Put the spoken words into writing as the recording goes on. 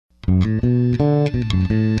You're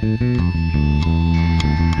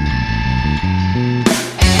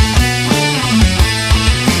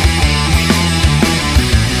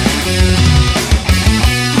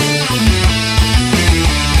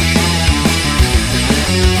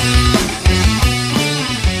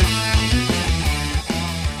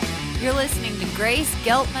listening to Grace,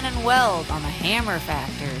 Geltman, and Weld on the Hammer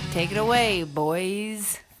Factor. Take it away,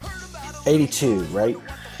 boys. 82, right?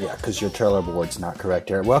 Yeah, because your trailer board's not correct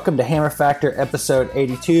here. Welcome to Hammer Factor, episode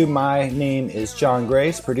 82. My name is John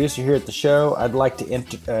Grace, producer here at the show. I'd like to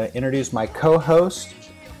introduce my co-host,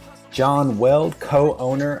 John Weld,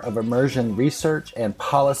 co-owner of Immersion Research and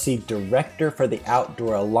Policy Director for the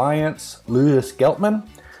Outdoor Alliance, Louis Geltman.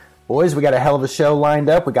 Boys, we got a hell of a show lined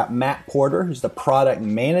up. We got Matt Porter, who's the product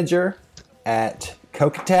manager at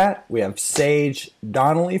Kokatat. We have Sage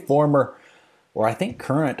Donnelly, former, or I think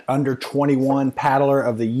current, under 21 paddler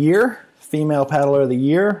of the year, female paddler of the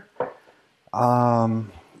year.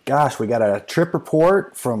 Gosh, we got a trip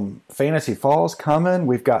report from Fantasy Falls coming.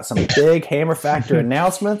 We've got some big Hammer Factor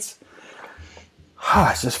announcements.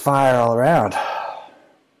 It's just fire all around.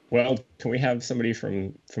 Well, can we have somebody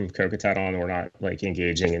from Kokatat on? We're not like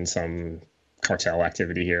engaging in some cartel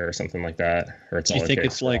activity here or something like that, or it's all. You think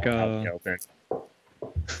it's like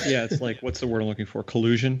yeah, it's like, what's the word I'm looking for?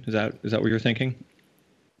 Collusion? Is that what you're thinking?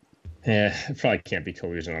 Yeah, it probably can't be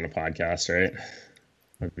collusion on a podcast, right?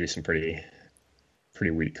 Would be some pretty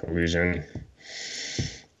weak collusion.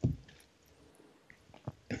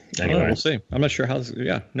 Anyway, we'll see. I'm not sure how.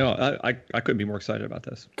 Yeah, no, I couldn't be more excited about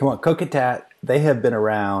this. Come on, Kokatat. They have been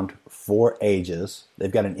around for ages.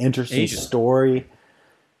 They've got an interesting story.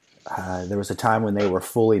 There was a time when they were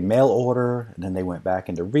fully mail order, and then they went back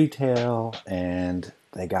into retail, and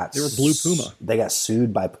they were Blue Puma. They got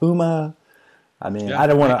sued by Puma. I mean, yeah, I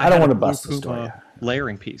don't want to bust the story.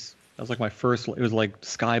 Layering piece. That was like my first. It was like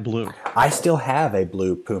sky blue. I still have a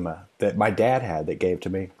Blue Puma that my dad had that gave to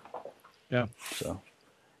me. Yeah. So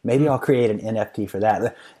maybe I'll create an NFT for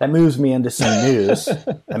that. That moves me into some news.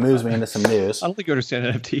 I don't think you understand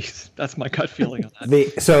NFTs. That's my gut feeling on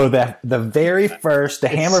that. The very first, the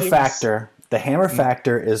Hammer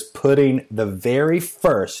Factor is putting the very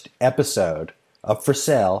first episode up for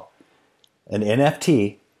sale, an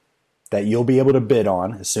NFT that you'll be able to bid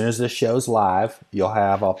on as soon as this show's live.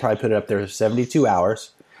 I'll probably put it up there for 72 hours.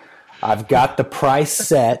 I've got the price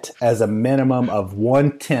set as a minimum of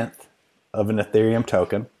 1/10 of an Ethereum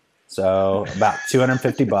token. So about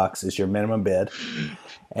 $250 is your minimum bid.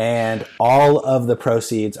 And all of the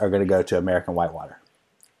proceeds are going to go to American Whitewater.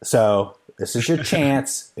 So this is your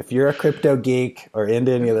chance. If you're a crypto geek or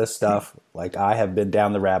into any of this stuff, like I have been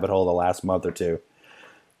down the rabbit hole the last month or two,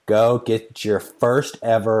 go get your first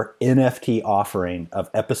ever NFT offering of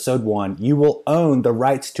episode 1. You will own the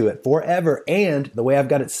rights to it forever. And the way I've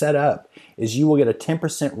got it set up is you will get a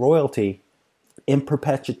 10% royalty in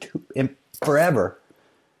forever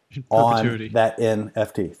on that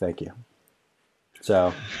NFT. Thank you.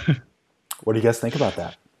 So, what do you guys think about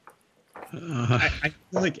that? I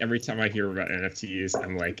feel like every time I hear about NFTs,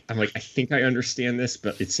 I'm like, I think I understand this,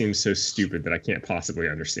 but it seems so stupid that I can't possibly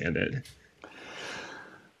understand it.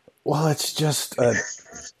 Well, it's just,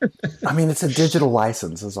 it's a digital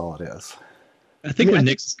license is all it is. I think when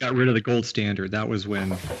Nix got rid of the gold standard, that was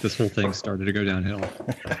when this whole thing started to go downhill.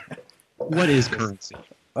 What is currency?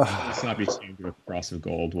 Let's not be changed with the cross of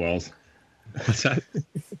gold, Wells. What's that?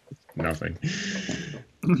 Nothing.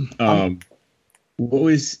 What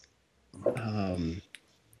was...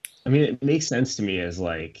 it makes sense to me as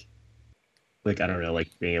like I don't know,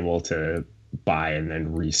 like being able to buy and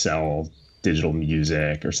then resell digital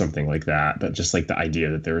music or something like that. But just like the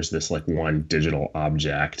idea that there's this like one digital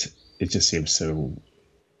object, it just seems so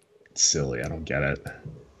silly. I don't get it.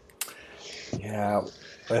 Yeah.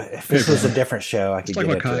 If this was a different show, I could get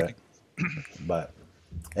into it. But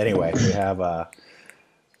anyway, we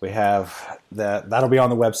have that'll be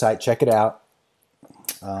on the website. Check it out.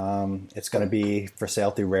 It's going to be for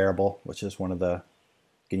sale through Rarible, which is one of the.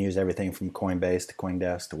 You can use everything from Coinbase to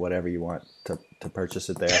CoinDesk to whatever you want to purchase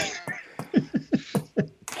it there.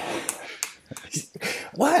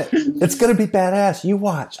 What? It's going to be badass. You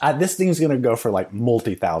watch. This thing's going to go for like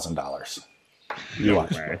multi-$1,000s. You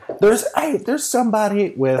watch. There's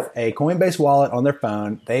somebody with a Coinbase wallet on their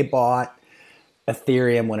phone. They bought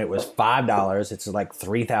Ethereum when it was $5. It's like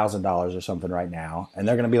 $3,000 or something right now. And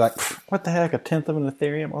they're going to be like, what the heck, 1/10 of an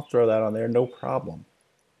Ethereum? I'll throw that on there. No problem.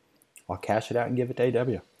 I'll cash it out and give it to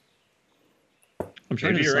AW. I'm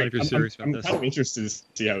trying to decide if you're serious about this. I'm kind of interested to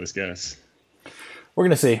see how this goes. We're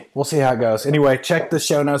going to see. We'll see how it goes. Anyway, check the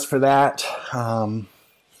show notes for that.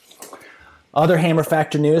 Other Hammer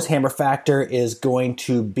Factor news. Hammer Factor is going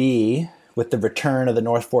to be with the return of the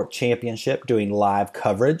North Fork Championship, doing live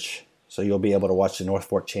coverage. So you'll be able to watch the North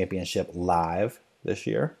Fork Championship live this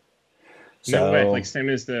year. No way, like same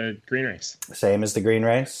as the green race. Same as the green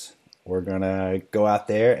race. We're going to go out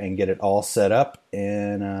there and get it all set up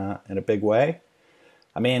in a big way.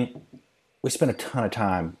 I mean, we spent a ton of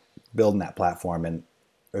time building that platform, and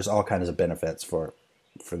there's all kinds of benefits for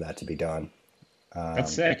that to be done.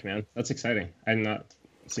 That's sick, man. That's exciting. I've not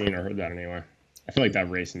seen or heard that anywhere. I feel like that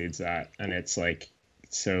race needs that, and it's like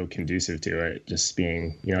so conducive to it just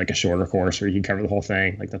being, you know, like a shorter course where you can cover the whole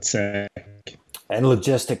thing. Like, that's sick. And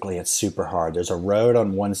logistically, it's super hard. There's a road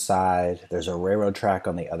on one side. There's a railroad track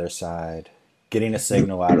on the other side. Getting a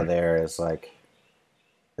signal out of there is like,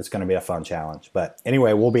 it's going to be a fun challenge. But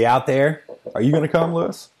anyway, we'll be out there. Are you going to come,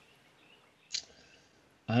 Lewis?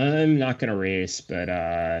 I'm not going to race,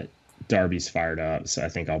 but Darby's fired up, so I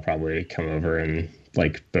think I'll probably come over and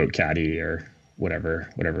like boat caddy or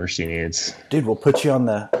whatever she needs. Dude, we'll put you on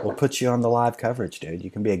the live coverage, dude.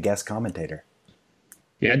 You can be a guest commentator.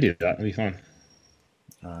 Yeah, I'd do that. That'd be fun.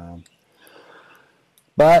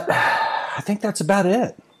 But I think that's about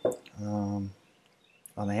it on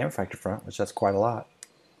the Hammer Factor front, which that's quite a lot.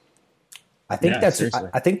 I think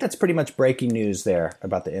that's pretty much breaking news there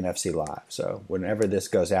about the NFC Live. So whenever this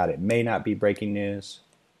goes out, it may not be breaking news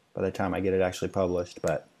by the time I get it actually published,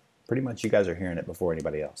 but pretty much you guys are hearing it before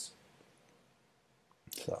anybody else.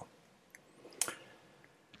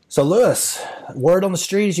 So Lewis, word on the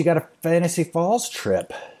street is you got a Fantasy Falls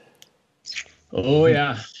trip. Oh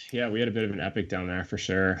yeah, we had a bit of an epic down there for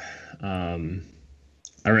sure. I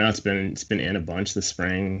don't know, it's been in a bunch this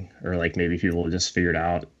spring, or like maybe people just figured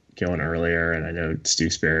out going earlier. And I know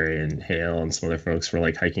Stewsbury and Hale and some other folks were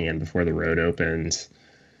like hiking in before the road opened.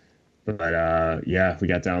 But yeah, we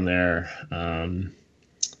got down there. I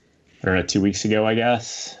don't know, 2 weeks ago, I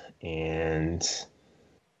guess, and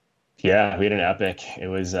yeah, we had an epic. It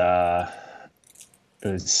was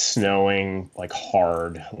snowing like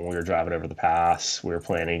hard when we were driving over the pass. We were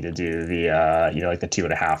planning to do the, like the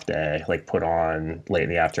 2.5 day, like put on late in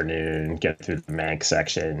the afternoon, get through the Manx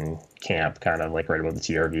section, camp kind of like right above the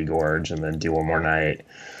TRV Gorge, and then do one more night.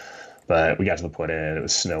 But we got to the put in, it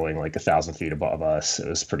was snowing like 1,000 feet above us. It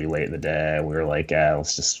was pretty late in the day. We were like,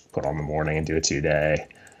 let's just put on the morning and do a 2-day.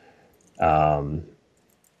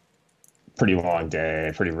 Pretty long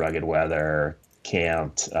day, pretty rugged weather,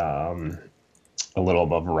 camped, a little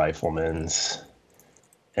above Rifleman's,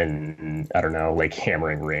 and I don't know, like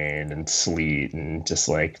hammering rain and sleet and just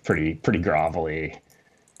like pretty grovelly.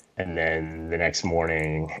 And then the next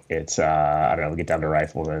morning it's I don't know, we get down to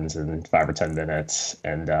Rifleman's in 5 or 10 minutes,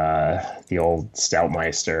 and the old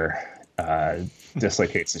Stoutmeister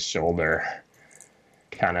dislocates his shoulder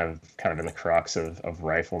kind of in the crux of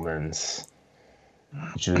Rifleman's,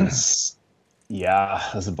 which was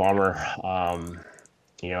it was a bummer.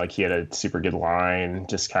 Like he had a super good line,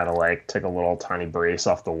 just kind of like took a little tiny brace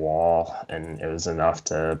off the wall, and it was enough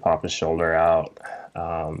to pop his shoulder out.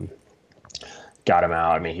 Got him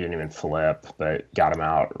out. I mean, he didn't even flip, but got him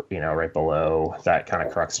out, right below that kind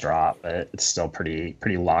of crux drop. But it's still pretty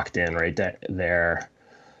locked in right there.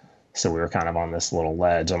 So we were kind of on this little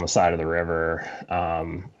ledge on the side of the river.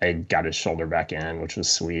 I got his shoulder back in, which was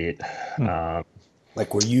sweet.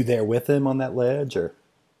 Like, were you there with him on that ledge, or?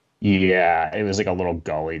 Yeah, it was like a little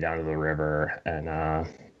gully down to the river, and I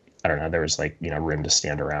don't know, there was like, room to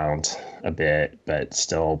stand around a bit, but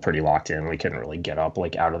still pretty locked in. We couldn't really get up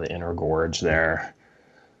like out of the inner gorge there.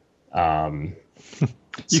 You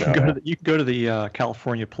can go to the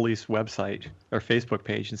California Police website or Facebook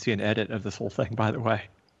page and see an edit of this whole thing, by the way.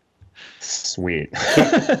 Sweet.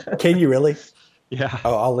 Can you really? Yeah.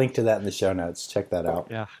 Oh, I'll link to that in the show notes. Check that out.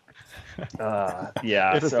 Yeah.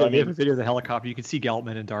 Yeah. They have a video of the helicopter. You can see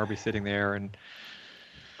Geltman and Darby sitting there, and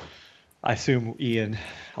I assume Ian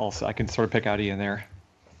also. I can sort of pick out Ian there.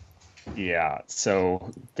 Yeah.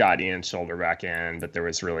 So got Ian's shoulder back in, but there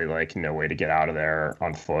was really like no way to get out of there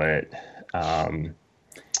on foot.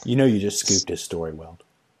 You just scooped his story, Weld.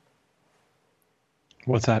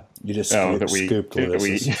 What's that? You just scooped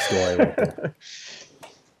Lewis's story right there.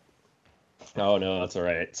 Oh no, that's all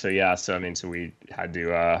right. So yeah, so we had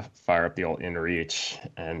to fire up the old InReach,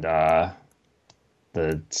 and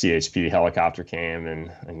the CHP helicopter came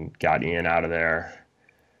and got Ian out of there,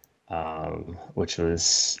 which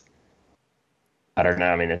was, I don't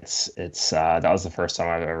know. I mean, it's that was the first time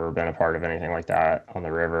I've ever been a part of anything like that on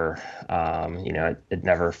the river. It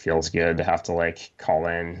never feels good to have to like call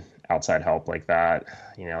in outside help like that.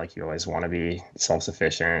 Like you always want to be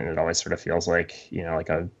self-sufficient, and it always sort of feels like, like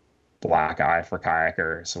a black eye for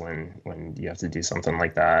kayakers when you have to do something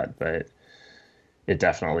like that. But it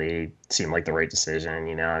definitely seemed like the right decision.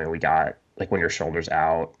 We got like when your shoulder's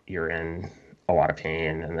out, you're in a lot of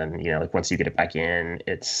pain. And then, like once you get it back in,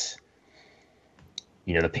 it's,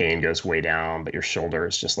 the pain goes way down, but your shoulder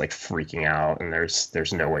is just like freaking out, and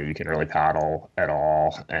there's no way you can really paddle at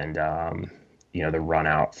all. And, the run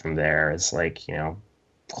out from there is like,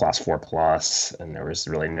 class 4 plus, and there was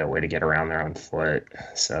really no way to get around there on foot.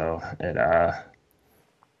 So it,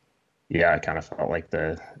 it kind of felt like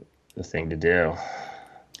the thing to do.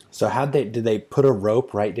 So did they put a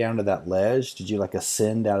rope right down to that ledge? Did you like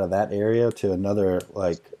ascend out of that area to another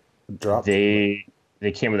like drop? They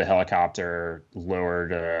came with a helicopter,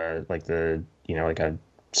 lowered like a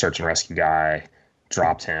search and rescue guy,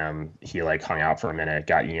 dropped him. He like hung out for a minute,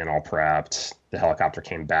 got Ian all prepped. The helicopter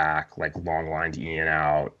came back, like long lined Ian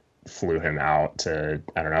out, flew him out to,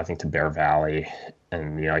 I don't know, I think to Bear Valley.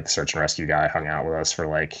 And, like the search and rescue guy hung out with us for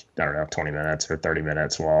like, I don't know, 20 minutes or 30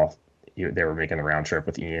 minutes while they were making the round trip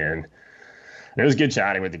with Ian. And it was good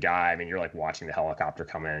chatting with the guy. I mean, you're like watching the helicopter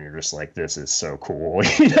come in and you're just like, this is so cool.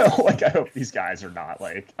 Like I hope these guys are not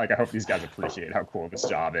like I hope these guys appreciate how cool this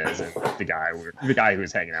job is. And the guy who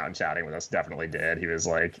was hanging out and chatting with us definitely did. He was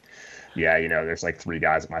like, yeah, there's like 3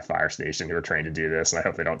 guys at my fire station who are trained to do this, and I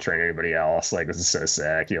hope they don't train anybody else. Like, this is so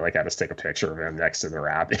sick. He like had us take a picture of him next to the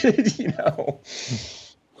rapid,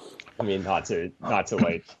 I mean, not to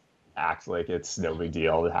like act like it's no big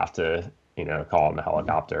deal to have to, call in the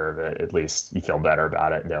helicopter, but at least you feel better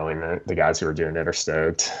about it knowing that the guys who are doing it are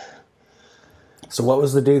stoked. So what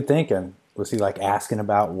was the dude thinking? Was he like asking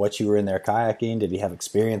about what you were in there kayaking? Did he have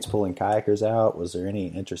experience pulling kayakers out? Was there any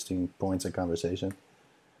interesting points of conversation?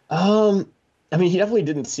 I mean, he definitely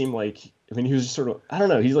didn't seem like, he was just sort of, I don't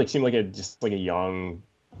know. He like seemed like just like a young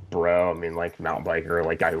bro. I mean, like mountain biker,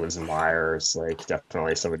 like guy who lives in Myers, like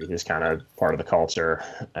definitely somebody who's kind of part of the culture.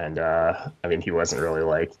 And, I mean, he wasn't really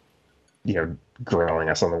like, grilling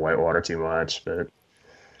us on the whitewater too much, but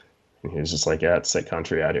he was just like, yeah, it's sick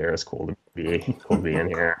country out here. It's cool to be in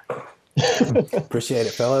here. Appreciate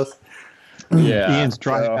it, fellas. Yeah. Ian's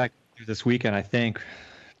driving back this weekend, I think,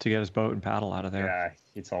 to get his boat and paddle out of there. Yeah,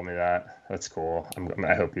 he told me that. That's cool.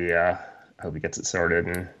 I hope he gets it sorted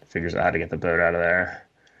and figures out how to get the boat out of there.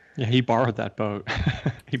 Yeah, he borrowed that boat.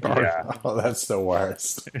 He borrowed. Yeah. Oh, that's the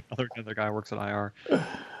worst. Another guy works at IR.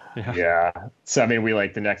 Yeah. So I mean, we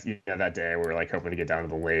like the next, that day we were like hoping to get down to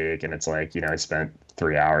the lake, and it's like, I spent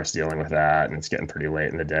 3 hours dealing with that, and it's getting pretty late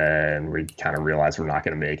in the day, and we kind of realized we're not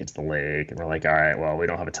going to make it to the lake, and we're like, all right, well, we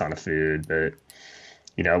don't have a ton of food, but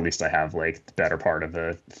at least I have like the better part of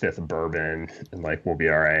a 5th of bourbon, and like we'll be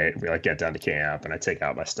all right. We like get down to camp, and I take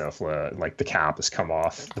out my stuff float, and like the cap has come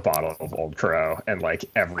off the bottle of Old Crow, and like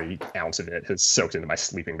every ounce of it has soaked into my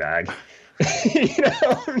sleeping bag.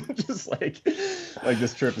 Just like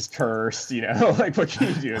this trip is cursed, like what can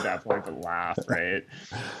you do at that point but laugh, right?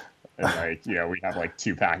 And like, we have like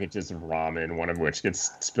 2 packages of ramen, one of which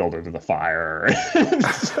gets spilled into the fire.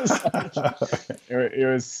 It's just like, it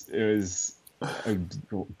was a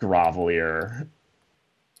grovelier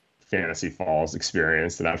Fantasy Falls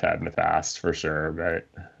experience that I've had in the past for sure, but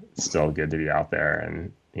it's still good to be out there,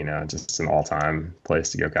 and just an all-time place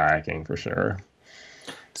to go kayaking for sure.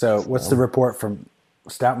 So what's the report from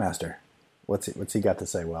Stoutmaster? What's he got to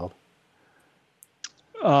say, Weld?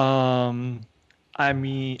 I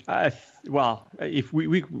mean, if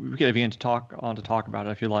we could have Ian to talk about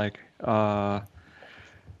it if you like. I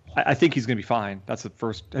think he's going to be fine. That's the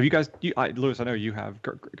first. Have you guys, Lewis? I know you have.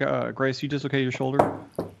 Grace, you dislocated your shoulder?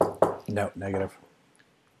 No, negative.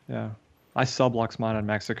 Yeah, I subluxed mine in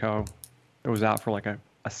Mexico. It was out for like a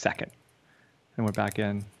second, and went back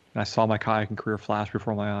in. And I saw my kayaking career flash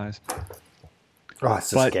before my eyes. Oh, it's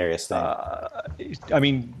the scariest thing. I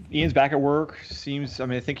mean, Ian's back at work.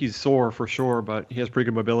 I think he's sore for sure, but he has pretty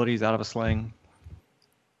good mobility. He's out of a sling.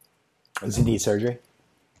 Does he need surgery?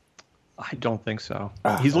 I don't think so.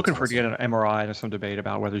 He's looking to get an MRI. There's some debate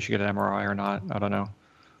about whether he should get an MRI or not. I don't know.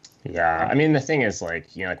 Yeah, I mean, the thing is, like,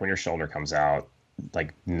 like when your shoulder comes out,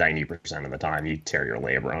 like 90% of the time you tear your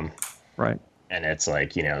labrum. Right. And it's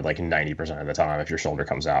like, like 90% of the time, if your shoulder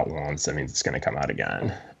comes out once, that means it's going to come out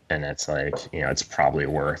again. And it's like, it's probably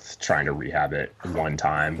worth trying to rehab it one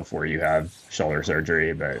time before you have shoulder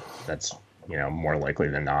surgery. But that's, more likely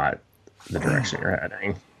than not the direction you're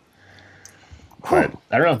heading. But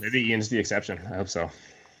I don't know. Maybe Ian's the exception. I hope so.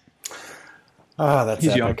 Oh, that's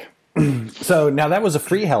epic. So now that was a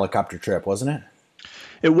free helicopter trip, wasn't it?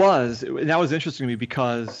 It was. And that was interesting to me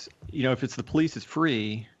because, if it's the police, it's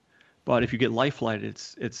free. But if you get life flight,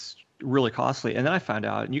 it's really costly. And then I found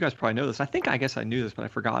out, and you guys probably know this. I guess I knew this, but I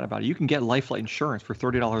forgot about it. You can get life flight insurance for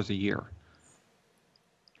 $30 a year.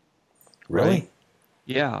 Really?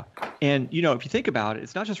 Yeah. And, if you think about it,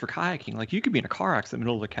 it's not just for kayaking. Like, you could be in a car accident in the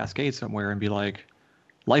middle of the Cascade somewhere and be, like,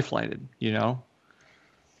 life flighted,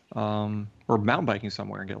 or mountain biking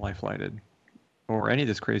somewhere and get life flighted, or any of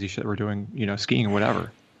this crazy shit we're doing, skiing or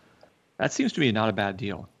whatever. That seems to be not a bad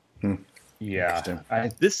deal. Yeah. I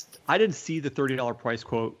didn't see the $30 price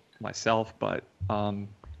quote myself, but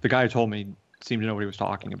the guy who told me seemed to know what he was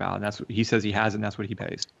talking about, and that's what he says he has, and that's what he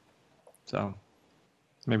pays. So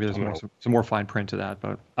maybe there's some more fine print to that,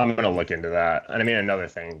 but I'm gonna look into that. And I mean, another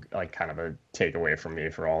thing, like, kind of a takeaway from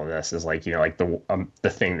me for all of this is, like, like the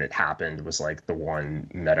thing that happened was, like, the one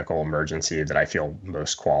medical emergency that I feel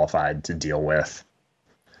most qualified to deal with.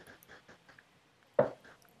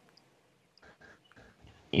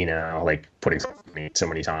 Like, putting so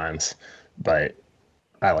many times, but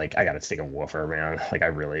I got to take a woofer, man. Like, I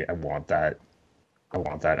want that. I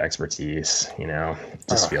want that expertise, It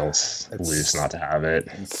just feels loose not to have it.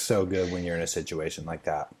 It's so good when you're in a situation like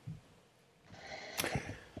that.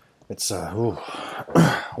 It's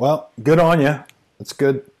well, good on you. It's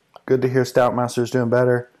good to hear Stoutmeister's doing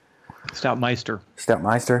better. Stoutmeister.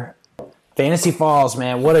 Fantasy Falls,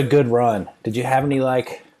 man, what a good run. Did you have any,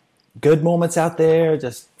 like, good moments out there?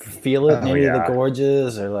 Just feel it in any of the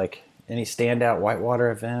gorges, or, like, any standout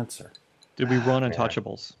whitewater events? Or did we run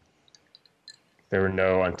Untouchables? There were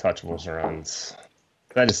no Untouchables runs.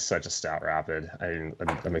 That is such a stout rapid.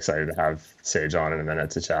 I'm excited to have Sage on in a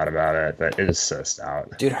minute to chat about it, but it is so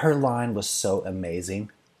stout. Dude, her line was so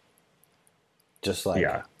amazing. Just like...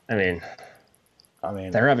 Yeah. I mean,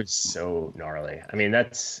 that rapid is so gnarly. I mean,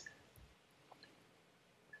 that's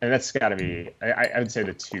got to be... I would say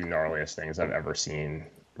the two gnarliest things I've ever seen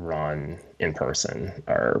run in person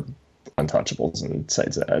are Untouchables and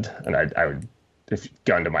Sight Zed. And I would... If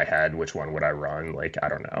gun to my head, which one would I run? Like, I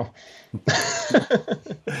don't know.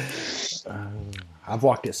 I've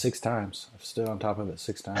walked it 6 times. I've stood on top of it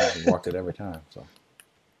 6 times and walked it every time. So,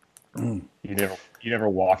 You never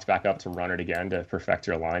walked back up to run it again to perfect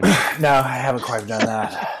your line? No, I haven't quite done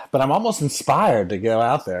that. But I'm almost inspired to go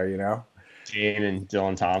out there. Dane and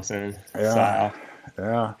Dylan Thompson style.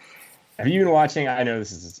 Yeah. Have you been watching? I know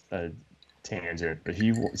this is a tangent, but have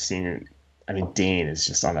you seen it? I mean, Dane is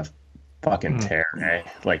just on a fucking tear, eh?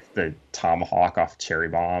 Like the tomahawk off Cherry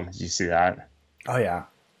Bomb. Did you see that? Oh yeah.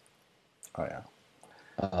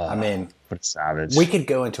 I mean, what a savage. We could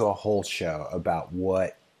go into a whole show about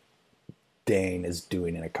what Dane is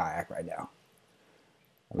doing in a kayak right now.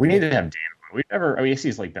 We need to have Dane on. We've never... I mean,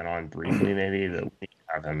 he's like been on briefly, maybe, but we need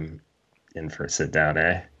to have him in for a sit down,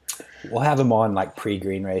 eh? We'll have him on, like,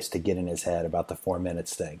 pre-green race to get in his head about the 4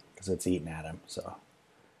 minutes thing, because it's eating at him. So,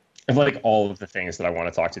 of, like, all of the things that I want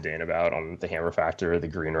to talk to Dane about on the Hammer Factor, the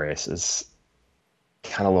green race is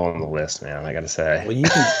kind of low on the list, man, I gotta say. Well,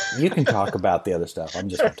 you can talk about the other stuff. I'm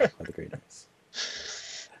just going to talk about the green race.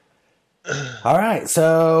 All right,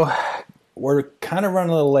 so we're kind of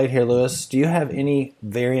running a little late here, Lewis. Do you have any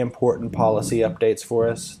very important policy updates for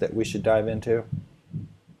us that we should dive into?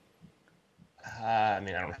 I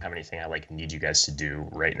mean, I don't have anything I need you guys to do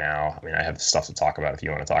right now. I mean, I have stuff to talk about if you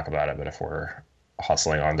want to talk about it, but if we're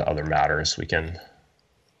hustling on to other matters, we can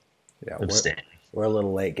abstain. We're a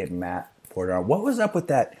little late getting Matt Porter on. What was up with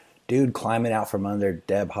that dude climbing out from under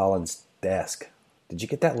Deb Holland's desk? Did you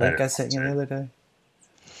get that link I sent you the other day?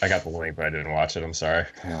 I got the link, but I didn't watch it. I'm sorry.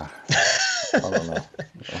 Yeah. I don't know.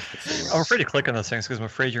 I'm afraid to click on those things because I'm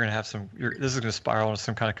afraid you're going to have this is going to spiral into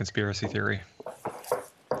some kind of conspiracy theory.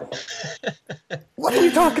 What are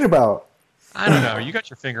you talking about? I don't know. You got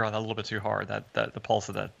your finger on that a little bit too hard. That the pulse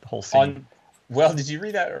of that whole scene. Well, did you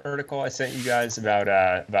read that article I sent you guys about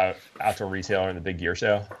Outdoor Retailer and the Big Gear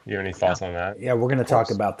Show? Do you have any thoughts on that? Yeah, we're going to talk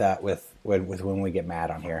about that with when we get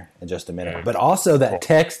Matt on here in just a minute. But also that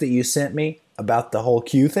text that you sent me about the whole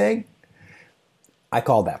Q thing, I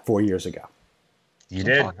called that 4 years ago. You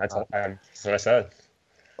did. That's what I said.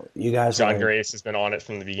 You guys, John Grace has been on it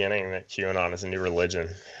from the beginning that QAnon is a new religion.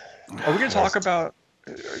 Are we going to talk about?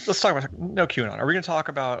 Let's talk about no QAnon. Are we going to talk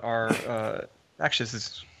about our? Actually, this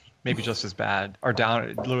is maybe just as bad. Our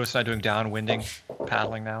Lewis and I doing downwinding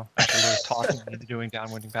paddling now. Actually, Lewis talking and doing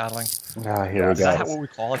downwinding paddling. Here we go. Is that what we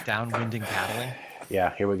call it? Downwinding paddling.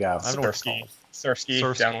 Yeah, here we go. I don't know what it's called. Surf ski,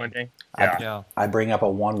 downwinding. Yeah. I bring up a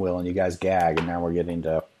one wheel and you guys gag, and now we're getting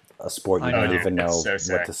to a sport you don't even know what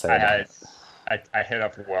to say about. I hit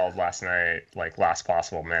up Weld last night, last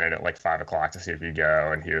possible minute at 5 o'clock to see if he'd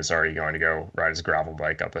go, and he was already going to go ride his gravel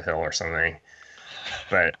bike up a hill or something.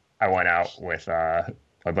 But I went out with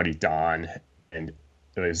my buddy Don, and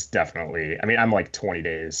it was definitely, I mean, I'm 20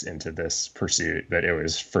 days into this pursuit, but it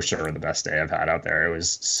was for sure the best day I've had out there. It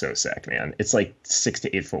was so sick, man. It's 6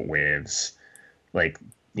 to 8 foot waves,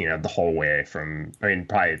 the whole way from, I mean,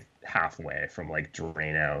 probably halfway from like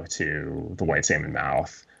Drano to the White Salmon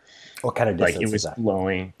Mouth. What kind of Like distance it was is that?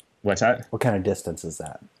 blowing. What's that? What kind of distance is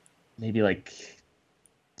that? Maybe like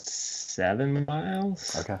 7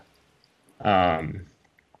 miles. Okay.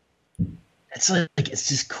 It's like it's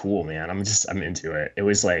just cool, man. I'm into it. It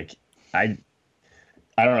was like I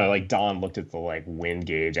don't know, like Don looked at the like wind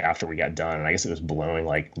gauge after we got done, and I guess it was blowing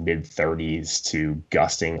like mid 30s to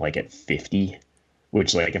gusting like at 50,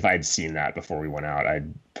 which like if I'd seen that before we went out, I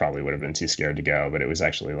probably would have been too scared to go, but it was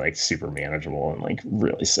actually like super manageable and like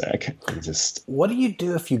really sick. And just What do you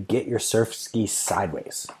do if you get your surf ski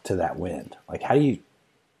sideways to that wind? Like, how do you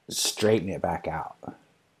straighten it back out?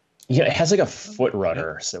 yeah, it has like a foot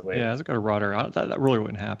rudder, so Yeah, it's got a rudder. That really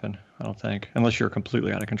wouldn't happen, I don't think, unless you're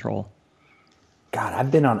completely out of control. God, I've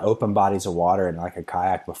been on open bodies of water in like a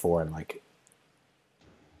kayak before, and like,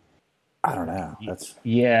 I don't know.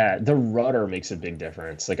 Yeah, the rudder makes a big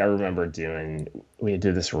difference. Like I remember we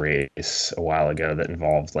did this race a while ago that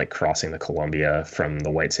involved like crossing the Columbia from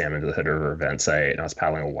the White Salmon to the Hood River event site, and I was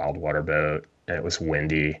paddling a wild water boat, and it was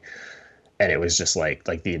windy, and it was just like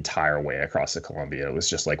the entire way across the Columbia, it was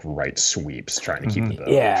just like right sweeps trying to keep the boat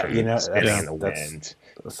Yeah, from spinning in the that's wind.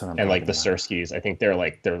 what I'm And like talking the about. surf skis, I think they're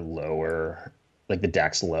lower, like the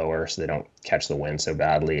deck's lower, so they don't catch the wind so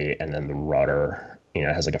badly. And then the rudder,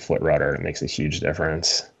 has like a foot rudder, and it makes a huge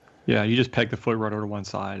difference. Yeah, you just peg the foot rudder to one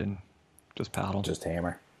side and just paddle. Just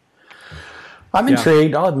hammer. I'm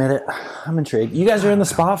intrigued. I'll admit it. I'm intrigued. You guys are in the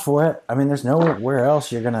spot for it. I mean, there's nowhere else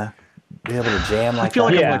you're gonna be able to jam like I feel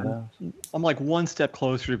that. like I'm like one step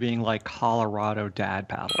closer to being like Colorado dad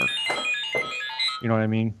paddler. You know what I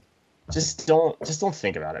mean? Just don't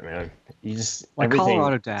think about it, man. You just Like everything.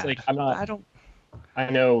 Colorado It's dad. like I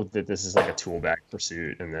know that this is like a tool bag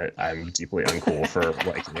pursuit, and that I'm deeply uncool for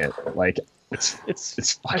liking it. But like, it's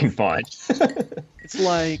fucking fun. It's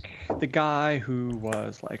like the guy who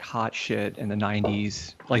was like hot shit in the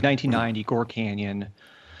 90s, like 1990, Gore Canyon,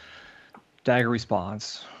 Dagger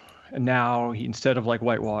Response. And now instead of like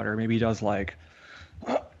whitewater, maybe he does like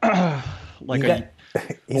He's a once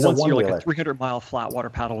a year, like one-wheeler. a 300-mile flat water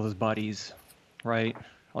paddle with his buddies, right?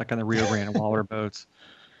 Like on the Rio Grande water boats.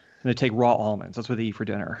 And they take raw almonds. That's what they eat for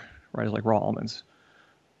dinner, right? It's like raw almonds.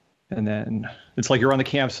 And then it's like you're on the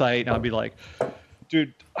campsite, and I'll be like,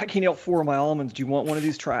 dude, I can't eat 4 of my almonds. Do you want one of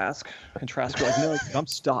these, Trask? And Trask will be like, no, dude, I'm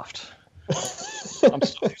stuffed. These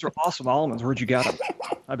are awesome almonds. Where'd you get them?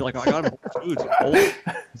 I'd be like, oh, I got them at Whole Foods. Old,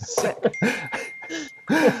 sick.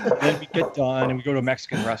 Then we get done, and we go to a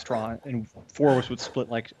Mexican restaurant, and 4 of us would split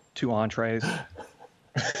like 2 entrees,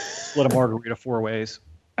 split a margarita 4 ways.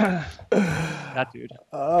 That dude.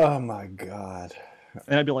 Oh my god.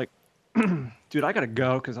 And I'd be like, dude, I gotta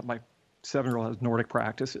go because my 7-year-old has Nordic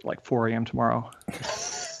practice at like 4 a.m. tomorrow.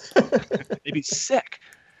 They'd be sick.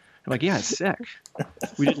 I'm like, yeah, it's sick.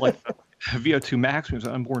 We did like VO2 max when he was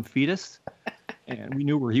an unborn fetus, and we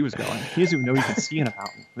knew where he was going. He doesn't even know he could see in a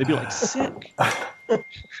mountain. They'd be like, sick.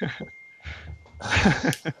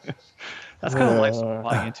 That's kind of life I'm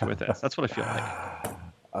buying into with this. That's what I feel like.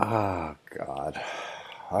 Oh god.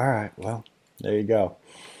 All right. Well, there you go.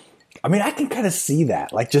 I mean, I can kind of see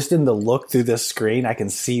that. Like just in the look through this screen, I can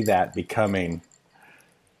see that becoming.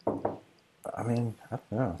 I mean, I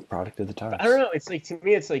don't know, product of the times. I don't know. It's like, to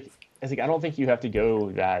me, it's like I don't think you have to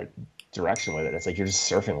go that direction with it. It's like you're just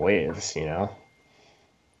surfing waves,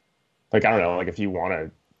 Like I don't know. Like if you want to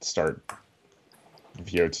start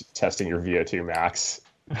testing your VO2 max,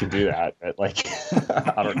 you can do that. But like,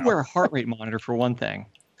 I don't You know. wear a heart rate monitor for one thing.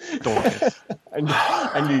 Dorcas.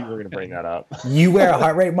 I knew you were going to bring that up. You wear a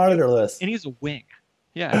heart rate monitor, Lewis. And he has a wing.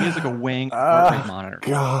 Yeah, he has like a wing heart rate monitor.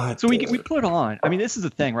 God. So we put on. I mean, this is the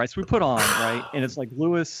thing, right? So we put on, right, and it's like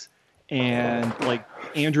Lewis and like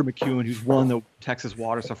Andrew McEwen, who's won the Texas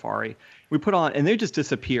Water Safari. We put on, and they just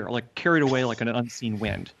disappear, like carried away like an unseen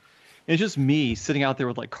wind. And it's just me sitting out there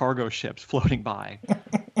with like cargo ships floating by,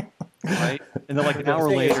 right? And then like an hour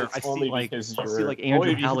later, I see like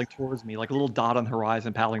Andrew paddling towards me, like a little dot on the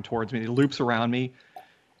horizon paddling towards me. He loops around me,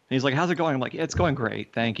 and he's like, "How's it going?" I'm like, "Yeah, it's going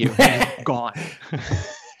great, thank you." And he's gone.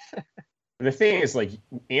 The thing is, like,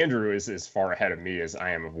 Andrew is as far ahead of me as I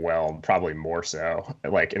am of Well, probably more so.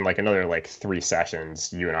 Like in like another like 3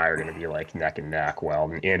 sessions, you and I are going to be like neck and neck. Well,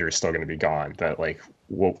 and Andrew's still going to be gone, but like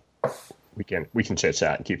we can chit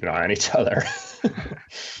chat and keep an eye on each other.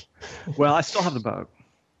 Well, I still have the boat,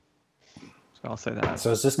 so I'll say that.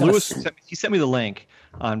 So is this Lewis sent me the link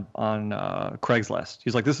on Craigslist.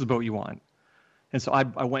 He's like, "This is the boat you want," and so I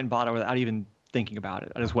went and bought it without even thinking about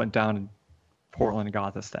it. I just went down to Portland and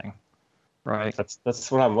got this thing. Right.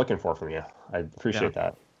 That's what I'm looking for from you. I appreciate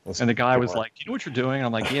that. And the guy was like, "Do you know what you're doing?" And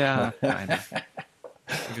I'm like, "Yeah, I know."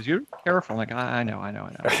 He goes, "You're careful." I'm like, I know.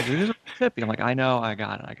 He goes, "You're tippy." I'm like, I know, I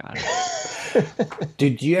got it.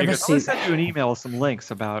 Did you He ever goes, "I'm gonna see send you an email with some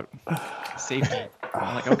links about safety."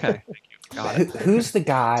 I'm like, "Okay, thank you, got it." who's the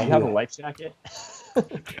guy Do you have a life jacket?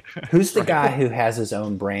 who's the guy who has his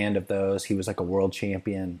own brand of those? He was like a world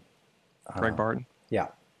champion. Greg Barton. Yeah.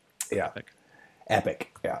 Epic.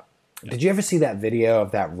 Epic. Yeah. Did you ever see that video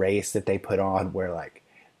of that race that they put on where like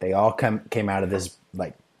they all came out of this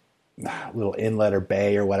like little inlet or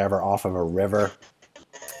bay or whatever off of a river,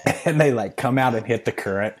 and they like come out and hit the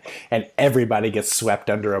current, and everybody gets swept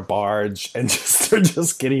under a barge, and they're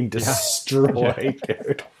just getting destroyed,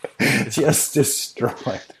 dude. Just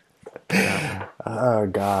destroyed. Yeah. Oh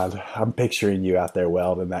God, I'm picturing you out there,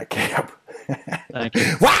 Weld, in that camp. Thank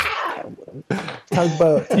you.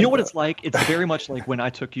 Tugboat. You know what it's like? It's very much like when I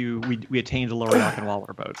took you. We attained the lower dock and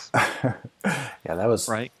Waller boats. Yeah, that was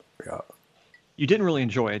right. Yeah. You didn't really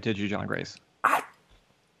enjoy it, did you, John Grace?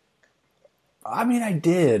 I mean, I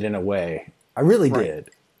did in a way. I really did.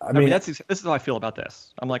 I mean, this is how I feel about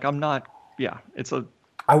this. I'm like, I'm not. Yeah,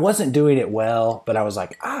 I wasn't doing it well, but I was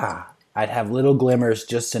like, I'd have little glimmers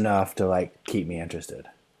just enough to like keep me interested.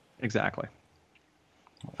 Exactly.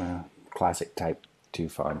 Classic Type 2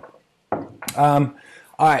 fun. All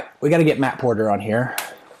right, we got to get Matt Porter on here.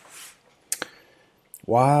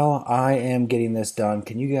 While I am getting this done,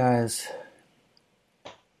 can you guys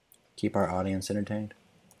keep our audience entertained?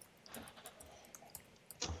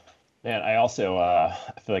 Man, I also I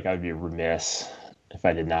feel like I would be remiss if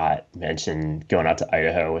I did not mention going out to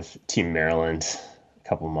Idaho with Team Maryland a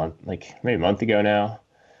couple months, like maybe a month ago now.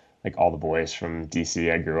 Like all the boys from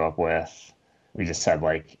DC I grew up with. We just had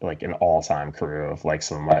like an all-time crew of like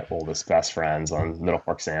some of my oldest best friends on Middle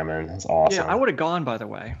Fork Salmon. It's awesome. Yeah, I would have gone, by the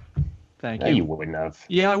way. Thank No, you. you wouldn't have.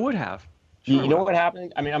 Yeah, I would have. You know what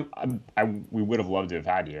happened? I mean, we would have loved to have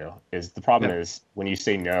had you. Is the problem is when you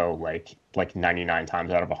say no, like 99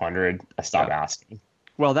 times out of 100, I stop asking.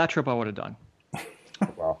 Well, that trip I would have done.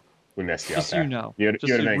 Well, we missed you. Just out there. so you know. You would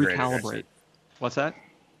Just have to been a great recalibrate. addition. What's that?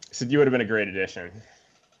 So you would have been a great addition.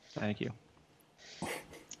 Thank you.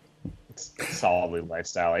 It's solidly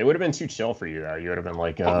lifestyle. It would have been too chill for you though. You would have been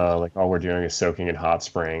like all we're doing is soaking in hot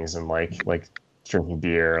springs and like drinking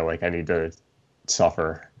beer. Like I need to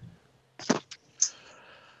suffer.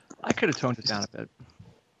 I could have toned it down a bit.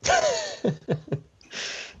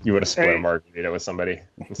 You would have split a margarita with somebody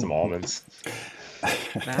with some almonds.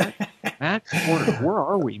 Matt Porter, where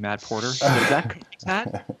are we, Matt Porter? Is that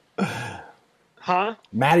Cookietat? Huh?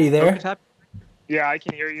 Matt, are you there? Cookietat? Yeah, I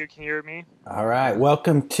can hear you. Can you hear me? All right.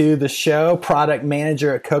 Welcome to the show. Product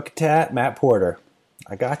manager at Cookietat, Matt Porter.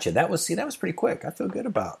 I got you. That was pretty quick. I feel good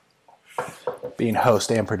about being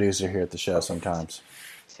host and producer here at the show sometimes.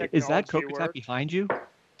 Is that Technology Cookietat work. behind you?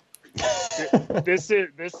 This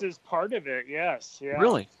is part of it. Yes. Yeah.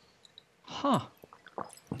 Really? Huh.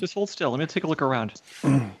 Just hold still. Let me take a look around.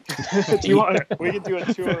 Do you want? We can do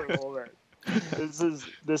a tour a little bit.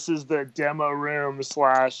 This is the demo room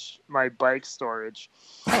 / my bike storage.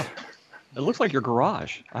 It looks like your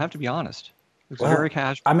garage. I have to be honest. It's Well, very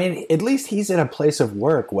casual. I mean, at least he's in a place of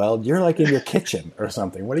work. Well, you're like in your kitchen or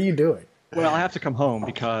something. What are you doing? Well, I have to come home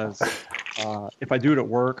because if I do it at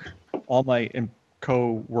work, all my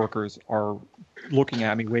co-workers are looking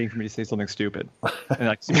at me, waiting for me to say something stupid, and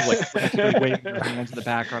like seems like frantically waving their hands in the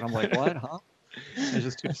background. I'm like, what? Huh? It's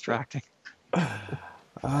just too distracting.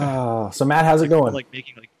 Oh, so Matt, how's it going? Like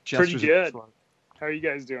making like gestures. Pretty good. How are you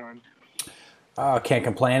guys doing? Oh, can't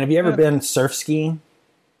complain. Have you ever been surf skiing?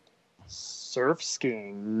 Surf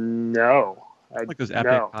skiing? No. Like those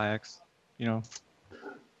epic kayaks, you know.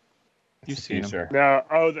 You've seen them. Sure. No.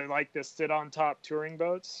 Oh, they're like the sit on top touring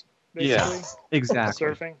boats. Basically? Yeah, exactly.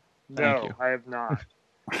 Surfing? Thank No, you. I have not.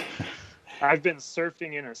 I've been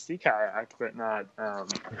surfing in a sea kayak, but not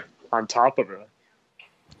on top of a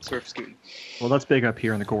surf ski. Well, that's big up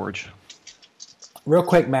here in the gorge. Real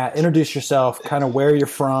quick, Matt, introduce yourself, kind of where you're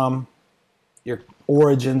from, your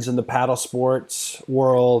origins in the paddle sports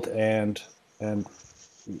world, and kind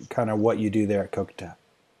of what you do there at Cookietat.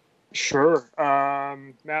 Sure.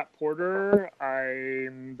 Matt Porter.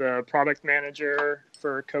 I'm the product manager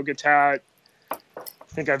for Cookietat. I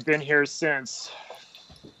think I've been here since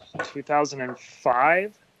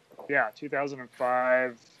 2005. Yeah,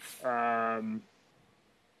 2005. I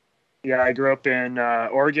grew up in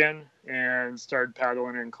Oregon and started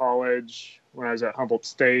paddling in college when I was at Humboldt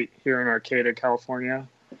State here in Arcata, California.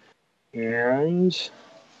 And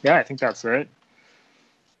yeah, I think that's it.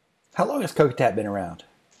 How long has Cookietat been around?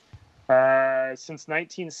 Since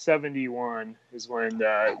 1971 is when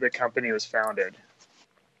the company was founded.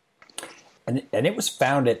 And it was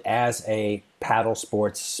founded as a paddle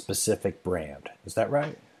sports specific brand. Is that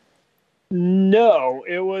right? No,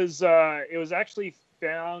 it was actually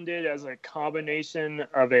founded as a combination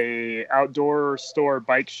of a outdoor store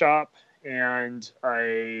bike shop and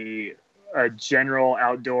a general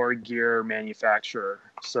outdoor gear manufacturer.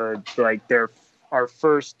 So like our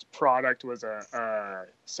first product was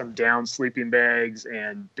some down sleeping bags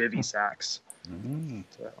and bivy sacks. Mm.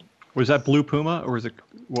 So. Was that Blue Puma, or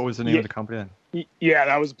what was the name of the company then? Yeah,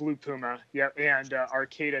 that was Blue Puma. Yeah, and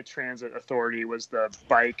Arcata Transit Authority was the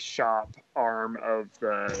bike shop arm of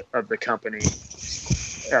the company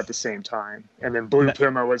at the same time, and then Blue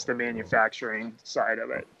Puma was the manufacturing side of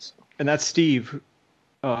it. So. And that's Steve,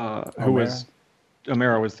 who was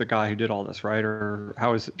O'Mara was the guy who did all this, right? Or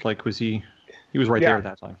how is it like? Was he? He was right there at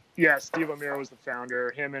that time. Yeah, Steve O'Mara was the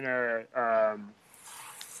founder. Him and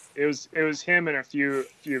it was him and a few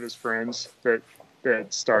of his friends that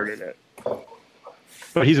started it.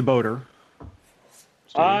 But he's a boater.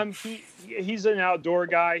 He's an outdoor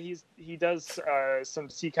guy. He does some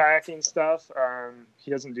sea kayaking stuff.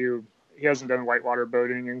 He hasn't done whitewater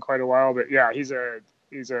boating in quite a while, but yeah, he's a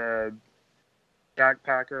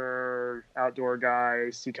backpacker, outdoor guy,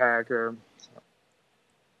 sea kayaker.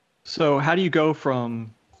 So how do you go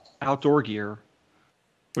from outdoor gear,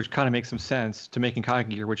 which kind of makes some sense, to making kayak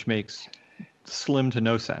gear, which makes slim to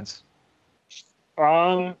no sense?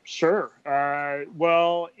 Sure.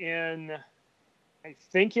 Well, I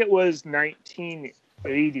think it was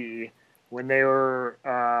 1980 when they were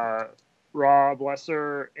Rob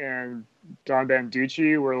Lesser and Don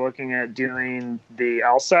Banducci were looking at doing the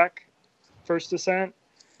ALSEC first ascent.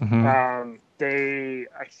 Mm-hmm.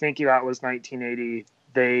 I think that was 1980.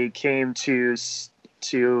 They came to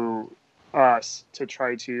us to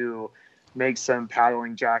try to make some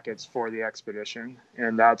paddling jackets for the expedition,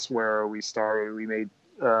 and that's where we started. We made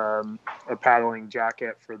a paddling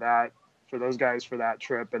jacket for those guys for that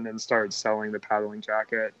trip, and then started selling the paddling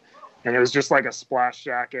jacket. And it was just like a splash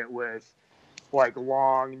jacket with like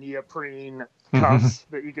long neoprene cuffs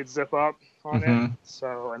that you could zip up on it.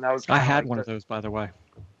 So, and that was I had one of those, by the way.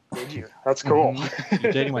 Did you? That's cool. I'm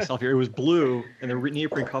dating myself here. It was blue, and the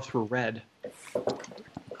neoprene cuffs were red.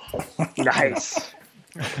 Nice.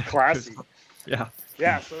 Classy. Yeah.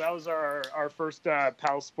 Yeah, so that was our first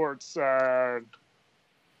paddle sports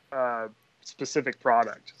specific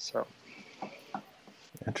product. So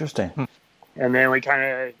Interesting. and then we kind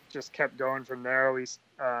of just kept going from there. We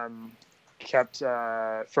kept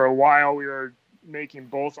for a while we were making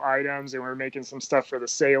both items, and we were making some stuff for the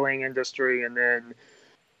sailing industry, and then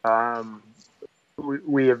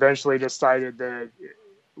we eventually decided that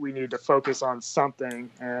we need to focus on something,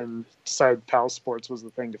 and decided paddle sports was the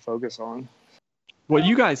thing to focus on. Well,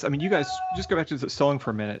 you guys just go back to the sewing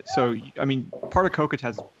for a minute. So, I mean, part of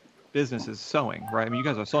Kokotad's business is sewing, right? I mean, you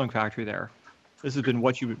guys are a sewing factory there. This has been kind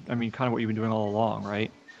of what you've been doing all along, right?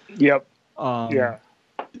 Yep. Yeah.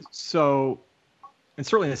 So, and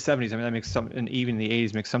certainly in the 70s, I mean, that makes and even in the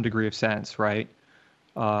 80s makes some degree of sense, right?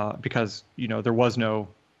 Because, there was no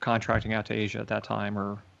contracting out to Asia at that time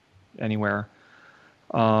or anywhere.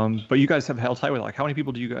 But you guys have held tight with, like, how many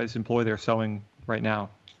people do you guys employ there sewing right now?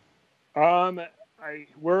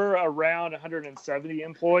 We're around 170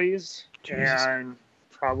 employees, Jesus. and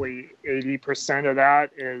probably 80% of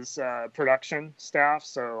that is production staff.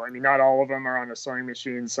 So, I mean, not all of them are on a sewing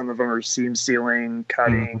machine. Some of them are seam sealing,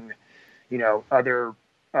 cutting, other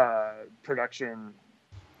production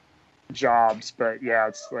jobs. But yeah,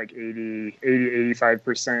 it's like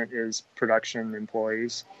 85% is production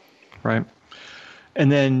employees. Right.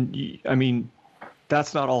 And then, I mean,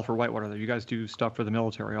 that's not all for Whitewater, though. You guys do stuff for the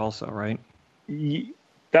military also, right?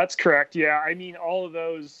 That's correct. Yeah. I mean, all of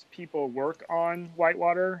those people work on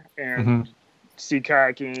Whitewater and sea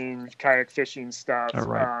kayaking, kayak fishing stuff. Oh,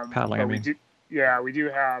 right. Paddling, I mean.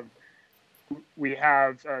 We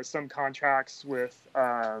have some contracts with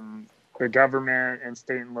the government and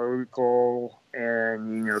state and local,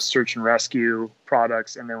 and search and rescue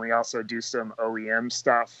products, and then we also do some OEM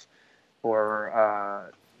stuff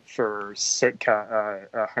for Sitka,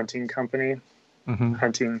 a hunting company,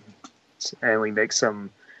 hunting, and we make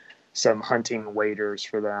some hunting waders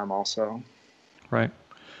for them also. Right,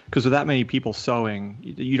 because with that many people sewing,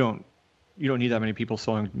 you don't need that many people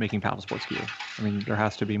sewing making paddle sports gear. I mean, there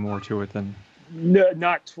has to be more to it than. No,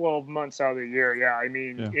 not 12 months out of the year. Yeah, I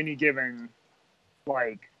mean, any given,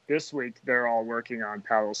 like this week, they're all working on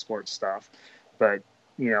paddle sports stuff, but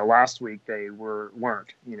last week they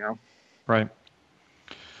weren't. Right.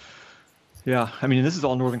 Yeah, I mean, this is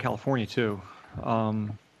all Northern California too.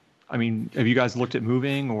 I mean, have you guys looked at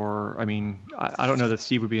moving, or I mean, I don't know that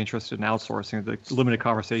Steve would be interested in outsourcing. The limited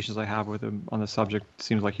conversations I have with him on the subject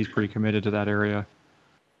seems like he's pretty committed to that area.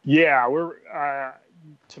 Yeah, we're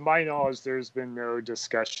to my knowledge, there's been no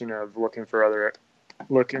discussion of looking for other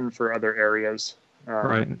areas.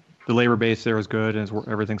 Right. The labor base there is good, and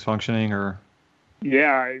everything's functioning, or.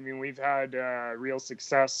 Yeah, I mean, we've had real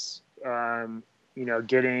success,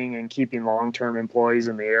 getting and keeping long-term employees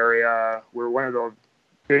in the area. We're one of the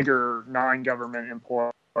bigger non-government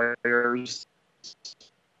employers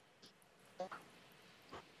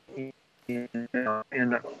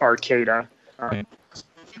in Arcata.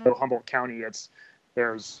 So Humboldt County,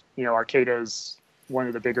 Arcata is one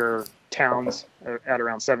of the bigger towns at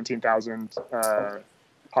around 17,000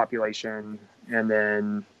 population, and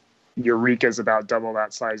then Eureka is about double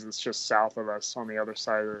that size. It's just south of us on the other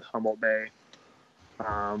side of Humboldt Bay.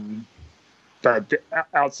 But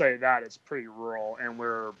outside of that, it's pretty rural, and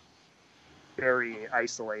we're very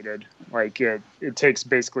isolated. Like it takes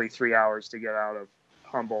basically 3 hours to get out of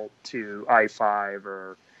Humboldt to I-5,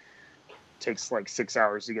 or it takes like 6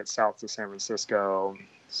 hours to get south to San Francisco.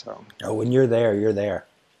 So. Oh, when you're there, you're there.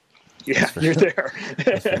 Yeah, you're there.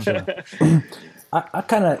 Sure. I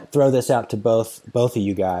kind of throw this out to both of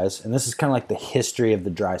you guys, and this is kind of like the history of the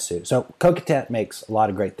dry suit. So Kokatet makes a lot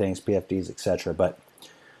of great things, PFDs, etc. But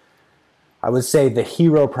I would say the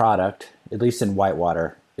hero product, at least in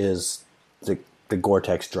whitewater, is the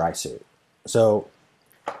Gore-Tex dry suit. So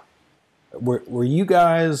were you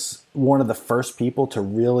guys one of the first people to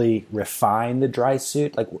really refine the dry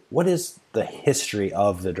suit? Like, what is the history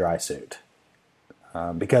of the dry suit?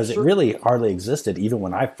 Because it really hardly existed even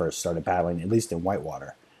when I first started paddling, at least in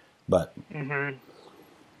whitewater. But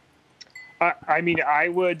I mean, I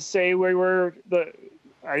would say we were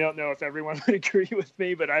I don't know if everyone would agree with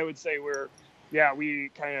me, but I would say we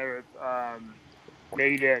kind of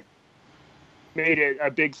made it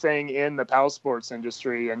a big thing in the paddle sports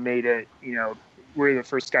industry, and made it, we're the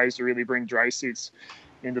first guys to really bring dry suits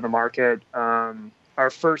into the market. Our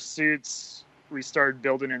first suits we started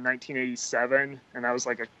building in 1987, and that was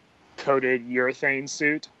like a coated urethane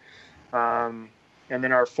suit. And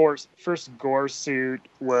then our first Gore suit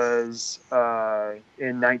was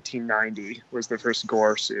in 1990, was the first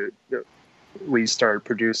Gore suit that we started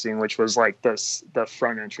producing, which was like the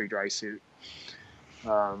front entry dry suit.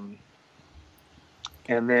 And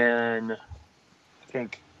then I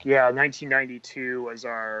think, 1992 was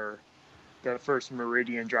the first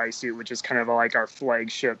Meridian dry suit, which is kind of like our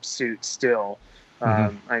flagship suit still. I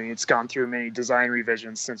mean, it's gone through many design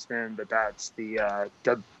revisions since then, but that's the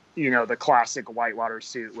classic whitewater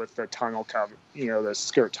suit with the tunnel cover, the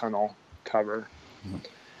skirt tunnel cover.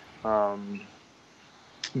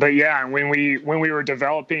 But yeah, when we were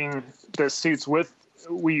developing the suits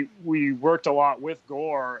we worked a lot with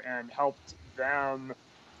Gore and helped them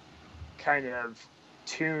kind of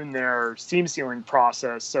tune their seam sealing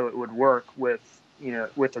process so it would work with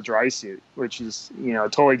a dry suit, which is, a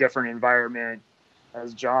totally different environment,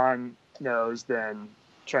 as John knows, than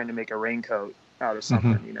trying to make a raincoat out of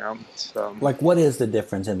something, So, like, what is the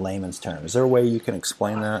difference in layman's terms? Is there a way you can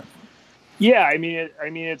explain that? Yeah, I mean,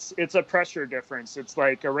 it's a pressure difference. It's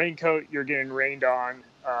like a raincoat, you're getting rained on.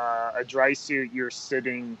 A dry suit, you're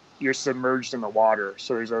submerged in the water.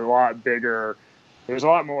 So there's a lot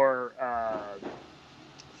more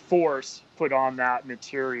force put on that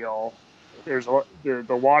material.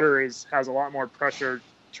 The water has a lot more pressure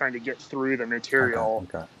trying to get through the material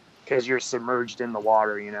because you're submerged in the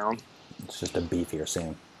water. It's just a beefier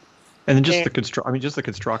seam. And then just the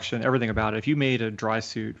construction, everything about it. If you made a dry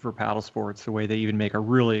suit for paddle sports, the way they even make a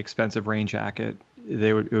really expensive rain jacket,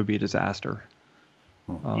 it would be a disaster.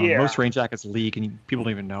 Most rain jackets leak, and people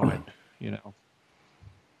don't even know it.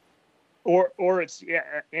 Or it's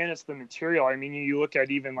and it's the material. I mean, you look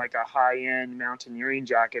at even like a high-end mountaineering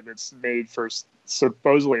jacket that's made for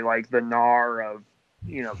supposedly like the gnar of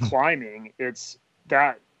climbing. It's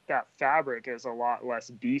that fabric is a lot less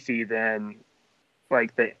beefy than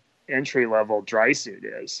like the entry-level dry suit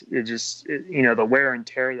is. The wear and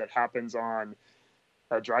tear that happens on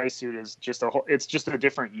a dry suit is just a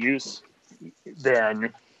different use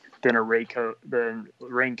than a raincoat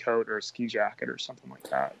or a ski jacket or something like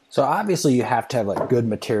that. So obviously you have to have like good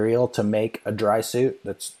material to make a dry suit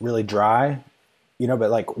that's really dry, but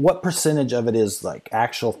like what percentage of it is like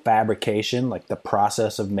actual fabrication, like the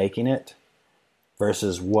process of making it,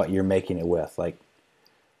 versus what you're making it with? Like,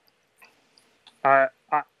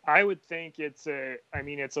 I would think it's at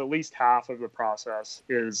least half of the process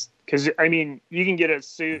is, because I mean, you can get a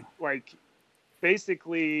suit like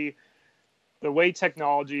basically the way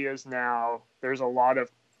technology is now, there's a lot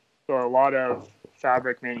of a lot of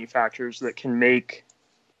fabric manufacturers that can make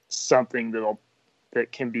something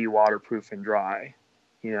that can be waterproof and dry.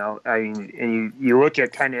 You know, I mean, and you look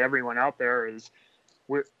at kind of everyone out there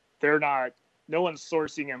no one's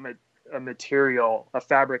sourcing a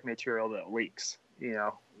fabric material that leaks. You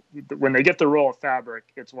know, when they get the roll of fabric,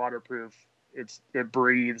 it's waterproof. It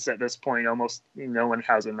breathes at this point. Almost no one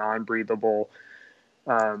has a non-breathable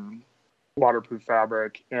waterproof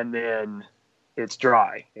fabric, and then it's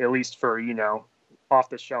dry. At least for, you know, off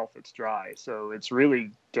the shelf, it's dry. So it's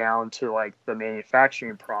really down to like the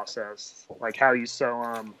manufacturing process, like how you sew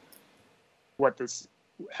them,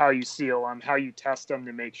 how you seal them, how you test them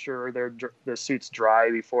to make sure the suit's dry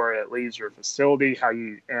before it leaves your facility.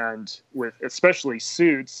 And with especially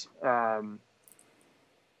suits,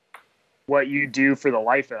 what you do for the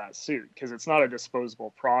life of that suit, because it's not a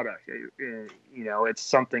disposable product. You know, it's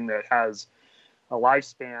something that has a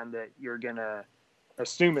lifespan that you're gonna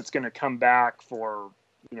assume it's gonna come back for.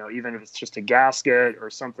 You know, even if it's just a gasket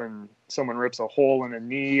or something, someone rips a hole in a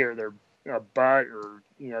knee or their butt, or,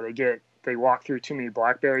 you know, they walk through too many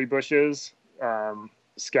blackberry bushes,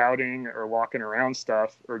 scouting or walking around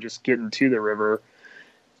stuff, or just getting to the river,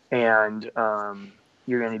 and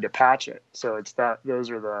you're going to need to patch it. So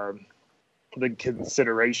those are the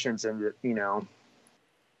considerations, and, you know,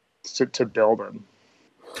 to build them.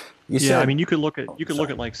 I mean, you could look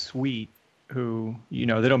at like Sweet, who, you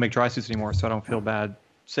know, they don't make dry suits anymore, so I don't feel bad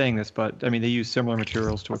saying this, but I mean, they use similar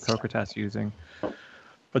materials to what Kokatat's using,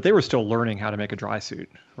 but they were still learning how to make a dry suit,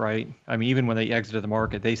 right? I mean, even when they exited the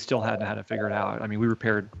market, they still hadn't had to figure it out. I mean, we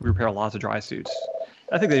repair lots of dry suits.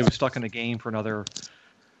 I think they were stuck in the game for another,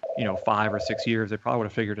 you know, 5 or 6 years. They probably would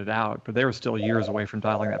have figured it out, but they were still years away from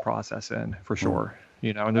dialing that process in for sure.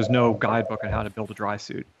 You know, and there's no guidebook on how to build a dry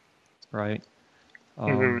suit, right?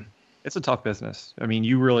 It's a tough business. I mean,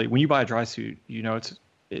 when you buy a dry suit, you know,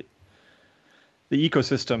 the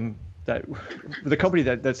ecosystem that the company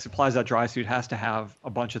that supplies that dry suit has to have a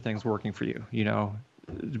bunch of things working for you, you know,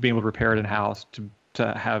 to be able to repair it in-house, to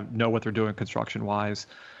know what they're doing construction-wise,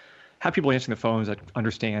 have people answering the phones that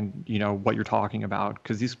understand, you know, what you're talking about,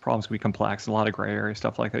 because these problems can be complex and a lot of gray area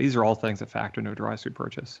stuff like that. These are all things that factor into a dry suit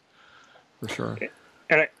purchase, for sure.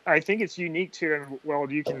 And I think it's unique too, and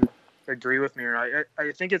well, you can agree with me, or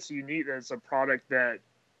I think it's unique that it's a product that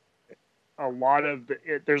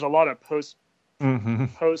there's a lot of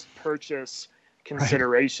post-purchase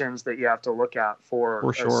considerations that you have to look at for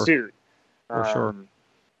a suit. For sure.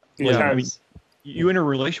 Yeah, I mean, you enter a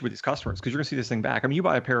relationship with these customers because you're going to see this thing back. I mean, you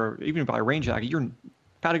buy even you buy a rain jacket,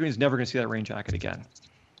 Patagonia's never going to see that rain jacket again,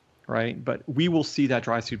 right? But we will see that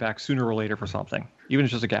dry suit back sooner or later for something, even if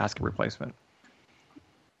it's just a gasket replacement.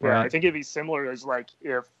 Yeah, right? I think it'd be similar as like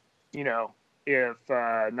if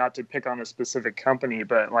not to pick on a specific company,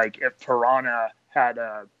 but like if Piranha had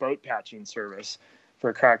a boat patching service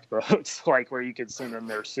for cracked boats, like where you could send them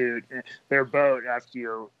their boat after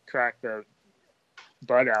you crack the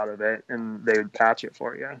butt out of it, and they would patch it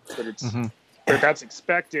for you. But that's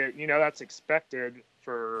expected. You know, that's expected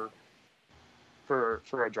for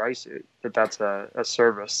a dry suit. That's a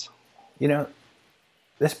service. You know,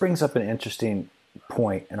 this brings up an interesting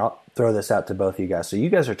point, and I'll throw this out to both of you guys. So you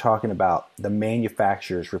guys are talking about the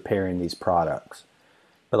manufacturers repairing these products.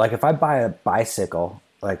 But like if I buy a bicycle,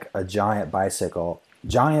 like a Giant bicycle,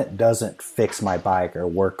 Giant doesn't fix my bike or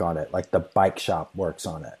work on it. Like the bike shop works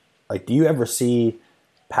on it. Like, do you ever see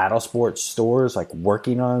paddle sports stores like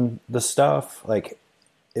working on the stuff? Like,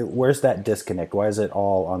 where's that disconnect? Why is it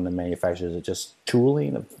all on the manufacturers? Is it just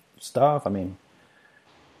tooling of stuff? I mean,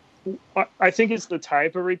 I think it's the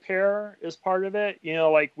type of repair is part of it. You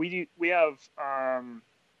know, like we have a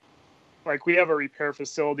repair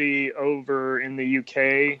facility over in the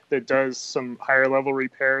UK that does some higher level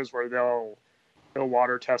repairs where they'll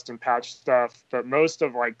water test and patch stuff. But most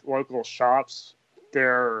of like local shops,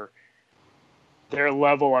 their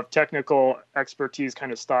level of technical expertise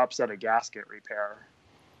kind of stops at a gasket repair.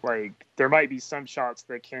 Like there might be some shops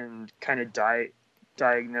that can kind of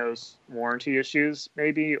diagnose warranty issues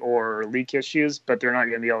maybe or leak issues, but they're not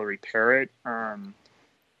going to be able to repair it. And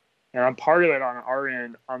part of it on our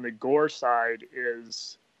end, on the Gore side,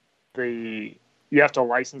 is you have to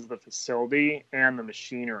license the facility and the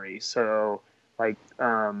machinery. So like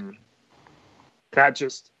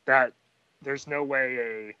there's no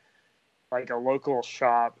way a local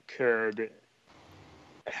shop could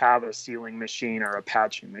have a sealing machine or a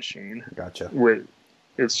patching machine. Gotcha.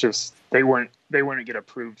 It's just they wouldn't get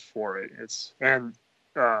approved for it. It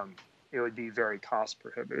would be very cost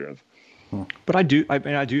prohibitive. But I do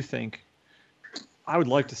think I would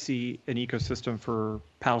like to see an ecosystem for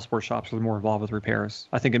paddle sport shops that are more involved with repairs.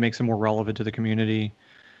 I think it makes them more relevant to the community.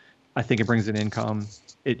 I think it brings in income.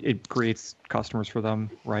 It creates customers for them,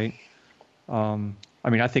 right? I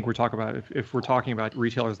mean, I think we're talking about if we're talking about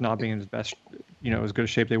retailers not being in the best, as good a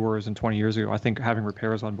shape they were as in 20 years ago. I think having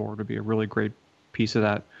repairs on board would be a really great piece of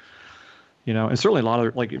that. And certainly a lot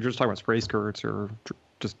of, like, if you're just talking about spray skirts or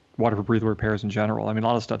just waterproof breathable repairs in general. I mean, a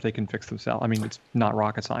lot of stuff they can fix themselves. I mean, it's not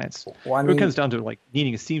rocket science. Well, it comes down to like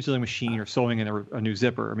needing a seam sealing machine or sewing in a new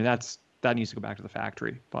zipper. I mean, that needs to go back to the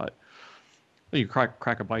factory. But you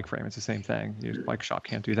crack a bike frame, it's the same thing. Your bike shop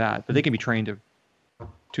can't do that, but they can be trained to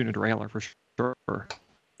tune a derailleur for sure.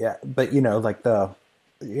 Yeah, but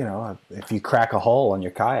if you crack a hole on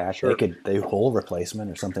your kayak, sure, they could do hole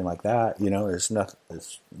replacement or something like that. There's nothing.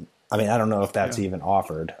 I mean, I don't know if that's even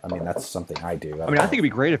offered. I mean, that's something I do. I think it'd be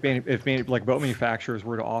great if like boat manufacturers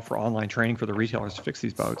were to offer online training for the retailers to fix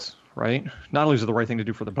these boats, right? Not only is it the right thing to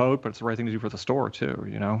do for the boat, but it's the right thing to do for the store too.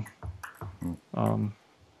 I don't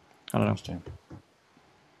know.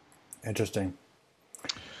 Interesting.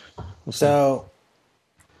 So,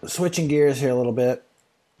 switching gears here a little bit.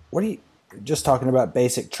 Just talking about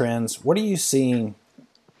basic trends? What are you seeing?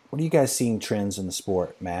 What are you guys seeing trends in the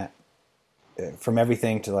sport, Matt? From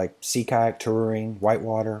everything to like sea kayak, touring,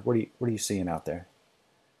 whitewater. What are you seeing out there?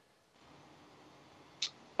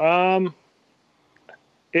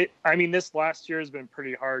 This last year has been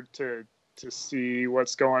pretty hard to see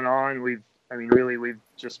what's going on. We've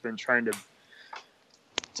just been trying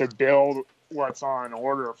to build what's on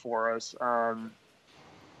order for us. Over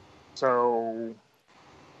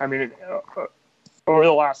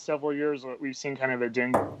the last several years, we've seen kind of a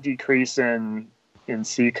decrease in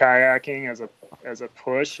sea kayaking as a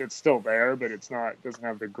push. It's still there, but doesn't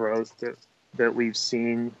have the growth that we've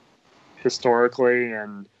seen historically.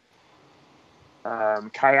 And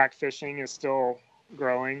kayak fishing is still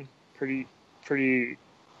growing pretty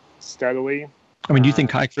steadily. I mean, do you think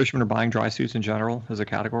kayak fishermen are buying dry suits in general as a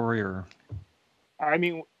category, or? I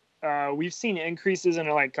mean, we've seen increases in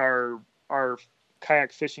like our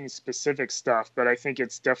kayak fishing specific stuff, but I think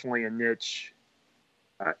it's definitely a niche.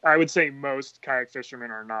 I would say most kayak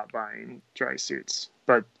fishermen are not buying dry suits,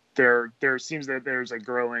 but there seems that there's a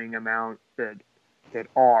growing amount that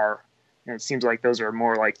are, and it seems like those are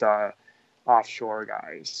more like the offshore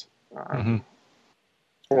guys,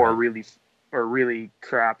 or really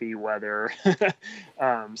crappy weather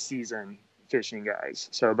season fishing guys.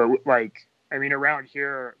 So, but around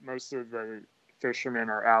here, most of the fishermen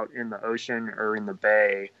are out in the ocean or in the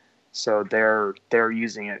bay, so they're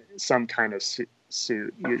using some kind of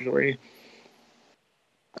suit usually.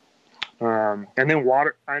 And then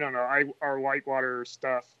water, I don't know, our whitewater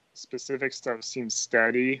specific stuff seems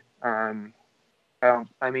steady. Again,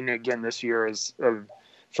 this year is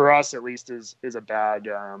for us at least is a bad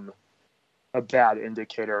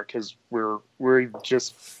indicator, because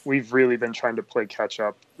we've really been trying to play catch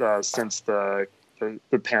up since the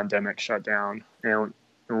pandemic shut down, and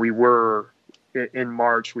we were in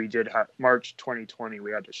March. We did March 2020.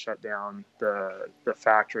 We had to shut down the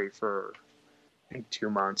factory for I think 2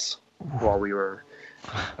 months while we were.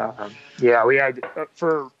 We had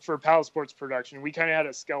for Paddle Sports production. We kind of had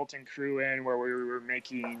a skeleton crew in where we were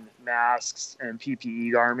making masks and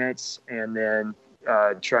PPE garments, and then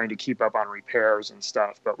trying to keep up on repairs and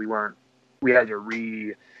stuff. But we had to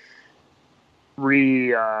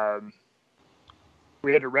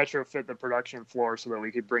we had to retrofit the production floor so that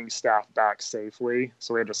we could bring staff back safely.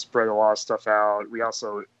 So we had to spread a lot of stuff out.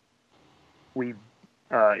 We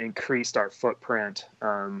increased our footprint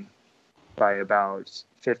by about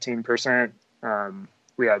 15%.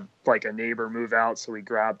 We had like a neighbor move out, so we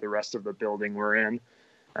grabbed the rest of the building we're in,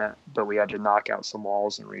 but we had to knock out some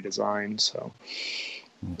walls and redesign. So,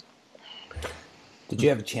 did you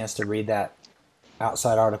have a chance to read that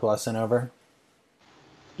outside article I sent over?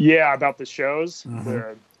 Yeah, about the shows.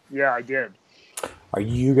 Mm-hmm. Yeah, I did. Are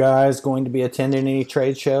you guys going to be attending any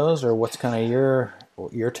trade shows, or what's kind of your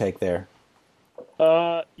take there?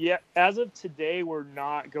 Yeah, as of today, we're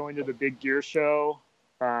not going to the Big Gear Show,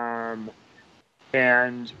 and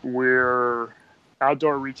we're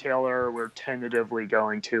outdoor retailer. We're tentatively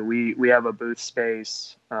going to. We have a booth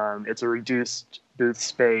space. It's a reduced booth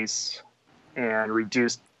space and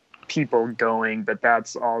reduced people going, but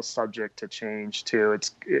that's all subject to change too.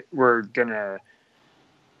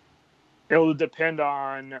 It'll depend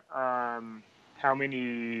on how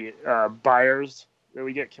many buyers that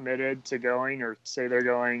we get committed to going or say they're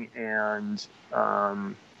going, and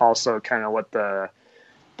also kind of what the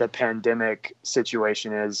pandemic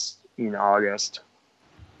situation is in August,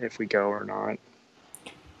 if we go or not.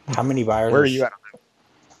 How many buyers? Where are you at?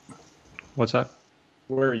 What's that?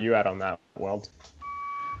 Where are you at on that, Weld?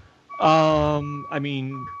 I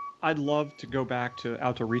mean, I'd love to go back to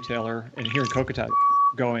Outdoor Retailer, and hearing Kokotech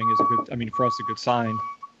going is a good. I mean, for us, a good sign.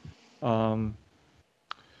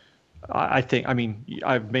 I think. I mean,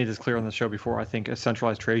 I've made this clear on the show before. I think a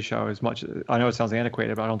centralized trade show is much. I know it sounds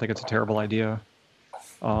antiquated, but I don't think it's a terrible idea.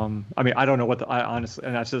 I mean, I don't know what I honestly,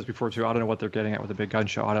 and I've said this before too. I don't know what they're getting at with the big gun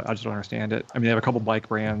show. I just don't understand it. I mean, they have a couple bike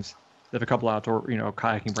brands. They have a couple outdoor,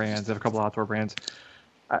 kayaking brands. They have a couple outdoor brands.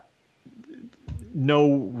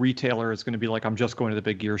 No retailer is going to be like, I'm just going to the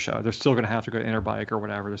big gear show. They're still going to have to go to Interbike or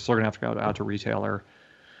whatever. They're still going to have to go to Outdoor Retailer.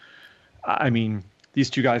 I mean, these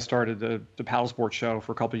two guys started the paddle sports show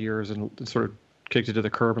for a couple of years and sort of kicked it to the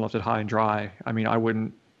curb and left it high and dry. I mean,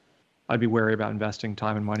 I'd be wary about investing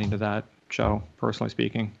time and money into that show, personally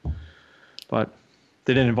speaking. But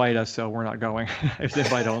they didn't invite us, so we're not going. If they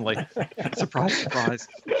invite only. Surprise, surprise.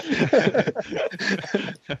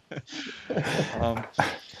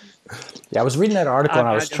 Yeah, I was reading that article and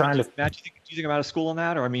I was trying to. Matt, do you think I'm out of school on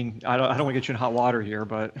that? Or I mean, I don't want to get you in hot water here,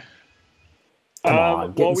 but Come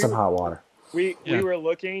on, get in some hot water. We were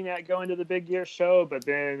looking at going to the Big Gear show, but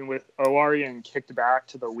then with Orion kicked back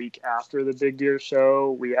to the week after the Big Gear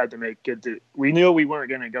show, we had to make good. We knew we weren't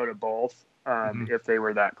going to go to both if they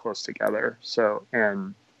were that close together. So,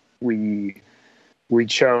 and we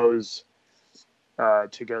chose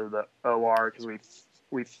to go to the OR because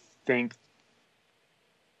we think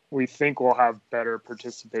we'll have better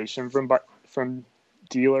participation from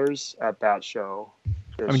dealers at that show.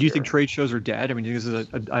 I mean, do you think trade shows are dead? I mean, do you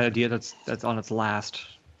think this is an idea that's on its last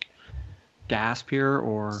gasp here,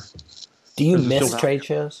 or do you miss trade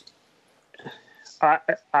shows?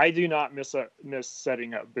 I do not miss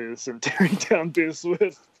setting up booths and tearing down booths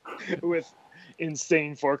with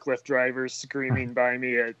insane forklift drivers screaming by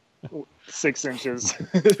me at 6 inches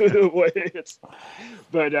away.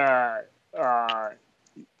 But I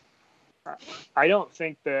don't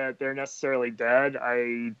think that they're necessarily dead.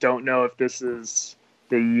 I don't know if this is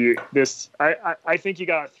the year. I think you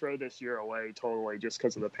got to throw this year away totally just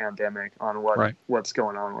because of the pandemic on what's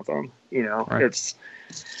going on with them. It's.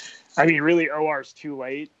 I mean, really, OR's too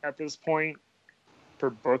late at this point for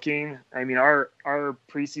booking. I mean, our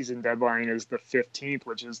preseason deadline is the 15th,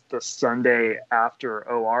 which is the Sunday after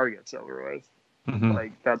OR gets over with. Mm-hmm.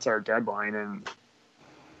 Like, that's our deadline.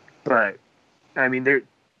 But I mean,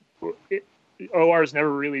 OR's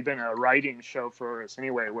never really been a writing show for us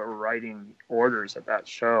anyway, where we're writing orders at that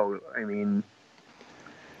show. I mean,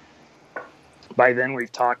 by then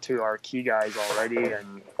we've talked to our key guys already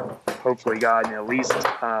and hopefully gotten at least,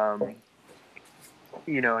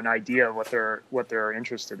 an idea of what they're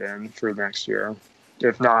interested in for next year,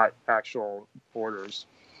 if not actual orders.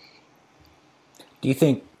 Do you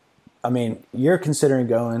think, I mean, you're considering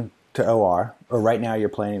going to OR, or right now you're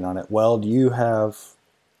planning on it. Well, do you have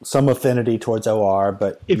some affinity towards OR,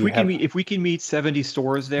 but if we can meet 70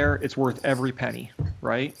 stores there, it's worth every penny,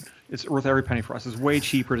 right? It's worth every penny for us. It's way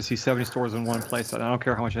cheaper to see 70 stores in one place. And I don't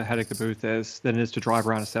care how much a headache the booth is than it is to drive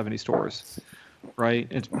around to 70 stores, right?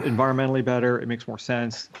 It's environmentally better. It makes more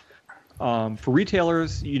sense. For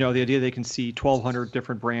retailers, the idea they can see 1,200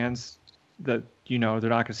 different brands that, they're not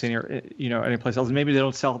going to see any place else. And maybe they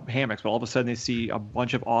don't sell hammocks, but all of a sudden they see a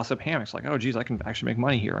bunch of awesome hammocks. Like, oh, geez, I can actually make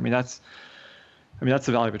money here. I mean, that's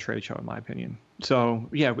the value of a trade show, in my opinion. So,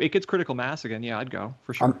 yeah, it gets critical mass again. Yeah, I'd go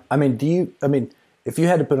for sure. If you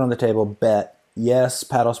had to put on the table, bet yes,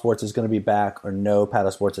 paddle sports is going to be back, or no,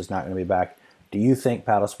 paddle sports is not going to be back, do you think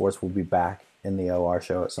paddle sports will be back in the OR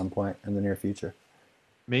show at some point in the near future?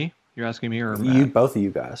 Me? You're asking me or Matt? Both of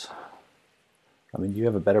you guys. I mean, you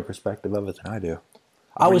have a better perspective of it than I do.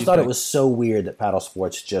 I always thought it was so weird that paddle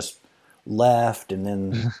sports just left, and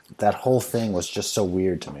then that whole thing was just so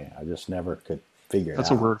weird to me. I just never could figure it out.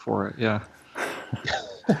 That's a word for it, yeah.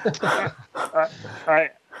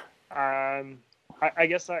 I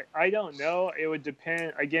guess I don't know. It would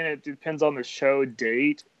depend. Again, it depends on the show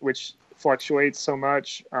date, which fluctuates so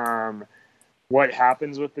much. What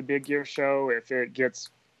happens with the Big Gear show, if it gets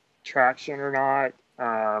traction or not,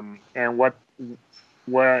 and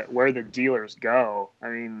where the dealers go. I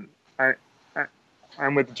mean,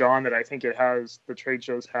 I'm with John that I think the trade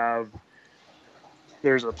shows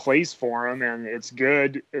there's a place for them, and it's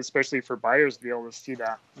good, especially for buyers to be able to see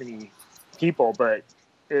that many people, but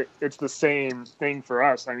it's the same thing for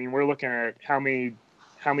us. I mean, we're looking at how many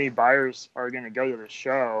buyers are going to go to the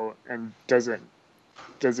show, and does it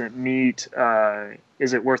meet?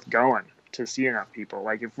 Is it worth going to see enough people?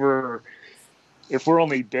 Like if we're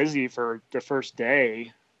only busy for the first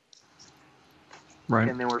day, right,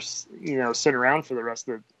 and then we're sitting around for the rest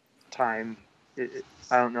of the time,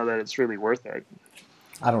 I don't know that it's really worth it.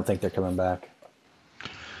 I don't think they're coming back.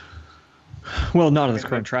 Well, not on this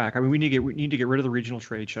current track. I mean, we need to get rid of the regional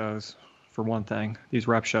trade shows for one thing. These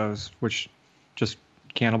rep shows, which just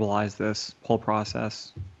cannibalize this whole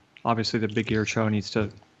process. Obviously, the big gear show needs to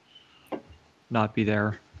not be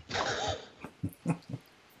there.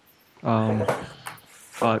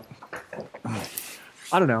 But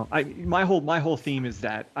I don't know. My whole theme is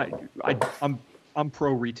that I'm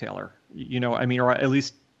pro retailer. You know, I mean, or at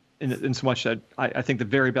least in so much that I think the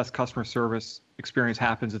very best customer service experience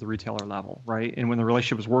happens at the retailer level, right? And when the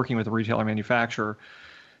relationship is working with the retailer manufacturer,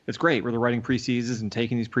 it's great. Where they're writing pre-seasons and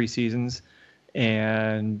taking these pre-seasons,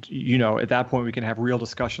 and you know, at that point we can have real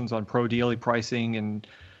discussions on pro dealing pricing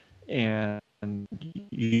and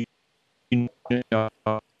you know,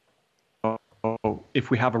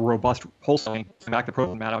 if we have a robust wholesaling, back to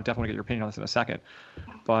pro, Matt, I'll definitely get your opinion on this in a second.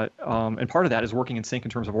 But and part of that is working in sync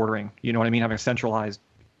in terms of ordering. You know what I mean? Having a centralized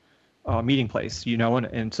meeting place, you know,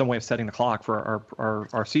 and some way of setting the clock for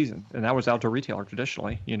our season. And that was outdoor retailer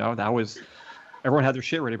traditionally. You know, that was everyone had their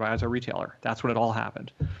shit ready by outdoor retailer. That's when it all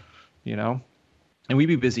happened. You know, and we'd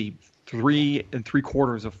be busy 3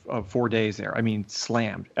 3/4 of 4 days there. I mean,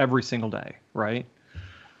 slammed every single day, right?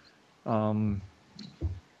 I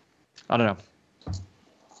don't know.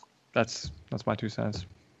 That's my 2 cents.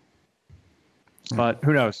 But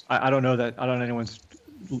who knows? I don't know that. I don't know anyone's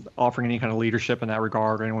offering any kind of leadership in that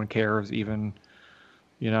regard, or anyone cares even.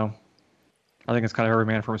 You know, I think it's kind of every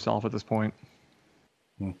man for himself at this point.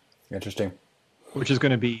 Interesting. Which is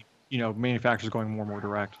going to be, you know, manufacturers going more and more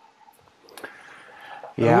direct.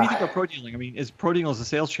 Yeah. What do you think about pro dealing? I mean, is pro dealing a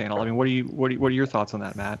sales channel? I mean, what are your thoughts on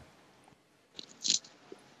that, Matt?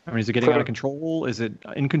 I mean, is it getting out of control? Is it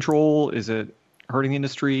in control? Is it hurting the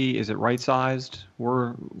industry? Is it right sized?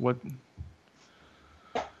 What?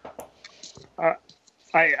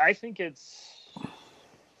 I think it's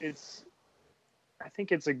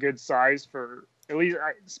a good size for, at least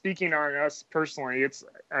speaking on us personally. It's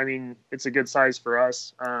a good size for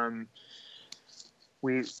us.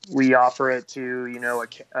 We offer it to, you know,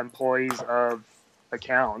 employees of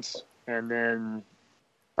accounts, and then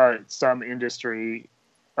some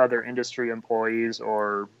other industry employees,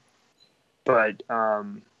 but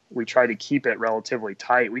we try to keep it relatively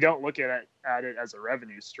tight. We don't look at it as a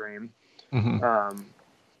revenue stream. Mm-hmm.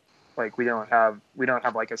 Like we don't have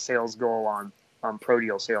like a sales goal on pro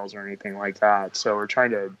deal sales or anything like that. So we're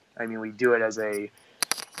trying to, we do it as a,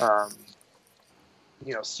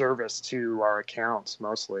 you know, service to our accounts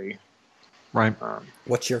mostly. Right.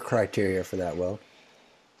 What's your criteria for that, Will?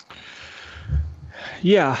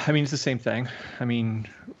 Yeah, I mean, it's the same thing. I mean,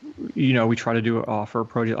 you know, we try to offer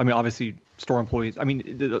pro deal. I mean, obviously store employees. I mean,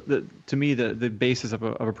 to me, the basis of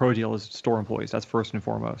a pro deal is store employees. That's first and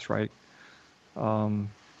foremost, right?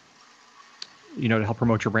 You know, to help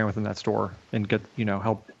promote your brand within that store and get, you know,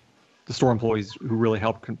 help the store employees who really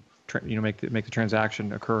help, you know, make the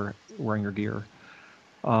transaction occur wearing your gear.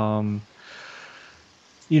 You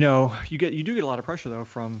know, you do get a lot of pressure though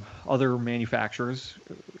from other manufacturers,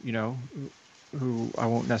 you know, who I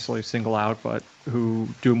won't necessarily single out, but who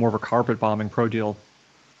do more of a carpet bombing pro deal,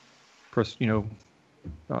 you know,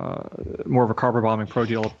 more of a carpet bombing pro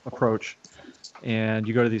deal approach. And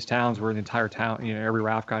you go to these towns where the entire town, you know, every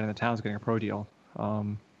RAF guy in the town is getting a pro deal.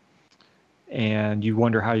 And you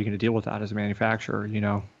wonder how you're going to deal with that as a manufacturer, you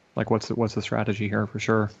know, like what's the strategy here for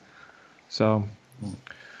sure. So,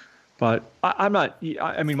 but I'm not,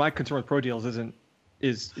 I mean, my concern with pro deals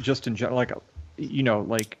is just in general, like, you know,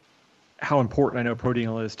 like how important I know pro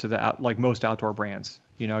deal is to like most outdoor brands.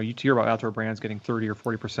 You know, you hear about outdoor brands getting 30 or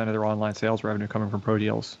 40% of their online sales revenue coming from pro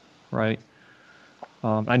deals, right?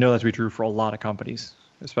 I know that to be true for a lot of companies,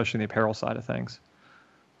 especially in the apparel side of things.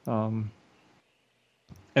 And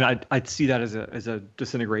I'd see that as a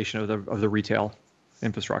disintegration of the retail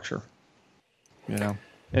infrastructure, you know,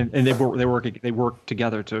 and they work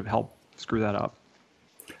together to help screw that up.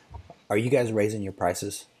 Are you guys raising your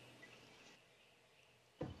prices?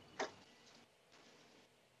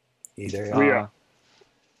 Either? We are.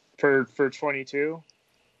 For 22.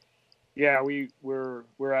 Yeah, we're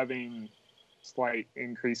having slight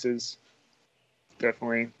increases,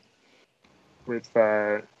 definitely, with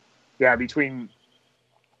between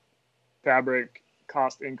fabric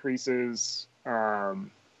cost increases,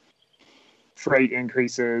 freight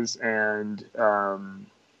increases, and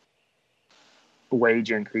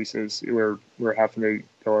wage increases. We're having to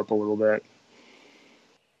go up a little bit.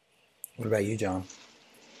 What about you, John?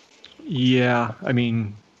 Yeah, I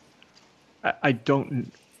mean, I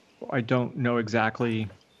don't know exactly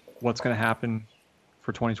what's going to happen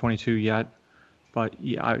for 2022 yet, but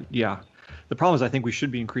yeah. The problem is I think we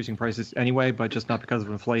should be increasing prices anyway, but just not because of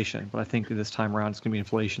inflation. But I think this time around it's going to be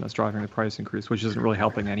inflation that's driving the price increase, which isn't really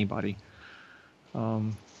helping anybody.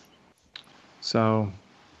 So,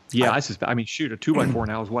 yeah, I mean, shoot, a 2x4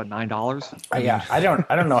 now is what, $9? Yeah, I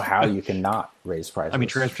don't know how you can not raise prices. I mean,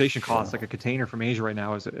 transportation costs, like a container from Asia right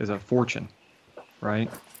now is a fortune, right?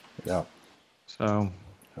 Yeah. So,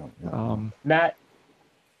 Matt,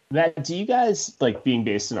 do you guys, like, being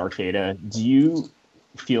based in Arcata, do you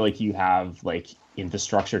feel like you have like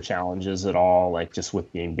infrastructure challenges at all, like just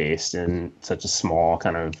with being based in such a small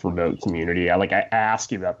kind of remote community? I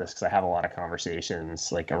ask you about this because I have a lot of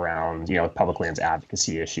conversations like around, public lands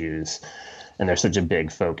advocacy issues, and there's such a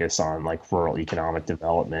big focus on like rural economic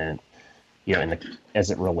development,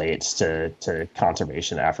 as it relates to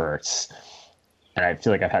conservation efforts. And I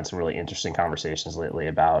feel like I've had some really interesting conversations lately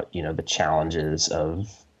about, the challenges of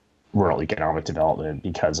rural economic development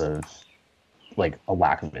because of like a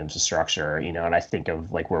lack of infrastructure, and I think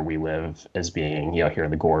of like where we live as being, here in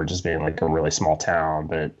the Gorge as being like a really small town,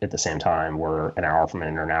 but at the same time, we're an hour from an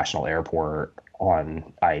international airport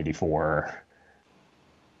on I-84,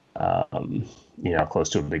 close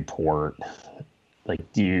to a big port.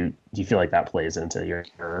 Like, do you feel like that plays into your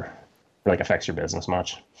like affects your business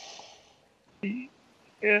much?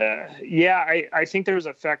 Yeah, I think there's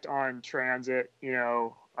effect on transit,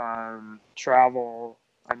 travel.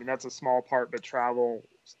 I mean, that's a small part, but travel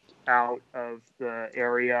out of the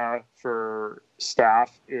area for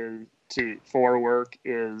staff for work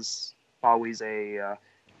is always a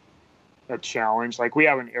challenge. Like, we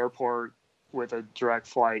have an airport with a direct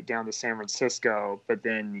flight down to San Francisco, but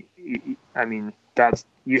then, I mean,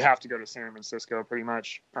 you have to go to San Francisco pretty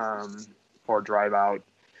much, or drive out.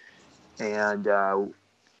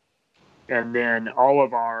 And then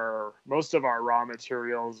most of our raw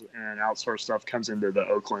materials and outsourced stuff comes into the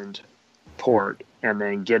Oakland port, and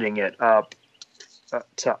then getting it up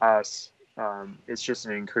to us, it's just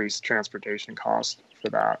an increased transportation cost for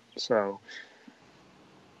that. So,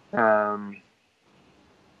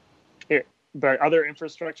 but other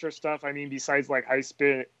infrastructure stuff, I mean, besides like high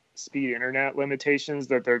speed internet limitations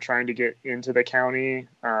that they're trying to get into the county,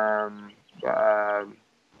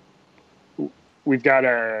 we've got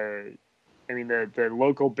the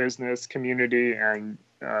local business community and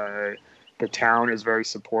the town is very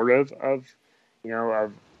supportive of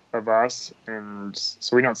us, and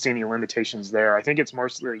so we don't see any limitations there. I think it's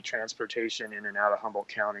mostly transportation in and out of Humboldt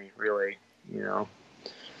County, really.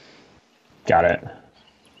 Got it.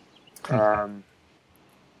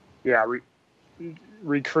 Yeah,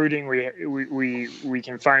 recruiting. We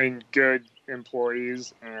can find good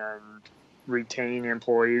employees and retain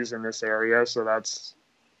employees in this area, so that's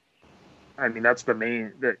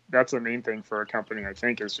the main thing for a company, I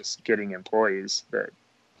think, is just getting employees.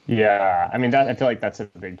 Yeah, I mean, I feel like that's a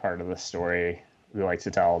big part of the story we like to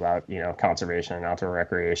tell about, conservation and outdoor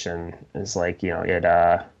recreation is like,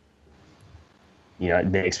 it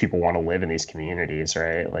makes people want to live in these communities,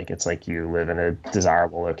 right? Like, it's like you live in a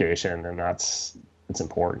desirable location, and it's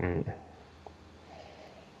important.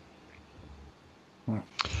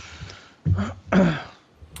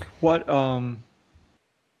 What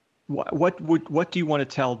do you want to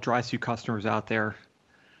tell dry suit customers out there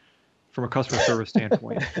from a customer service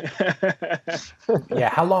standpoint? Yeah,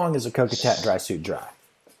 how long is a Kokatat dry suit dry?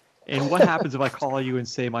 And what happens if I call you and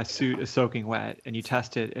say my suit is soaking wet, and you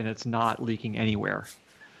test it and it's not leaking anywhere?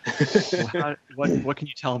 What can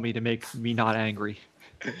you tell me to make me not angry?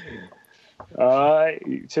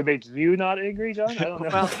 To make you not angry, John? I don't know.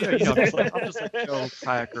 Well, I'm just like Joe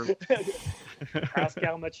Kayaker. Ask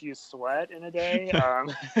how much you sweat in a day. I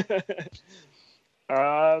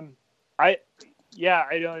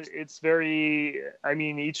don't. It's very. I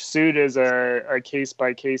mean, each suit is a case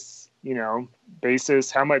by case,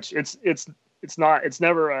 basis. How much? It's not. It's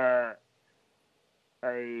never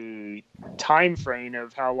a time frame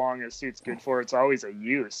of how long a suit's good for. It's always a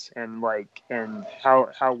use and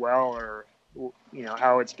how well or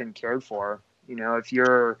how it's been cared for. If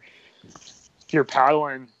you're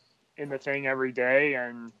paddling in the thing every day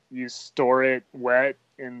and you store it wet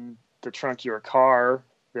in the trunk of your car,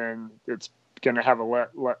 then it's going to have a lot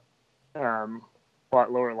lower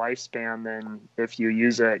lifespan than if you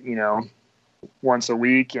use it, once a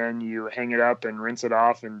week and you hang it up and rinse it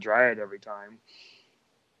off and dry it every time.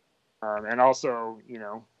 And also,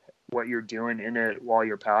 what you're doing in it while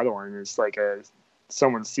you're paddling is like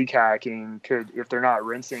someone sea kayaking could, if they're not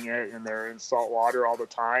rinsing it and they're in salt water all the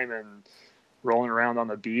time and rolling around on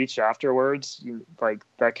the beach afterwards,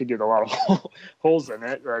 that could get a lot of holes in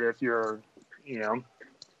it. But if you're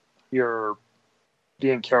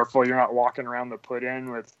being careful, you're not walking around the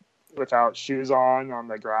put-in without shoes on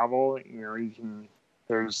the gravel.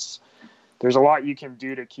 There's a lot you can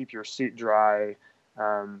do to keep your suit dry.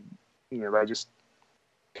 By just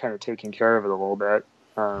kind of taking care of it a little bit.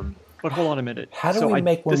 But hold on a minute. How do we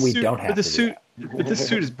make when we don't have to do that? But this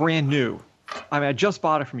suit is brand new. I mean, I just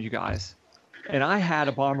bought it from you guys, and I had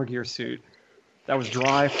a Bomber Gear suit that was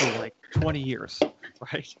dry for like 20 years,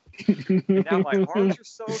 right? And now my arms are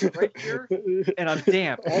soaked right here, and I'm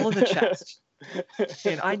damp all in the chest.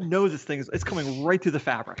 And I know this thing it's coming right through the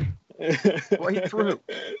fabric, right through.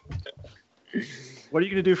 What are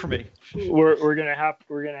you gonna do for me? We're gonna have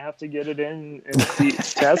to get it in and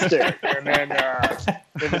test it, and then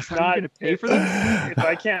if it's not, gonna pay for this? If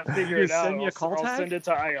I can't figure it out, send me a call I'll tag? send it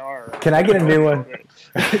to IR. Can I get a new one?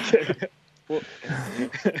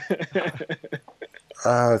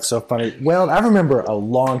 Oh, it's so funny. Well, I remember a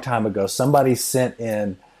long time ago, somebody sent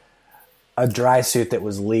in a dry suit that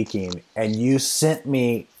was leaking, and you sent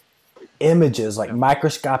me images, like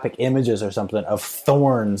microscopic images or something, of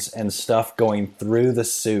thorns and stuff going through the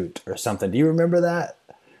suit or something. Do you remember that?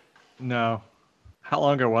 No. How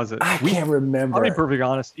long ago was it? I can't remember. I'll be perfectly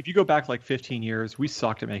honest. If you go back like 15 years, we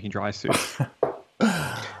sucked at making dry suits.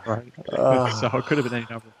 Right. So it could have been any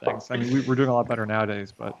number of things. I mean, we're doing a lot better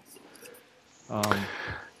nowadays, but.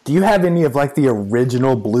 Do you have any of like the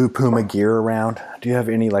original Blue Puma gear around? Do you have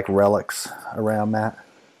any like relics around, Matt?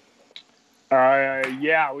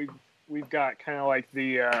 Yeah, we've got kind of like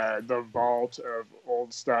the vault of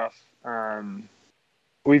old stuff.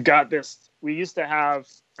 We've got this. We used to have.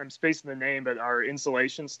 I'm spacing the name, but our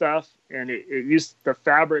insulation stuff, and the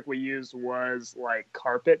fabric we used was like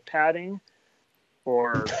carpet padding,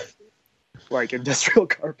 or like industrial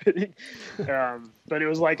carpeting, but it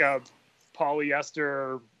was like a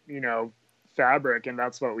polyester, fabric, and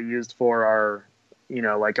that's what we used for our,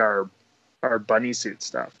 like our bunny suit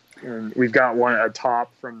stuff. And we've got a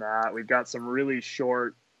top from that. We've got some really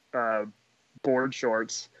short board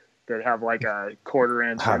shorts that have like a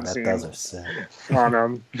 1/4 inch inseam on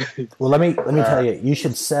them. Well, let me tell you, you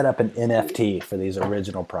should set up an NFT for these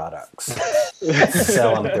original products.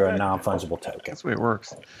 Sell them through a non-fungible token. That's the way it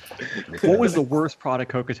works. What was the worst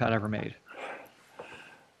product Kokatat ever made?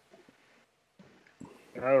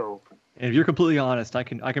 Oh. And if you're completely honest, I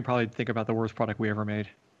can probably think about the worst product we ever made.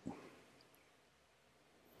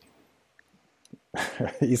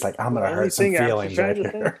 He's like, I'm gonna hurt some feelings right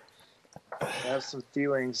here. I have some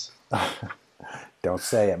feelings. Don't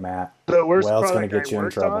say it, Matt. The worst Well's product gonna get you I in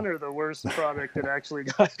worked trouble. on, or the worst product that actually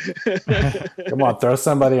got. Come on, throw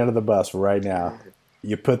somebody under the bus right now.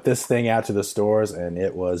 You put this thing out to the stores, and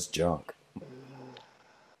it was junk.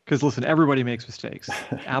 Because listen, everybody makes mistakes.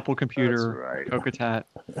 Apple Computer, right. Kokatat,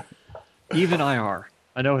 even IR.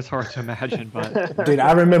 I know it's hard to imagine, but Dude,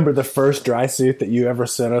 I remember the first dry suit that you ever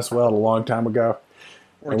sent us, well, a long time ago.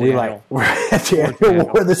 or And Daniel. Daniel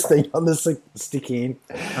wore this thing on the Stikine.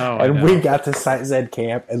 Oh, I And know. we got to Site Z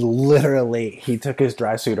camp, and literally he took his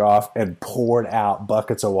dry suit off and poured out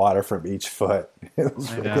buckets of water from each foot. It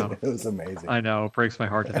was, I know. It was amazing. I know, it breaks my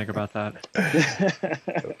heart to think about that.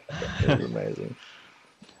 It was amazing.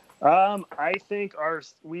 I think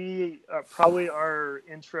probably our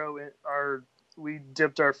intro, we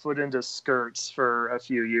dipped our foot into skirts for a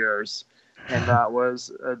few years, and that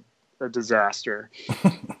was a disaster.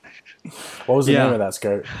 What was the Yeah. name of that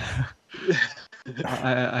skirt?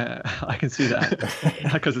 I can see that.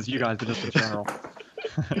 Not because it's you guys, but just in general.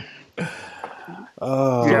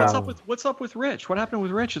 Oh, Yeah. What's up with Rich? What happened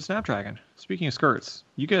with Rich at Snapdragon? Speaking of skirts,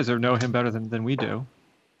 you guys know him better than we do.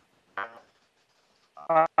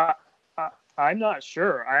 I'm not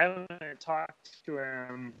sure. I haven't talked to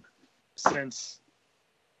him since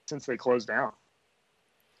they closed down.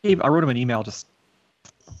 I wrote him an email just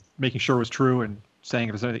making sure it was true and saying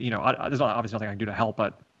if there's anything, there's obviously nothing I can do to help,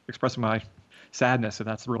 but expressing my sadness if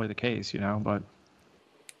that's really the case, but.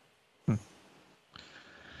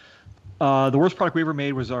 The worst product we ever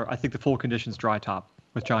made was I think the full conditions dry top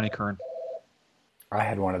with Johnny Kern. I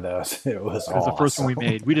had one of those. It was It was the first one we awesome.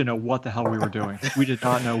 made. We didn't know what the hell we were doing. We did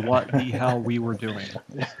not know what the hell we were doing.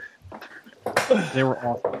 They were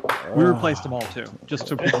awful. We replaced them all too, just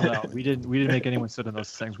so people know. We didn't make anyone sit in those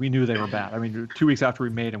things. We knew they were bad. I mean, 2 weeks after we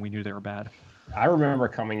made them, we knew they were bad. I remember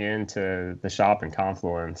coming into the shop in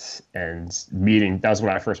Confluence and meeting. That was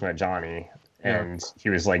when I first met Johnny, and he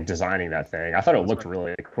was like designing that thing. I thought it looked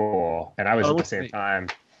really cool, and I was Oh, it at the looks same great. time.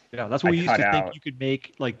 Yeah, that's what we used cut to think out- you could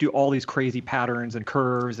make, do all these crazy patterns and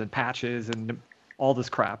curves and patches and all this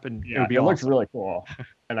crap, and it Yeah, would be it looked awesome. really cool.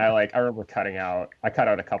 And I remember I cut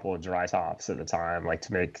out a couple of dry tops at the time,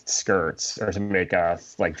 to make skirts or to make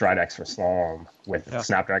dry decks for slalom with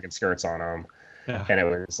Snapdragon skirts on them. Yeah. And it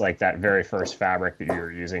was like that very first fabric that you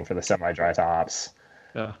were using for the semi-dry tops.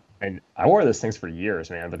 Yeah. And I wore those things for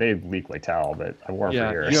years, man, but they leak like towel, but I wore them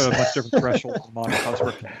for years. You have a much different threshold than modern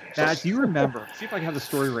customer. Matt, do you remember, see if I can have the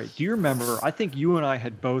story right. Do you remember, I think you and I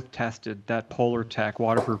had both tested that Polar Tech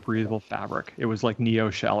waterproof breathable fabric. It was like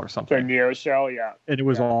Neo Shell or something. The Neo Shell, yeah. And it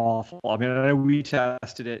was awful. I mean, I know we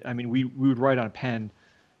tested it. I mean, we would write on a pen,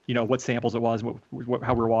 what samples it was,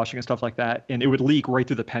 how we were washing and stuff like that. And it would leak right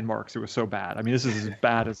through the pen marks. It was so bad. I mean, this is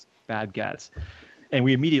as bad gets. And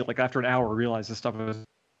we immediately, like after an hour, realized this stuff was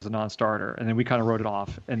a non-starter, and then we kind of wrote it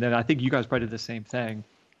off. And then I think you guys probably did the same thing.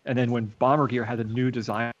 And then when Bomber Gear had a new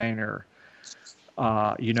designer,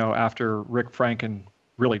 after Rick Franken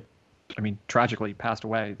really, tragically passed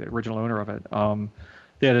away, the original owner of it,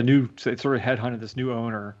 they had it sort of headhunted this new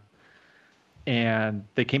owner, and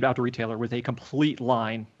they came out to retailer with a complete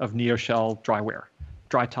line of Neo Shell drywear,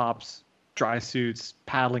 dry tops, dry suits,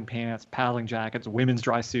 paddling pants, paddling jackets, women's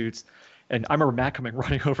dry suits. And I remember Matt coming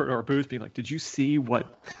running over to our booth, being like, "Did you see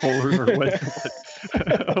what Polar or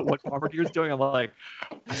what Bomber Gear is doing?" I'm like,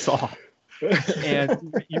 "I saw."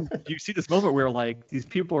 And you see this moment where like these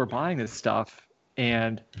people are buying this stuff,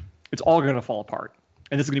 and it's all going to fall apart.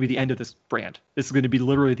 And this is going to be the end of this brand. This is going to be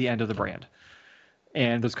literally the end of the brand.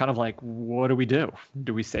 And there's kind of like, what do we do?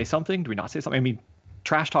 Do we say something? Do we not say something? I mean,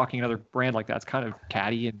 trash talking another brand like that's kind of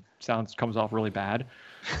catty and comes off really bad.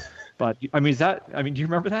 But do you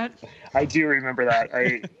remember that? I do remember that.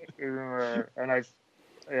 I remember, and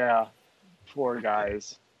poor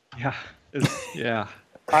guys. Yeah, yeah.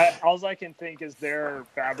 All I can think is their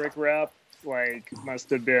fabric rep must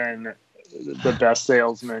have been the best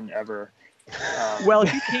salesman ever. Well,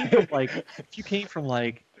 if you came from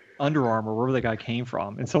Under Armour, wherever the guy came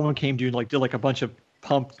from, and someone came to you and did a bunch of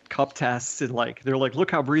pump cup tests, and they're like, look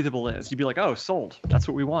how breathable it is. You'd be like, oh, sold. That's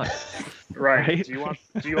what we want. Right. Do you want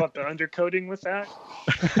the undercoating with that?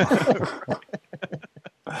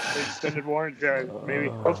 The extended warranty. Maybe.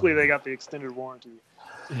 Hopefully they got the extended warranty.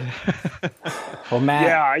 Yeah. Well, Matt.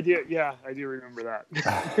 Yeah, I do remember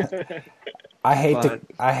that. I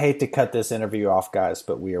hate to cut this interview off, guys,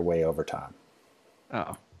 but we are way over time.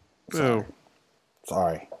 Oh.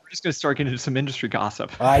 Sorry. We're just going to start getting into some industry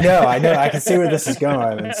gossip. I know. I can see where this is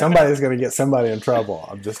going, and somebody's going to get somebody in trouble.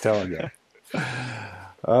 I'm just telling you.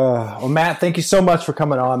 Well, Matt, thank you so much for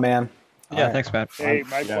coming on, man. Yeah, right. Thanks, Matt. Hey,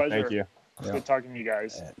 my pleasure. Thank you. Good talking to you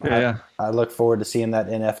guys. Yeah. I look forward to seeing that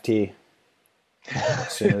NFT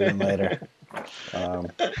sooner than later. All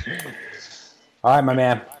right, my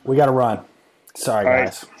man. We got to run. Sorry,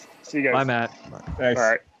 guys. Right. See you guys. Bye, Matt. Thanks. All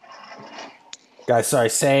right. Guys, sorry.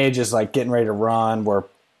 Sage is getting ready to run. We're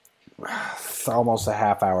almost a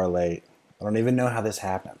half hour late. I don't even know how this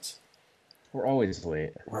happens. We're always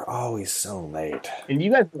late. We're always so late. And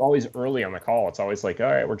you guys are always early on the call. It's always like,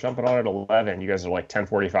 all right, we're jumping on at 11. You guys are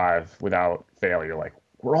 10:45 without fail. You're like,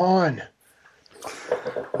 we're on.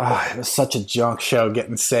 It was such a junk show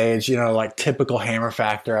getting Sage, typical Hammer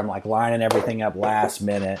Factor. I'm lining everything up last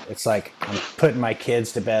minute. It's like I'm putting my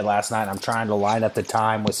kids to bed last night. And I'm trying to line up the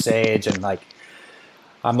time with Sage, and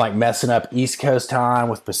I'm messing up East Coast time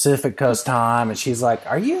with Pacific Coast time. And she's like,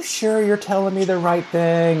 "Are you sure you're telling me the right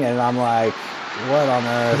thing?" And I'm like, "What on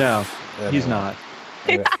earth?" No, he's not.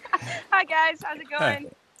 Hi guys, how's it going?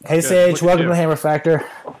 Hey, Good. Sage, welcome to the Hammer Factor.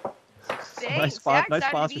 Thanks. Nice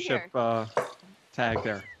sponsorship tag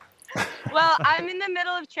there. Well, I'm in the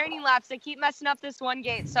middle of training laps. I keep messing up this one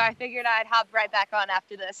gate, so I figured I'd hop right back on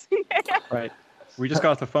after this. Right. We just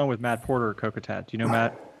got off the phone with Matt Porter at Cocotat. Do you know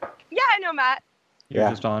Matt? Yeah, I know Matt. You're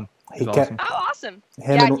just on. He's awesome. Oh, awesome.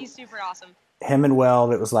 He's super awesome. Him and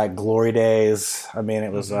Weld, it was like glory days. I mean,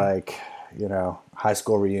 it was high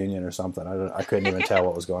school reunion or something. I couldn't even tell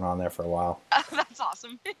what was going on there for a while. That's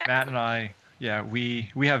awesome. Matt and I, we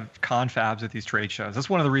have confabs at these trade shows. That's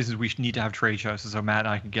one of the reasons we need to have trade shows, is so Matt and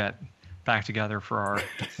I can get back together for our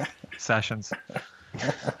sessions.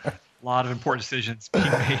 A lot of important decisions being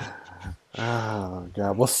made. Oh,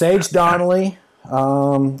 God. Well, Sage Donnelly,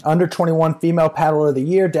 under 21 female paddler of the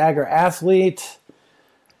year, Dagger athlete.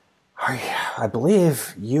 I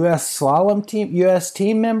believe U.S. slalom team, U.S.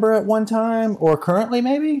 team member at one time, or currently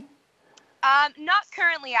maybe? Not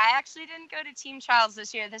currently. I actually didn't go to Team Trials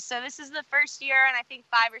this year. This is the first year, and I think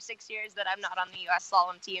 5 or 6 years that I'm not on the U.S.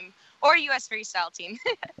 slalom team or U.S. freestyle team.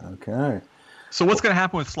 Okay. So what's going to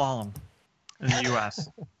happen with slalom in the U.S.?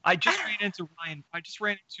 I just ran into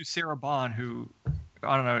Sarah Bond, who,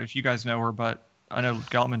 I don't know if you guys know her, but I know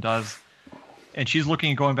Geltman does. And she's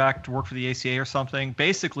looking at going back to work for the ACA or something,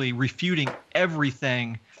 basically refuting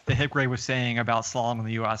everything that Hipgrave was saying about slalom in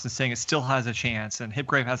the U.S. and saying it still has a chance, and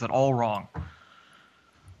Hipgrave has it all wrong.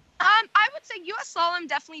 I would say US Slalom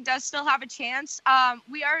definitely does still have a chance.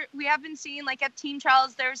 We have been seeing, like, at team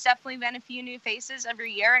trials, there's definitely been a few new faces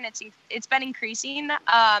every year, and it's been increasing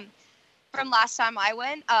from last time I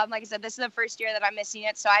went. Like I said, this is the first year that I'm missing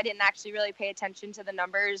it, so I didn't actually really pay attention to the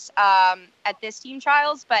numbers at this team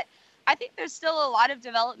trials, but I think there's still a lot of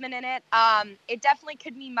development in it. It definitely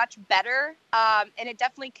could be much better, and it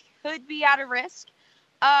definitely could be at a risk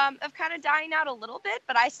of kind of dying out a little bit,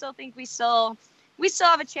 but I still think we still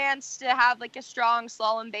have a chance to have, like, a strong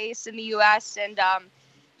slalom base in the U.S. And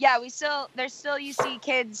there's still you see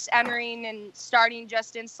kids entering and starting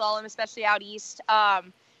just in slalom, especially out east.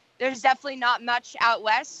 There's definitely not much out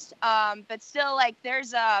west, but still, like,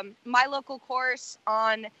 there's my local course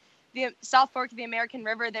on the South Fork of the American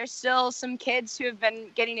River. There's still some kids who have been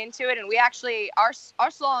getting into it, and we actually our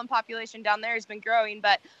slalom population down there has been growing,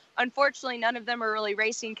 but unfortunately, none of them are really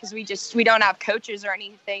racing because we don't have coaches or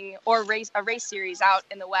anything or a race series out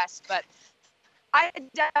in the West. But I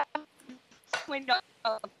definitely don't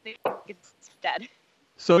think it's dead.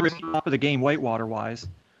 So at the top of the game, whitewater wise,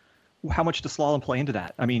 how much does slalom play into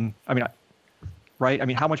that? I mean, right? I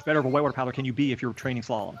mean, how much better of a whitewater paddler can you be if you're training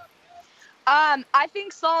slalom? I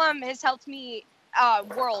think slalom has helped me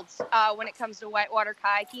worlds when it comes to whitewater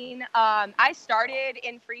kayaking. I started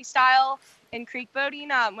in freestyle and creek boating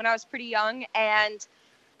when I was pretty young, and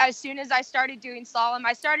as soon as I started doing slalom,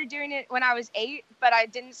 I started doing it when I was 8, but I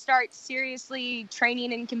didn't start seriously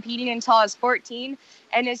training and competing until I was 14.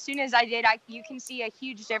 And as soon as I did, you can see a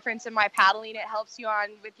huge difference in my paddling. It helps you on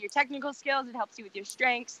with your technical skills. It helps you with your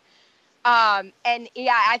strengths. And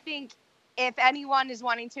yeah, I think if anyone is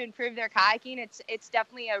wanting to improve their kayaking, it's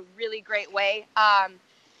definitely a really great way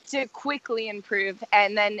to quickly improve.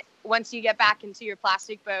 And then once you get back into your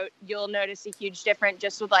plastic boat, you'll notice a huge difference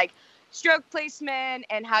just with, like, stroke placement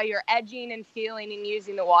and how you're edging and feeling and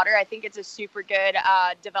using the water. I think it's a super good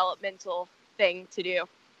developmental thing to do.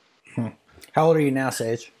 How old are you now,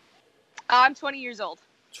 Sage? I'm 20 years old.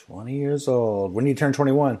 20 years old. When do you turn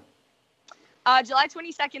 21? July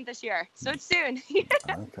 22nd this year, so it's soon.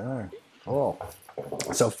 Okay, cool.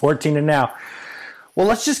 So 14 and now. Well,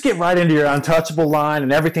 let's just get right into your untouchable line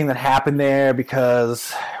and everything that happened there,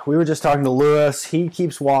 because we were just talking to Lewis. He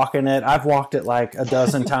keeps walking it. I've walked it like a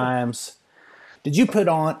dozen times. Did you put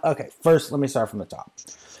on... Okay, first, let me start from the top.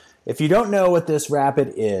 If you don't know what this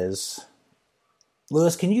rapid is,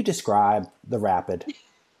 Lewis, can you describe the rapid?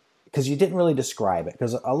 Because you didn't really describe it,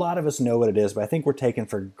 because a lot of us know what it is, but I think we're taken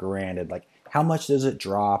for granted. Like, how much does it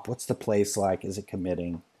drop? What's the place like? Is it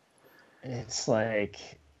committing? It's like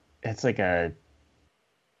a,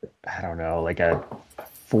 I don't know, like a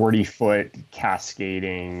 40-foot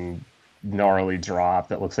cascading gnarly drop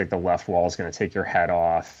that looks like the left wall is going to take your head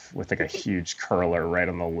off, with, like, a huge curler right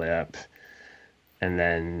on the lip, and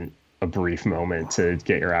then a brief moment to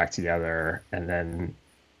get your act together, and then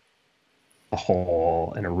a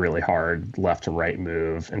hole and a really hard left to right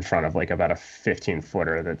move in front of, like, about a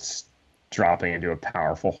 15-footer that's dropping into a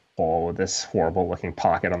powerful hole with this horrible looking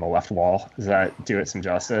pocket on the left wall. Does that do it some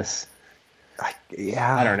justice?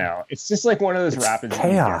 Yeah, I don't know. It's just like one of those rapids that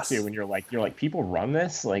you get to when you're like, people run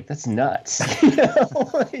this? Like, that's nuts. You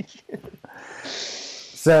know? Like...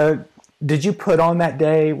 So did you put on that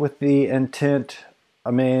day with the intent,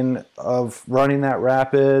 of running that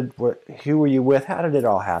rapid? Who were you with? How did it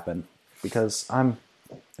all happen? Because I'm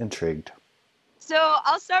intrigued. So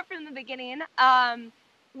I'll start from the beginning.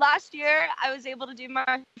 Last year, I was able to do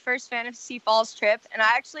my first Fantasy Falls trip, and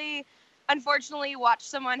I actually, unfortunately, watched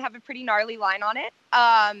someone have a pretty gnarly line on it,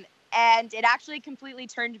 and it actually completely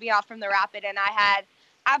turned me off from the rapid, and I had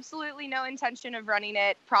absolutely no intention of running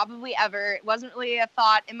it, probably ever. It wasn't really a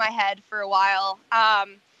thought in my head for a while,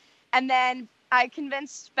 and then I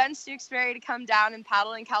convinced Ben Stooksbury to come down and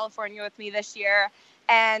paddle in California with me this year,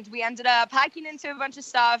 and we ended up hiking into a bunch of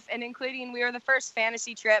stuff, and including, we were the first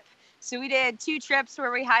fantasy trip. So we did 2 trips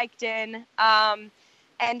where we hiked in,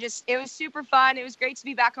 and just, it was super fun. It was great to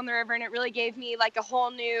be back on the river, and it really gave me, like, a whole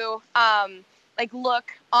new,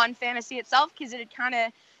 look on fantasy itself, because it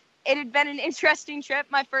had been an interesting trip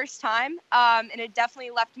my first time, and it definitely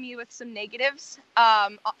left me with some negatives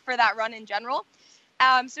for that run in general.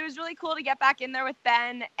 So it was really cool to get back in there with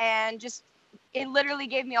Ben, and just, it literally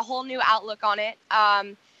gave me a whole new outlook on it.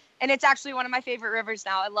 And it's actually one of my favorite rivers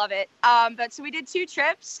now. I love it. But so we did 2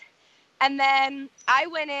 trips. And then I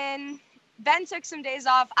went in, Ben took some days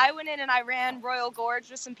off. I went in and I ran Royal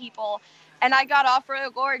Gorge with some people, and I got off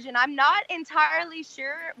Royal Gorge, and I'm not entirely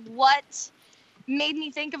sure what made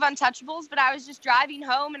me think of Untouchables, but I was just driving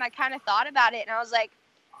home and I kind of thought about it, and I was like,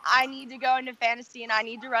 I need to go into fantasy and I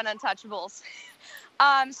need to run Untouchables.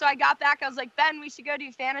 So I got back. I was like, Ben, we should go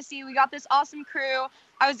do fantasy. We got this awesome crew.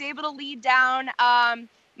 I was able to lead down.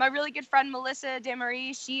 My really good friend, Melissa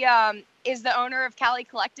DeMarie, she is the owner of Cali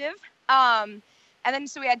Collective. And then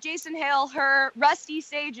so we had Jason Hale, her, Rusty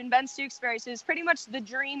Sage, and Ben Stooksbury. So it was pretty much the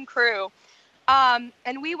dream crew.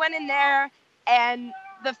 And we went in there, and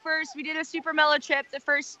we did a super mellow trip. The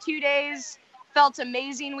first 2 days felt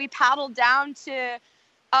amazing. We paddled down to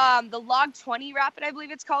the Log 20 Rapid, I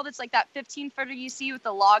believe it's called. It's like that 15-footer you see with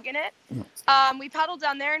the log in it. We paddled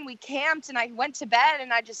down there and we camped, and I went to bed,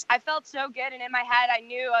 and I felt so good. And in my head, I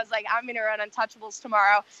knew, I was like, I'm going to run Untouchables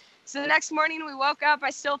tomorrow. So the next morning we woke up,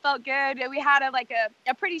 I still felt good. We had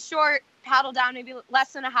a pretty short paddle down, maybe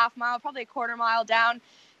less than a half mile, probably a quarter mile down.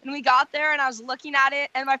 And we got there, and I was looking at it,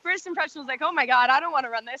 and my first impression was like, oh my God, I don't want to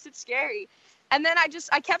run this. It's scary. And then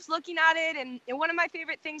I kept looking at it, and one of my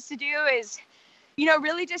favorite things to do is,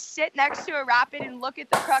 really just sit next to a rapid and look at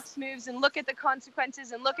the crux moves and look at the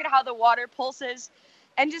consequences and look at how the water pulses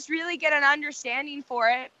and just really get an understanding for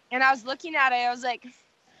it. And I was looking at it, I was like,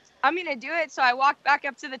 I'm going to do it. So I walked back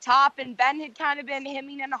up to the top, and Ben had kind of been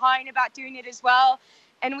hemming and hawing about doing it as well.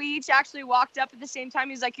 And we each actually walked up at the same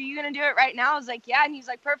time. He's like, are you going to do it right now? I was like, yeah. And he's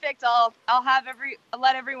like, perfect. I'll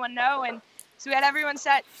let everyone know. And so we had everyone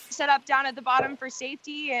set up down at the bottom for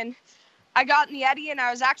safety. And I got in the eddy, and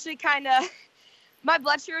I was actually my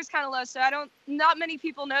blood sugar is kind of low. So not many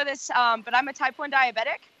people know this, but I'm a type 1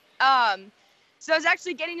 diabetic. So I was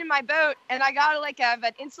actually getting in my boat, and I got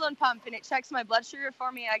an insulin pump, and it checks my blood sugar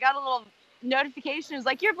for me. I got a little notification. It was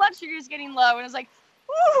like, your blood sugar is getting low. And I was like,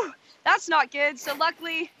 whew, that's not good. So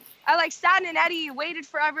luckily I sat in an eddy, waited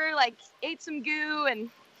forever, ate some goo and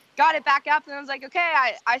got it back up. And I was like, okay,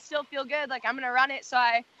 I still feel good. I'm going to run it. So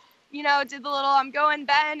I, did the little, I'm going,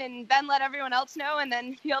 Ben, and Ben let everyone else know, and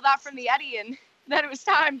then peeled out from the eddy, and then it was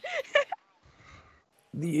time.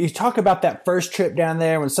 You talk about that first trip down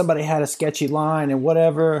there when somebody had a sketchy line and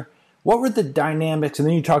whatever. What were the dynamics? And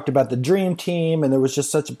then you talked about the dream team, and there was just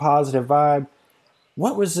such a positive vibe.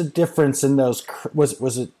 What was the difference in those?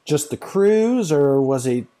 Was it just the crews, or was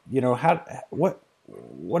it,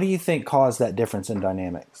 what do you think caused that difference in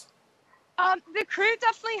dynamics? The crew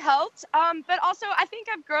definitely helped, but also I think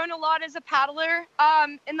I've grown a lot as a paddler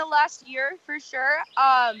in the last year for sure.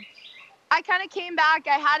 I kind of came back.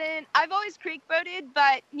 I've always creek boated,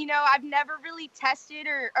 but I've never really tested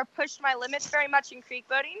or pushed my limits very much in creek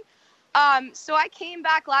boating. So I came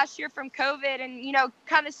back last year from COVID and,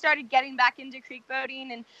 kind of started getting back into creek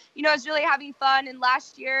boating and, I was really having fun. And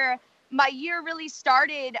last year, my year really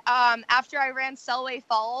started after I ran Selway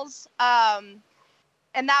Falls.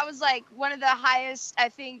 And that was one of the highest, I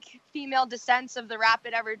think, female descents of the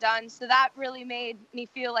rapid ever done. So that really made me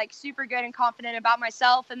feel super good and confident about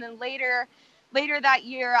myself. And then later that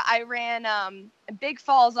year, I ran Big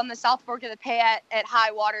Falls on the South Fork of the Payette at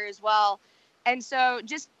high water as well. And so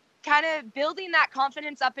just kind of building that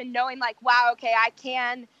confidence up and knowing wow, okay, I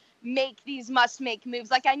can make these must-make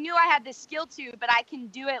moves. I knew I had the skill to, but I can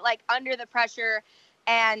do it under the pressure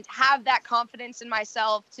and have that confidence in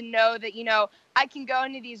myself to know that, I can go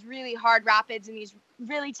into these really hard rapids and these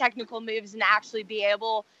really technical moves and actually be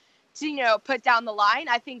able to, put down the line.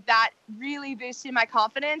 I think that really boosted my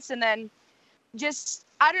confidence. And then just,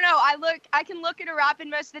 I don't know, I can look at a rapid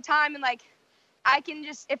most of the time and I can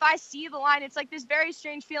just, if I see the line, it's this very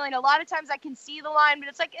strange feeling. A lot of times I can see the line, but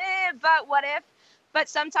it's but what if? But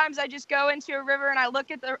sometimes I just go into a river and I look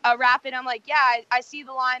at a rapid. I'm like, yeah, I see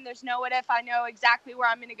the line. There's no what if. I know exactly where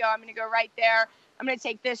I'm going to go. I'm going to go right there. I'm going to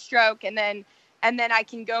take this stroke, and then I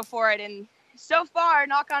can go for it. And so far,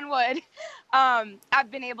 knock on wood, I've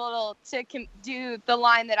been able to do the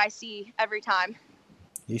line that I see every time.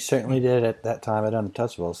 You certainly did at that time at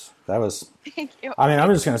Untouchables. That was. Thank you. I mean,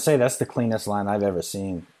 I'm just going to say that's the cleanest line I've ever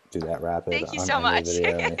seen through that rapid. Thank you so much.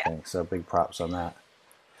 Video or anything. So big props on that.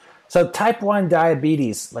 So type 1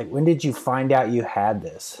 diabetes, when did you find out you had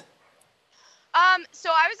this? So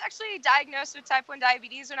I was actually diagnosed with type 1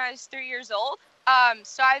 diabetes when I was 3 years old.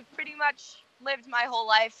 So I've pretty much lived my whole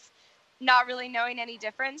life not really knowing any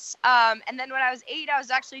difference. And then when I was 8, I was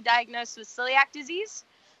actually diagnosed with celiac disease,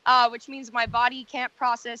 which means my body can't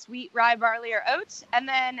process wheat, rye, barley, or oats. And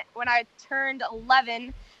then when I turned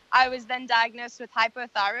 11, I was then diagnosed with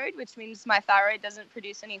hypothyroid, which means my thyroid doesn't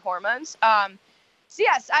produce any hormones. So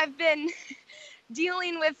yes, I've been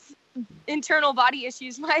dealing with internal body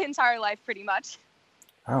issues my entire life, pretty much.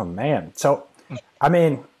 Oh man. So, I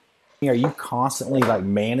mean, are you constantly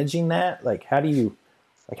managing that? How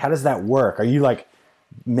does that work? Are you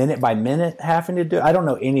minute by minute having to do it? I don't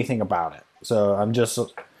know anything about it. So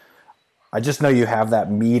I just know you have that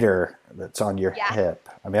meter that's on your hip.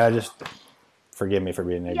 I mean, Forgive me for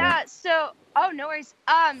being ignorant. Yeah, so, oh, no worries.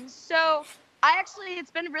 So I actually, it's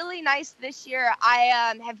been really nice this year.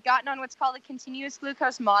 I have gotten on what's called a continuous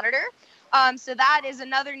glucose monitor. So that is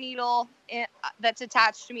another needle that's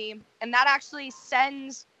attached to me, and that actually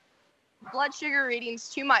sends blood sugar readings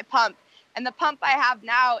to my pump. And the pump I have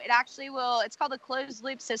now, it's called a closed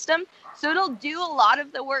loop system. So it'll do a lot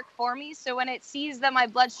of the work for me. So when it sees that my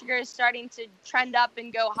blood sugar is starting to trend up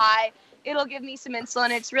and go high, it'll give me some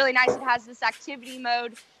insulin. It's really nice. It has this activity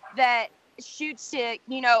mode that shoots to,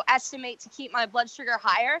 estimate to keep my blood sugar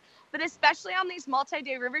higher. But especially on these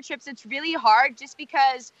multi-day river trips, it's really hard just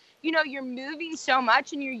because, you're moving so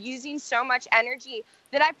much and you're using so much energy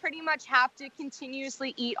that I pretty much have to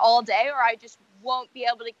continuously eat all day, or I just won't be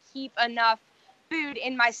able to keep enough food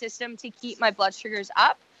in my system to keep my blood sugars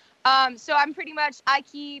up. So I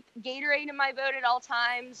keep Gatorade in my boat at all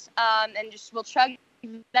times, and just will chug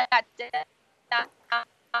that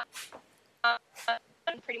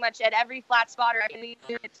pretty much at every flat spot or every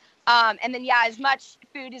and then as much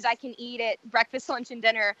food as I can eat at breakfast, lunch, and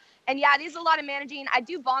dinner. And it is a lot of managing. I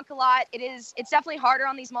do bonk a lot. It's definitely harder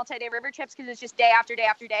on these multi-day river trips because it's just day after day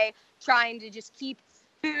after day trying to just keep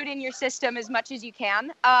food in your system as much as you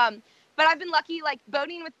can. But I've been lucky. Like,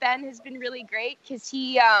 boating with Ben has been really great because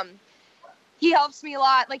he helps me a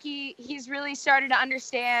lot. Like, he's really started to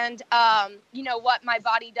understand, what my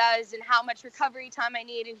body does and how much recovery time I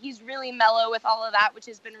need. And he's really mellow with all of that, which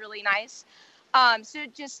has been really nice. So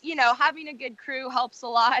just, having a good crew helps a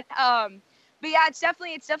lot. But it's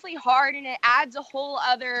definitely hard, and it adds a whole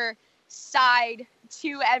other side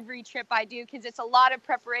to every trip I do because it's a lot of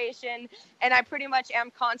preparation, and I pretty much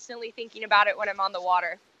am constantly thinking about it when I'm on the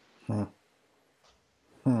water.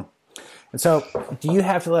 And so do you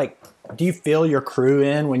have to do you fill your crew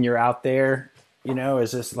in when you're out there?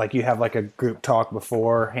 Is this like you have like a group talk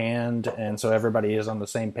beforehand and so everybody is on the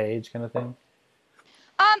same page kind of thing?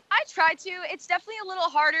 I try to. It's definitely a little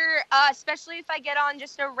harder, especially if I get on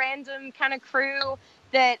just a random kind of crew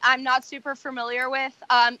that I'm not super familiar with.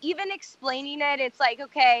 Even explaining it, it's like,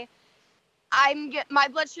 okay, my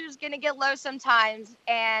blood sugar is going to get low sometimes,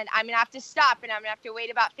 and I'm going to have to stop, and I'm going to have to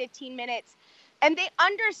wait about 15 minutes. And they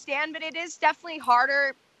understand, but it is definitely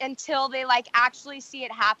harder until they actually see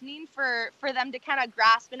it happening for them to kind of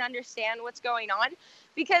grasp and understand what's going on.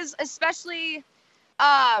 Because especially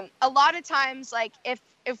a lot of times,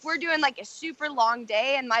 if we're doing a super long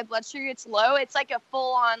day and my blood sugar gets low, it's like a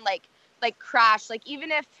full on crash.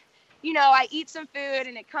 Even if, I eat some food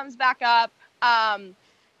and it comes back up,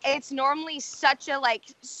 it's normally such a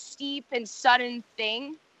steep and sudden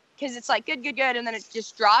thing because it's good, and then it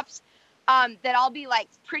just drops. That I'll be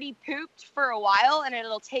pretty pooped for a while, and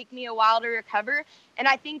it'll take me a while to recover. And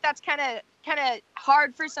I think that's kind of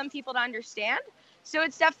hard for some people to understand. So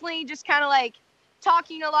it's definitely just kind of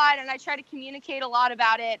talking a lot, and I try to communicate a lot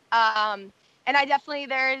about it. And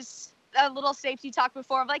there's a little safety talk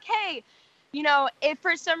before of hey, if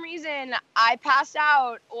for some reason I pass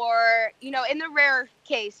out, or, in the rare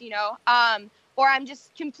case, or I'm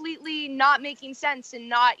just completely not making sense and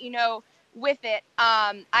not, with it,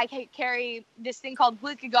 I can carry this thing called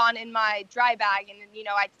glucagon in my dry bag, and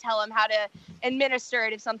I tell them how to administer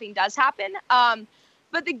it if something does happen.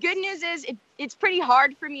 But the good news is it's pretty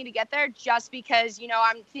hard for me to get there just because,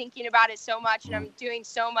 I'm thinking about it so much and I'm doing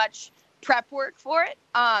so much prep work for it.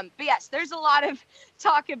 But yes, there's a lot of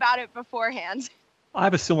talk about it beforehand. I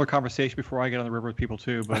have a similar conversation before I get on the river with people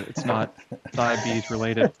too, but it's not diabetes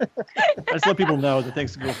related. I just let people know that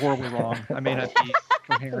things can go horribly wrong. I may not be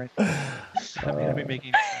coherent. I may not be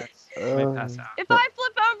making sense. I may pass out. If I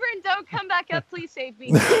flip over and don't come back up, please save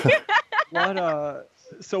me.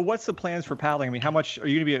 So what's the plans for paddling? I mean, how much are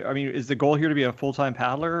you going to be, is the goal here to be a full-time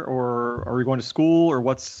paddler, or are we going to school, or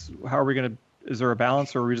how are we going to, is there a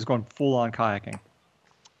balance, or are we just going full on kayaking?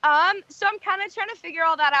 So I'm kind of trying to figure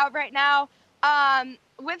all that out right now.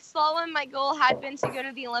 With slalom, my goal had been to go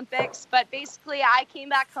to the Olympics, but basically I came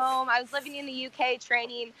back home. I was living in the UK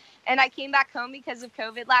training, and I came back home because of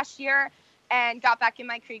COVID last year and got back in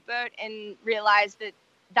my creek boat and realized that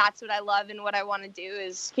that's what I love and what I want to do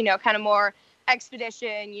is, kind of more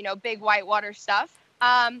expedition, big whitewater stuff.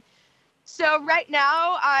 So right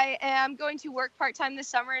now I am going to work part-time this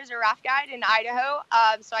summer as a raft guide in Idaho,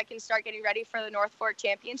 so I can start getting ready for the North Fork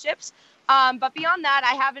Championships. But beyond that,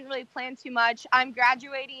 I haven't really planned too much. I'm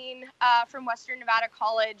graduating from Western Nevada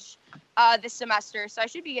College this semester, so I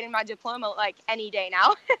should be getting my diploma any day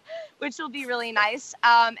now, which will be really nice.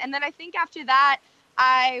 And then I think after that,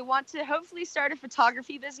 I want to hopefully start a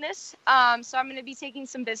photography business. So I'm going to be taking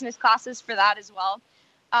some business classes for that as well.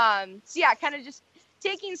 So yeah, kind of just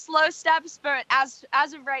taking slow steps, but as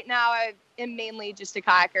of right now, I am mainly just a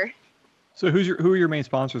kayaker. So who are your main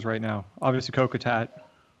sponsors right now? Obviously, Kokatat.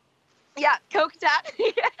 Yeah, Kokatat.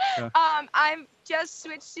 Yeah. I'm just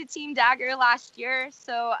switched to Team Dagger last year,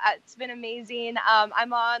 so it's been amazing.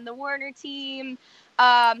 I'm on the Warner team,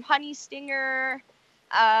 Honey Stinger.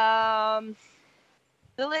 The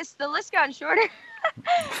list got shorter.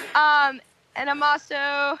 And I'm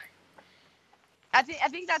also. I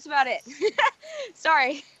think that's about it.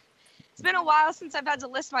 Sorry. It's been a while since I've had to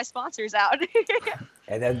list my sponsors out.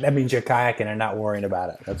 And that means you're kayaking and not worrying about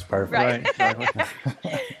it. That's perfect. Right. Exactly.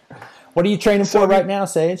 What are you training for right now,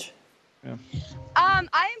 Sage? Yeah. I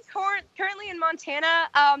am currently in Montana.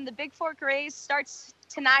 The Big Fork race starts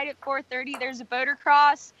tonight at 4:30. There's a boater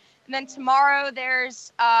cross. And then tomorrow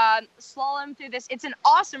there's slalom through this. It's an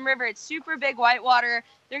awesome river. It's super big whitewater.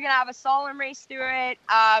 They're going to have a slalom race through it,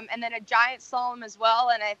 and then a giant slalom as well.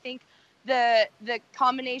 And I think the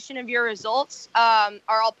combination of your results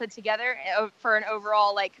are all put together for an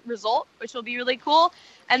overall result, which will be really cool.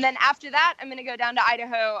 And then after that, I'm going to go down to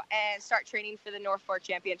Idaho and start training for the North Fork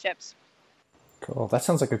Championships. Cool. That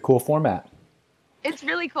sounds like a cool format. It's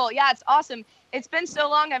really cool. Yeah, it's awesome. It's been so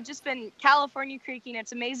long. I've just been California creeking.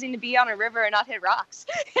 It's amazing to be on a river and not hit rocks.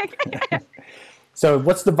 So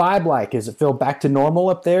what's the vibe like? Does it feel back to normal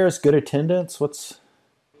up there? Is good attendance?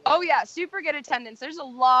 Oh, yeah, super good attendance. There's a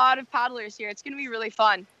lot of paddlers here. It's going to be really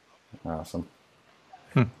fun. Awesome.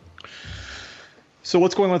 So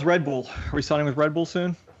what's going on with Red Bull? Are we signing with Red Bull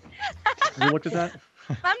soon? Have you looked at that?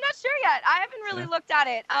 I'm not sure yet. I haven't really looked at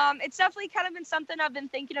it. It's definitely kind of been something I've been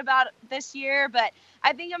thinking about this year, but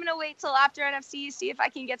I think I'm going to wait till after NFC, see if I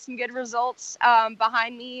can get some good results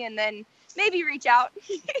behind me, and then maybe reach out.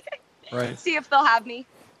 Right. See if they'll have me.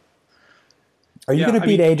 Are you going to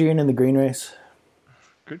beat Adrian in the green race?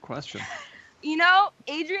 Good question. You know,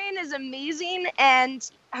 Adrian is amazing, and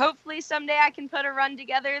hopefully someday I can put a run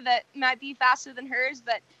together that might be faster than hers,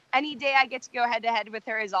 but any day I get to go head-to-head with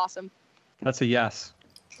her is awesome. That's a yes.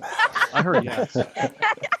 I heard yes. You're going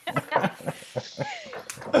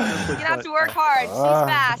to have to work hard.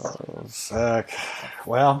 She's fast.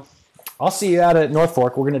 Well, I'll see you out at North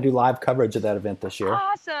Fork. We're going to do live coverage of that event this year.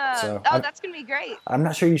 Awesome. So that's going to be great. I'm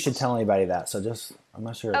not sure you should tell anybody that, so I'm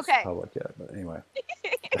not sure it's Okay. public yet, but anyway.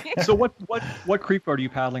 So what creek boat are you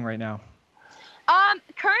paddling right now?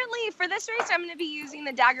 Currently, for this race, I'm going to be using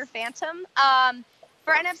the Dagger Phantom.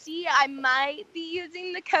 For NFC, I might be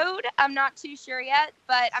using the Code. I'm not too sure yet,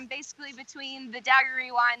 but I'm basically between the Dagger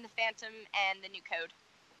Rewind, the Phantom, and the new Code.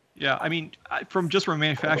 Yeah, I mean, from a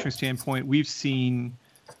manufacturing standpoint, we've seen,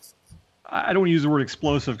 I don't want to use the word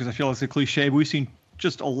explosive because I feel it's a cliche, but we've seen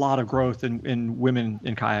just a lot of growth in women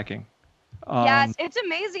in kayaking. Yes, it's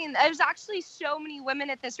amazing. There's actually so many women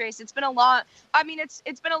at this race. It's been a long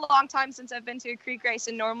time since I've been to a creek race,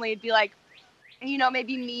 and normally it'd be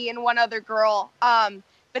maybe me and one other girl.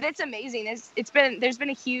 But it's amazing. There's been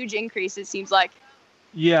a huge increase, it seems like.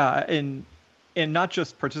 Yeah, and not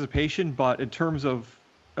just participation, but in terms of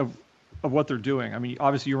what they're doing. I mean,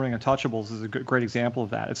 obviously, you're running Untouchables is a great example of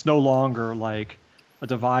that. It's no longer like a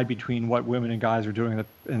divide between what women and guys are doing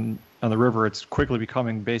on the river. It's quickly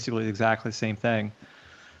becoming basically exactly the same thing.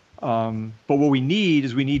 But what we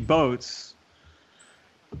need boats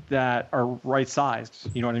that are right sized.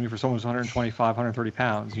 You know what I mean? For someone who's 125, 130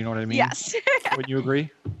 pounds. You know what I mean? Yes. Wouldn't you agree?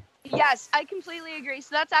 Yes, I completely agree.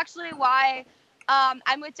 So that's actually why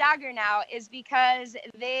I'm with Dagger now, is because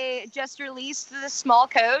they just released the small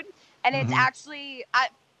Code, and it's actually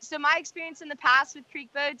so my experience in the past with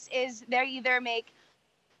creek boats is they either make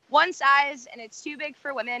one size and it's too big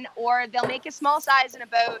for women, or they'll make a small size in a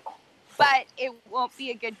boat, but it won't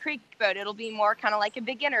be a good creek boat. It'll be more kind of like a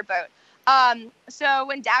beginner boat. So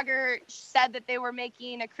when Dagger said that they were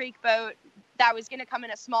making a creek boat that was going to come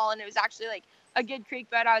in a small, and it was actually like a good creek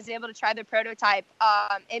boat, I was able to try the prototype.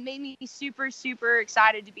 It made me super, super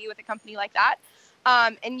excited to be with a company like that.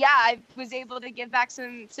 And yeah, I was able to give back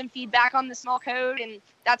some feedback on the small Code, and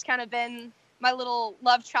that's kind of been my little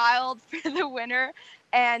love child for the winter.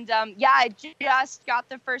 And yeah, I just got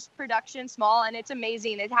the first production small, and it's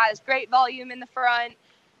amazing. It has great volume in the front,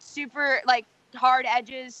 super hard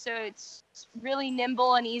edges, so it's really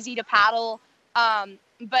nimble and easy to paddle. And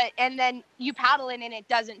then you paddle in and it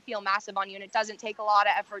doesn't feel massive on you, and it doesn't take a lot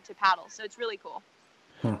of effort to paddle. So it's really cool.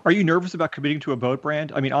 Are you nervous about committing to a boat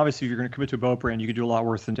brand? I mean, obviously, if you're going to commit to a boat brand, you could do a lot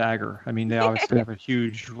worse than Dagger. I mean, they obviously have a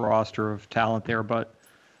huge roster of talent there. But,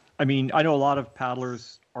 I mean, I know a lot of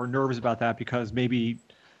paddlers are nervous about that because maybe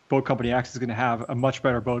boat company X is going to have a much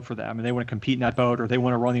better boat for them, and they want to compete in that boat, or they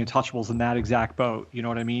want to run the Untouchables in that exact boat. You know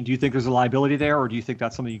what I mean? Do you think there's a liability there, or do you think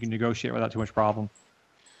that's something you can negotiate without too much problem?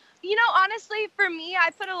 Honestly, for me, I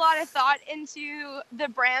put a lot of thought into the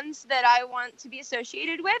brands that I want to be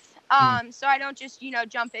associated with. So I don't just,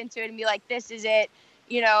 jump into it and be like, this is it,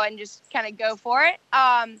 and just kind of go for it.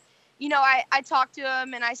 I talk to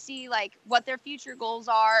them and I see like what their future goals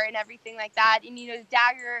are and everything like that. And,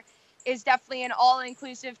 Dagger is definitely an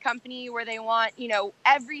all-inclusive company where they want,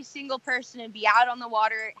 every single person to be out on the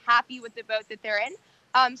water, happy with the boat that they're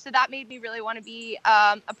in. So that made me really want to be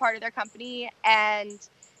a part of their company. And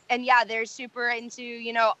yeah, they're super into,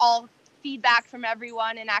 all feedback from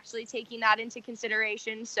everyone and actually taking that into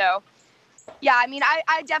consideration. So, yeah, I mean,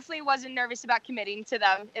 I definitely wasn't nervous about committing to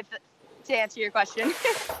them, to answer your question.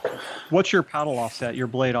 What's your paddle offset, your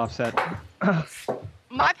blade offset?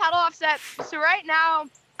 My paddle offset, so right now,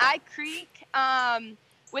 I creek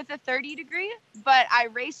with a 30 degree, but I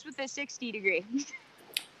race with a 60 degree.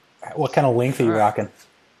 What kind of length are you rocking?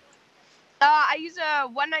 I use a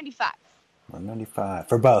 195. 195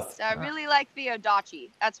 for both. So I really like the Odachi.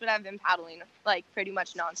 That's what I've been paddling like pretty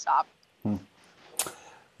much nonstop.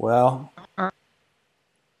 Well, all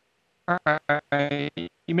right.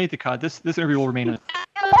 You made the cut. This interview will remain. You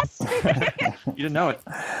didn't know it.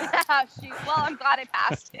 Oh, shoot. Well, I'm glad I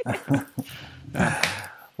passed.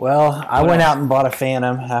 Well, I went out and bought a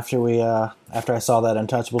Phantom after I saw that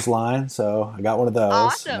Untouchables line, so I got one of those.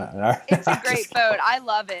 Awesome. It's a great boat. I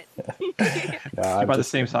love it. You bought the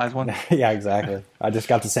same size one? Yeah, exactly. I just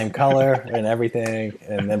got the same color and everything,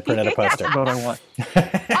 and then printed a poster. That's what I want.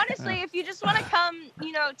 Honestly, if you just want to come,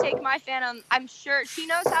 take my Phantom, I'm sure she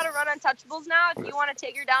knows how to run Untouchables now. If you want to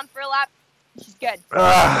take her down for a lap, she's good.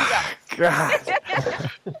 God.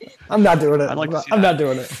 I'm not doing it. I'd like to see I'm that. not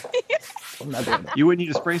doing it. I'm not doing it. You would need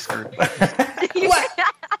a spray skirt.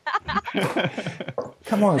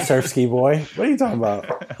 Come on, surf ski boy. What are you talking about?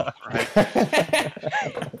 Right.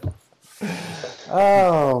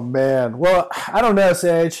 Oh, man. Well, I don't know,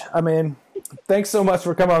 Sage. I mean, thanks so much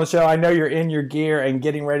for coming on the show. I know you're in your gear and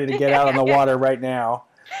getting ready to get out on the water right now.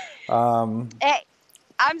 Hey,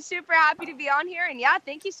 I'm super happy to be on here. And yeah,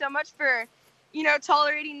 thank you so much for,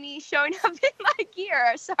 tolerating me showing up in my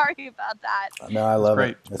gear. Sorry about that. No, I love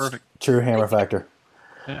Great. it. It's Perfect. True hammer factor.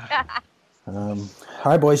 Yeah. All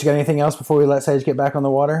right, boys. You got anything else before we let Sage get back on the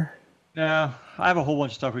water? No, I have a whole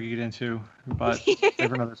bunch of stuff we could get into, but maybe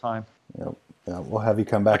another time. Yep. Yeah, we'll have you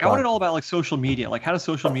come back I want on. to know about like social media. Like, how does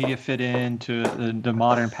social media fit into the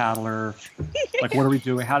modern paddler? Like, what are we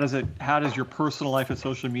doing? How does your personal life and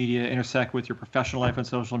social media intersect with your professional life and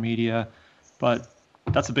social media? But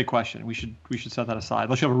that's a big question. We should set that aside.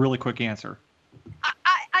 Unless you have a really quick answer.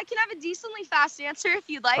 I can have a decently fast answer if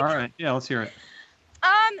you'd like. All right. Yeah, let's hear it.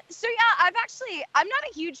 So yeah, I'm not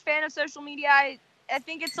a huge fan of social media. I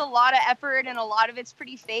think it's a lot of effort and a lot of it's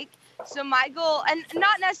pretty fake. So my goal, and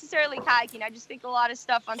not necessarily kayaking, I just think a lot of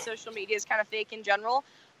stuff on social media is kind of fake in general.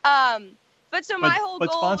 But my whole goal.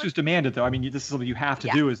 But sponsors demand it, though. I mean, this is something you have to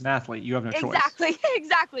do as an athlete. You have no choice.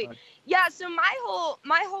 Exactly. Right. Yeah. So my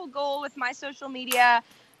whole goal with my social media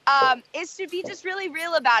is to be just really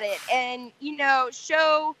real about it and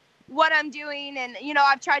show what I'm doing. And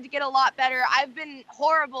I've tried to get a lot better. I've been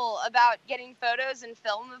horrible about getting photos and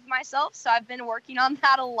film of myself, so I've been working on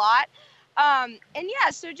that a lot. And yeah,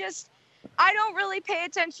 so just I don't really pay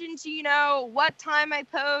attention to what time I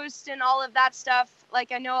post and all of that stuff.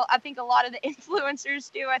 Like I think a lot of the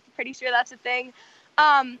influencers do. I'm pretty sure that's a thing.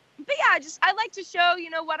 But yeah, I like to show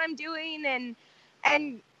what I'm doing and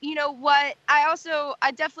what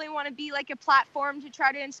I definitely want to be like a platform to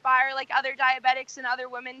try to inspire like other diabetics and other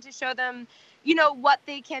women to show them what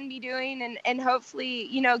they can be doing and hopefully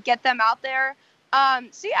get them out there.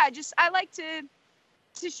 So yeah, I like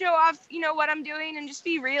to show off what I'm doing and just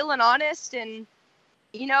be real and honest. And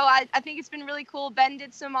I think it's been really cool. Ben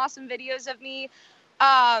did some awesome videos of me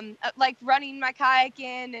like running my kayak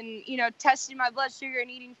in and testing my blood sugar and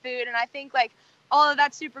eating food, and I think like all of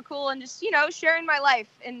that's super cool, and just sharing my life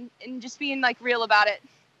and just being like real about it.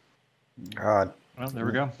 God, well, there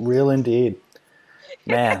we go. Real indeed,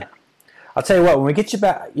 man. I'll tell you what, when we get you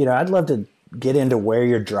back, I'd love to get into where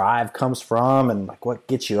your drive comes from and like what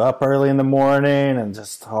gets you up early in the morning and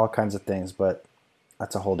just all kinds of things, but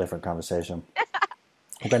that's a whole different conversation.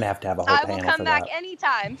 We're going to have a whole panel for that. I will come back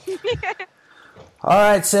anytime. All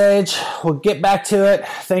right, Sage, we'll get back to it.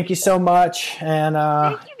 Thank you so much. And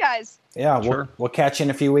thank you guys. Yeah, sure. We'll catch you in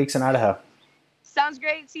a few weeks in Idaho. Sounds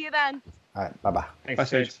great. See you then. All right, bye-bye. Thanks, Bye,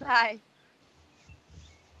 Sage. Bye.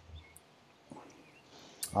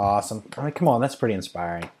 Awesome. I mean, come on, that's pretty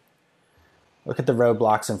inspiring. Look at the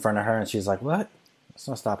roadblocks in front of her, and she's like, what? That's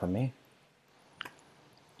not stopping me.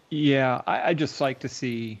 Yeah, I just like to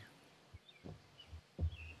see...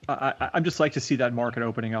 I'm just like to see that market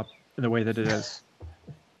opening up in the way that it is.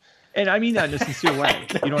 And I mean that in a sincere way.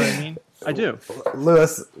 You know what I mean? I do.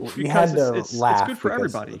 Lewis, you had to laugh. It's good for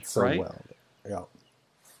because everybody, it's so right? well. Yeah.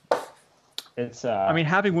 It's I mean,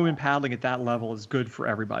 having women paddling at that level is good for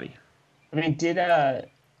everybody. I mean, did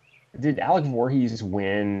Alec Voorhees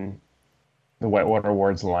win the Whitewater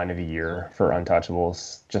Awards Line of the Year for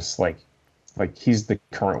Untouchables? Just like he's the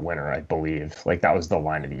current winner, I believe. Like that was the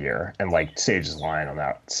line of the year, and like Sage's line on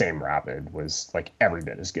that same rapid was like every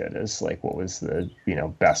bit as good as like what was the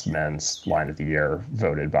best men's line of the year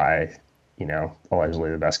voted by allegedly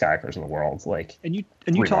the best kayakers in the world. Like and you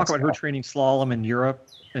talk about her training slalom in Europe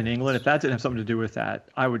and England. If that didn't have something to do with that,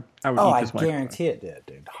 I would eat this. I guarantee it did,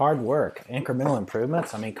 dude. Hard work, incremental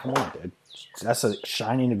improvements. I mean, come on, dude. That's a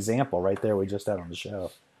shining example right there we just had on the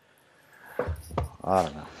show. I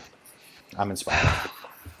don't know. I'm inspired.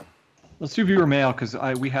 Let's do viewer mail because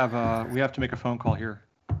we have to make a phone call here.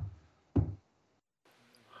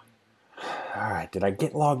 All right. Did I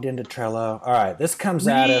get logged into Trello? All right. This comes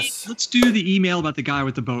at us. Let's do the email about the guy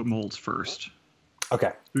with the boat molds first.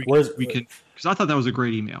 Okay. We can because I thought that was a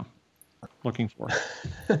great email. Looking for.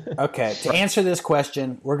 Okay. To answer this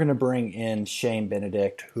question, we're going to bring in Shane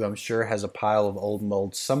Benedict, who I'm sure has a pile of old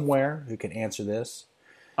molds somewhere who can answer this.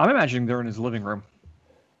 I'm imagining they're in his living room.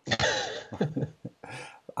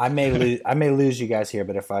 I may lose you guys here,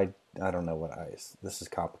 but if I don't know this is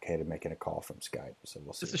complicated making a call from Skype, so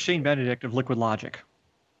we'll see. This is Shane Benedict of Liquid Logic,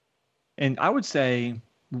 and I would say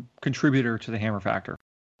contributor to the Hammer Factor.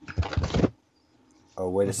 Oh,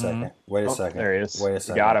 wait a second. Wait a second. There he is. Wait a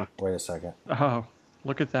second. You got him. Wait a second. Oh,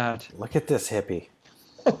 look at that. Look at this hippie.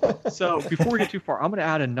 So before we get too far, I'm going to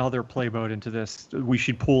add another playboat into this. We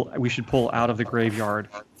should pull out of the graveyard.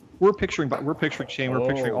 We're picturing Shane. We're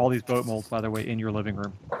picturing all these boat molds, by the way, in your living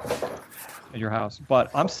room, in your house.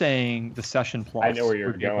 But I'm saying the Session Plus. I know where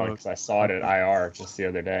you're going because I saw it at IR just the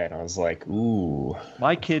other day, and I was like, "Ooh."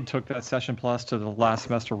 My kid took that Session Plus to the last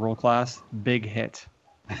semester world class. Big hit.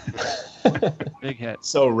 Big hit.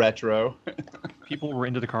 So retro. People were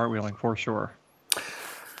into the cartwheeling for sure.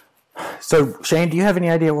 So, Shane, do you have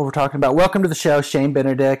any idea what we're talking about? Welcome to the show, Shane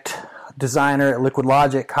Benedict, designer at Liquid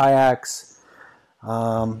Logic Kayaks.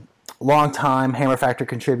 Long-time Hammer Factor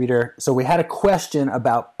contributor. So we had a question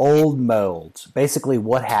about old molds. Basically,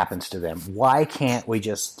 what happens to them? Why can't we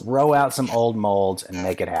just throw out some old molds and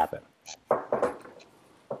make it happen?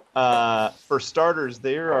 For starters,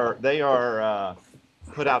 they are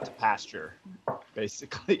put out to pasture,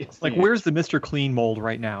 basically. Like, where's the Mr. Clean mold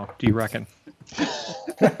right now, do you reckon?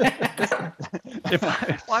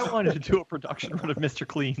 If I wanted to do a production run of Mr.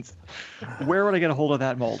 Cleans, where would I get a hold of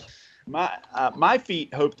that mold? My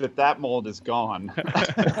feet hope that mold is gone.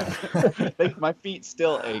 My feet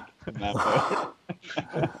still ache from that boat.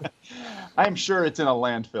 I'm sure it's in a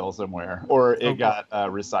landfill somewhere, or it got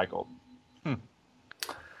recycled.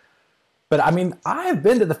 But I mean, I have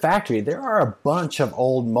been to the factory. There are a bunch of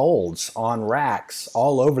old molds on racks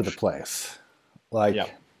all over the place. Like,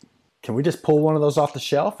 Can we just pull one of those off the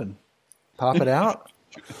shelf and pop it out?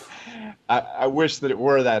 I wish that it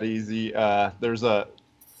were that easy.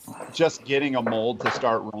 Just getting a mold to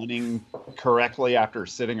start running correctly after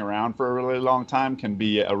sitting around for a really long time can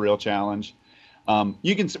be a real challenge.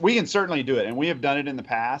 We can certainly do it, and we have done it in the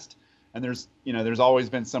past. And there's always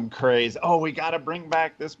been some craze. Oh, we got to bring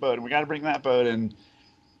back this boat, and we got to bring that boat, and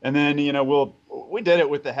then we did it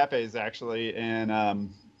with the Hefes actually, and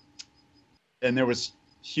there was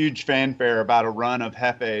huge fanfare about a run of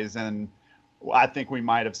Hefes, and I think we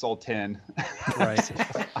might have sold 10. Right.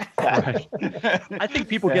 Right. I think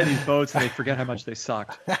people get these boats and they forget how much they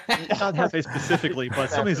sucked. Not Hefe specifically,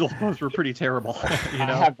 but some of these old boats were pretty terrible. I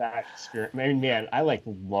have that experience. I mean, man, I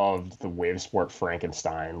loved the Wave Sport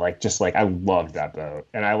Frankenstein. I loved that boat,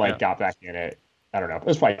 and I got back in it. I don't know. It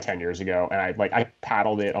was probably 10 years ago, and I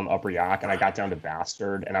paddled it on the upper yacht, and I got down to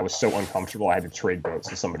Bastard, and I was so uncomfortable I had to trade boats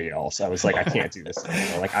to somebody else. I was like, I can't do this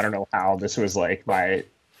anymore. I don't know how this was I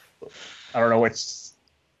don't know what's.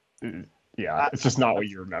 Yeah, it's just not what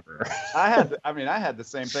you remember. I had the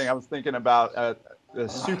same thing. I was thinking about the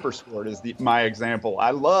Super Sport is my example.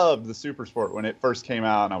 I loved the Super Sport when it first came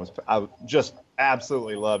out, and I just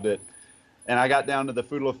absolutely loved it. And I got down to the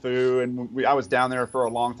Foodle-Foo, and I was down there for a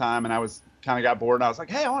long time, and I was kind of got bored, and I was like,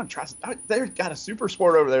 hey, I want to try. They've got a Super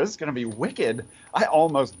Sport over there. This is going to be wicked. I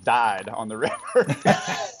almost died on the river.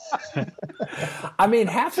 I mean,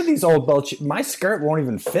 half of these old boats, my skirt won't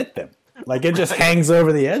even fit them. Like, it just hangs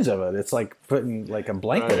over the edge of it. It's like putting like a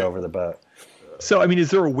blanket over the boat. So, I mean,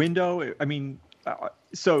 is there a window? I mean,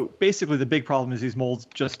 so basically the big problem is these molds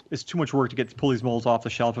it's too much work to pull these molds off the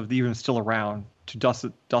shelf if they're even still around to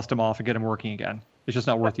dust them off and get them working again. It's just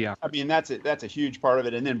not worth the effort. I mean, that's it. That's a huge part of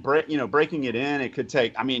it. And then breaking it in, it could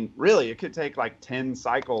take. I mean, really, it could take like 10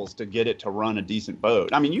 cycles to get it to run a decent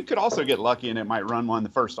boat. I mean, you could also get lucky and it might run one the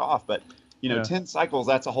first off, but 10 cycles,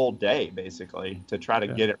 that's a whole day basically to try to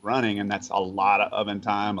get it running, and that's a lot of oven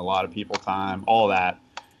time, a lot of people time, all that.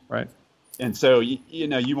 Right. And so you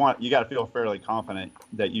got to feel fairly confident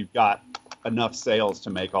that you've got enough sales to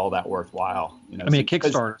make all that worthwhile. I mean, a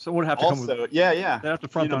Kickstarter, so it would have to come with. They have to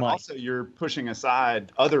front the money. Also, you're pushing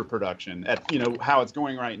aside other production. At how it's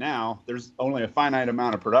going right now, there's only a finite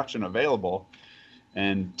amount of production available,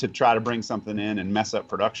 and to try to bring something in and mess up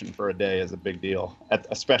production for a day is a big deal,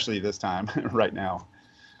 especially this time right now.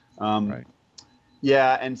 Right.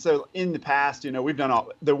 Yeah, and so in the past, we've done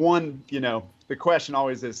all the one. The question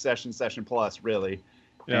always is session plus, really.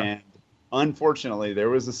 Yeah. And unfortunately, there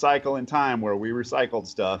was a cycle in time where we recycled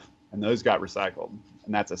stuff, and those got recycled,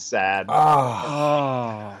 and that's a sad.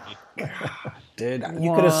 Oh, dude,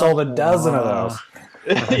 you could have sold a dozen of those.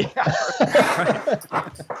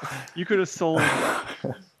 You could have sold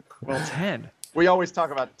 10. We always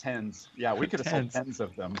talk about tens. Yeah, we could have sold tens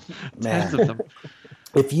of them. Tens of them.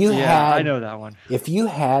 If you I know that one. If you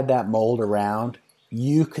had that mold around,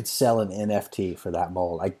 you could sell an NFT for that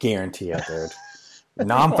mold. I guarantee it, dude.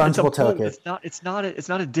 Non-fungible token. It's not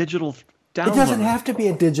a digital download. It doesn't have to be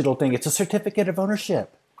a digital thing. It's a certificate of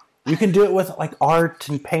ownership. You can do it with like art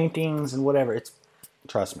and paintings and whatever.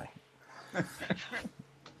 Trust me.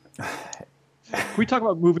 Can we talk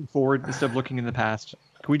about moving forward instead of looking in the past?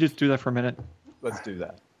 Can we just do that for a minute? Let's do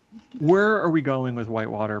that. Where are we going with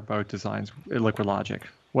whitewater boat designs at Liquid Logic?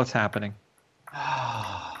 What's happening?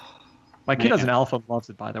 My kid has an alpha and loves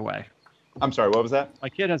it, by the way. I'm sorry, what was that? My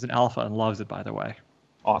kid has an alpha and loves it, by the way.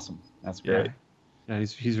 Awesome. That's great. Yeah,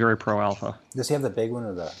 he's very pro alpha. Does he have the big one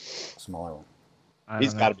or the smaller one?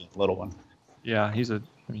 He's got to be the little one. Yeah, he's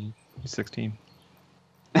 16.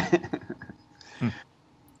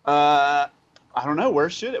 I don't know. Where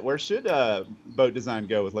should boat design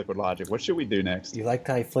go with Liquid Logic? What should we do next? You like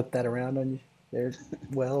how you flip that around on you there,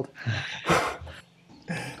 Weld?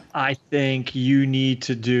 I think you need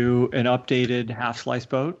to do an updated half-slice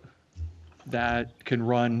boat that can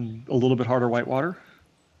run a little bit harder whitewater.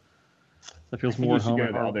 That feels more home. You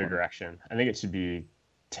should go the other direction. I think it should be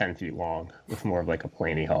 10 feet long with more of like a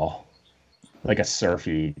planey hull, like a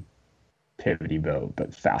surfy, pivotty boat,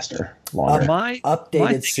 but faster, longer.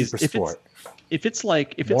 Updated Super Sport. If it's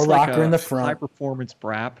like a in the front. high performance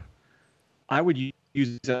BRAP, I would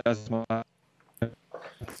use it as my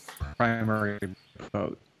primary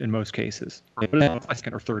boat in most cases. But a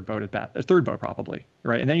second or third boat at bat, a third boat probably,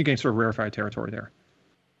 right? And then you gain sort of rarefied territory there.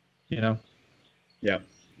 Yeah.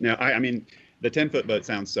 Now, I mean, the 10-foot boat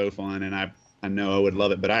sounds so fun, and I know I would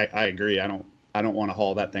love it, but I agree. I don't want to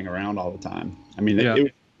haul that thing around all the time. I mean, it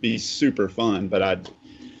would be super fun, but I'd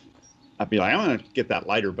be like, I want to get that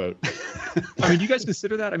lighter boat. I mean, do you guys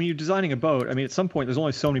consider that? I mean, you're designing a boat. I mean, at some point, there's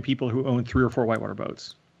only so many people who own 3 or 4 whitewater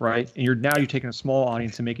boats, right? And you're taking a small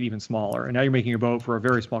audience and make it even smaller. And now you're making a boat for a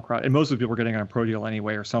very small crowd. And most of the people are getting on a pro deal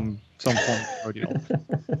anyway, or some form of pro deal.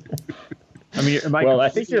 I mean, I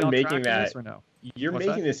think you're making that. Or no? You're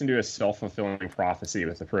making this into a self-fulfilling prophecy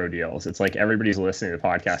with the pro deals. It's like everybody's listening to the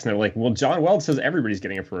podcast and they're like, well, John Weld says everybody's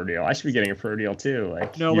getting a pro deal. I should be getting a pro deal too.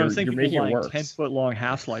 Like, no, I'm saying people buying 10-foot long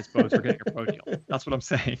half-slice boats are getting a pro deal. That's what I'm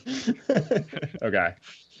saying. Okay.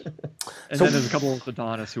 And then there's a couple of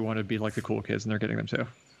Adonis who want to be like the cool kids and they're getting them too.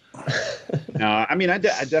 No, I mean, I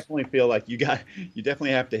definitely feel like you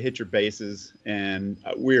definitely have to hit your bases, and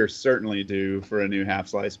we're certainly due for a new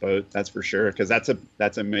half-slice boat. That's for sure, because that's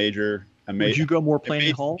a major. Would you go more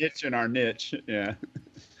planing hull? Niche in our niche, yeah.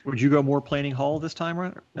 Would you go more planing hull this time,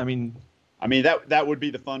 right? I mean, that would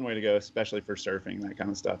be the fun way to go, especially for surfing, that kind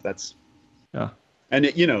of stuff.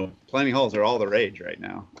 And planing hulls are all the rage right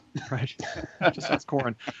now. Right, just that's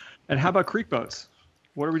corn. And how about creek boats?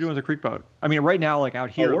 What are we doing with the creek boat? I mean, right now, like out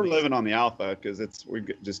here, we're living on the Alpha because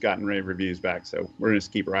we've just gotten rave reviews back, so we're gonna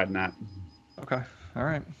just keep riding that. Okay, all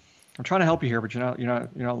right. I'm trying to help you here, but you're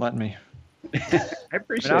not letting me. I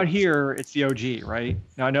appreciate it. But out here, it's the OG, right?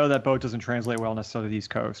 Now, I know that boat doesn't translate well necessarily to the East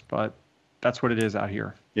Coast, but that's what it is out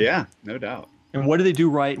here. Yeah, no doubt. And what do they do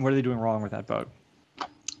right, and what are they doing wrong with that boat?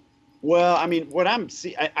 Well, I mean,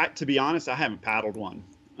 to be honest, I haven't paddled one.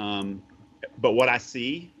 But what I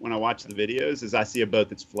see when I watch the videos is I see a boat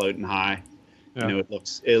that's floating high. Yeah.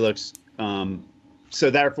 It looks. So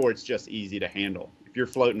therefore, it's just easy to handle. If you're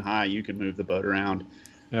floating high, you can move the boat around.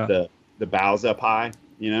 Yeah. The bows up high.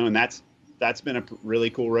 And that's been a really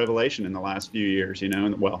cool revelation in the last few years.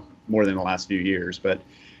 Well, more than the last few years, but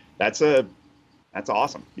that's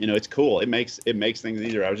awesome. It's cool. It makes things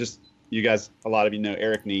easier. A lot of you know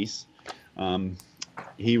Eric Neese.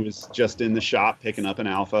 he was just in the shop picking up an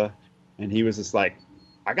Alpha, and he was just like,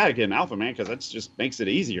 I got to get an Alpha, man, because that just makes it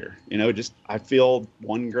easier. Just I feel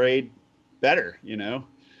one grade better,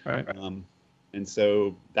 Right. And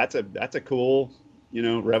so that's a cool,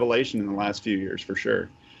 revelation in the last few years for sure.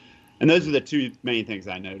 And those are the two main things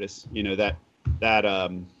I notice, that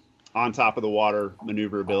on top of the water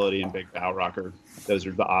maneuverability and big bow rocker. Those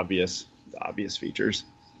are the obvious features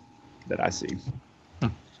that I see.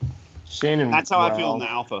 Shannon, that's how I feel in the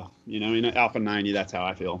Alpha. In an Alpha 90, that's how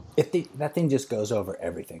I feel. That thing just goes over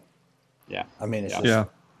everything. Yeah. I mean, it's Yeah.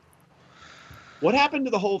 What happened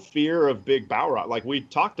to the whole fear of big bow rock? Like we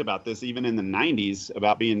talked about this even in the 90s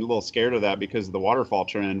about being a little scared of that because of the waterfall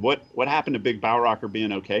trend. What happened to big bow rocker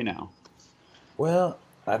being okay now? Well,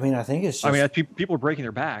 I mean, I think it's just... I mean, people are breaking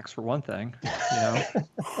their backs for one thing. I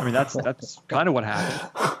mean, that's kind of what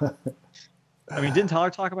happened. I mean, didn't Tyler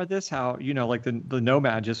talk about this? How like the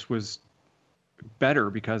Nomad just was better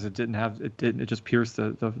because it just pierced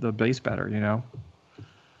the base better.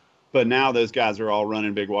 But now those guys are all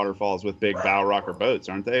running big waterfalls with big bow rocker boats,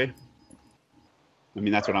 aren't they? I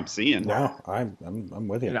mean, that's what I'm seeing. No, I'm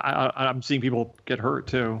with you. I'm seeing people get hurt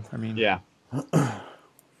too. I mean, yeah.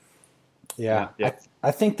 Yeah.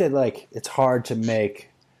 I think that it's hard to make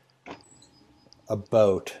a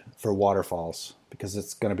boat for waterfalls because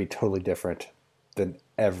it's going to be totally different than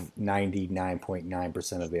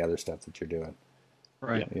 99.9% of the other stuff that you're doing.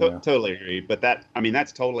 Right. Yeah, totally agree. But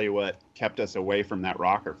that's totally what kept us away from that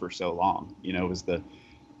rocker for so long. It was the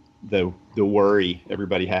worry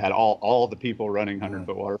everybody had. All the people running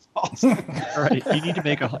 100-foot waterfalls. Right. You need to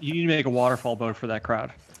make a waterfall boat for that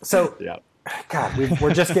crowd. So yeah. God,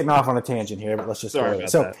 we're just getting off on a tangent here, but let's just Sorry go.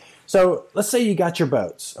 about that. So let's say you got your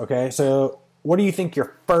boats. Okay. So what do you think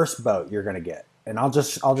your first boat you're going to get? And I'll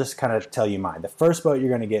just kind of tell you mine. The first boat you're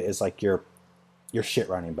going to get is your shit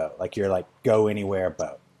running boat, your go anywhere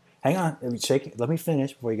boat. Hang on, let me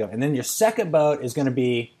finish before you go. And then your second boat is going to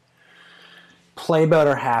be play boat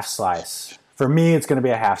or half slice. For me, it's going to be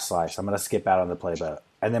a half slice. I'm going to skip out on the play boat.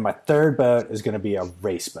 And then my third boat is going to be a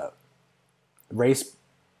race boat. Race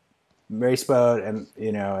boat and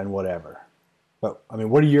and whatever. But I mean,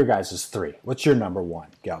 what are your guys' three? What's your number one,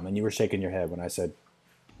 Gelman? You were shaking your head when I said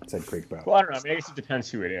creek boat. Well, I don't know. I mean, I guess it depends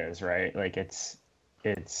who it is, right? But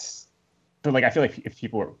I feel like if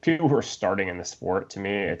people who are starting in the sport, to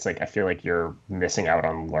me, it's I feel like you're missing out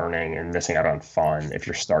on learning and missing out on fun if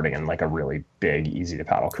you're starting in a really big, easy to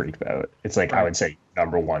paddle creek boat. It's right. I would say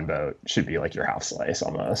number one boat should be your half slice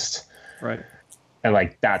almost. Right.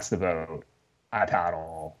 And that's the boat I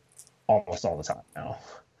paddle almost all the time now.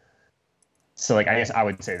 So I guess I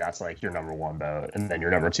would say that's your number one boat, and then your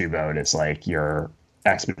number two boat is your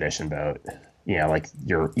expedition boat.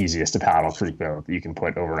 Your easiest to paddle creek boat that you can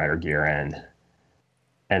put overnighter gear in.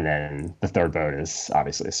 And then the third boat is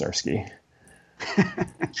obviously a surf ski.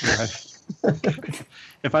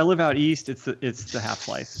 If I live out east, it's the half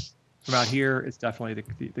slice. From out here, it's definitely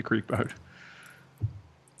the creek boat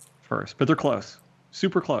first. But they're close,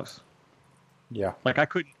 super close. Yeah.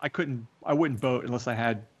 I wouldn't boat unless I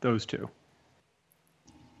had those two.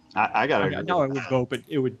 I gotta. No, I would boat, but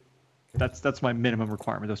it would. That's my minimum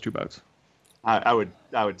requirement. Those two boats. I would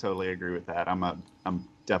totally agree with that. I'm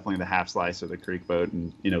definitely the half slice of the creek boat,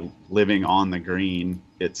 and living on the green,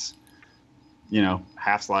 it's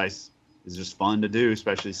half slice is just fun to do,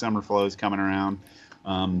 especially summer flows coming around.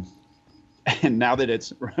 And now that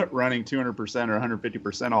it's running 200% or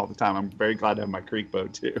 150% all the time, I'm very glad to have my creek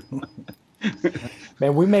boat too.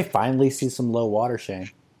 Man, we may finally see some low water, Shane.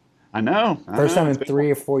 I know. First time in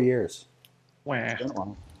 3 or 4 years.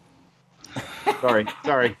 Wow. Sorry,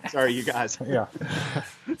 you guys. Yeah.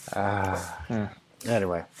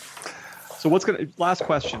 Anyway. So last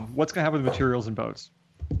question. What's gonna happen with materials and boats?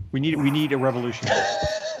 We need a revolution.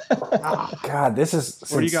 Oh, God, this is.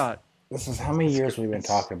 What do you got? This is how many years we've been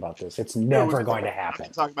talking about this. It's never going to happen. I've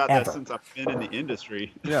been talking about that since I've been in the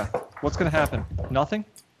industry. Yeah. What's gonna happen? Nothing?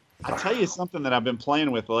 I'll tell you something that I've been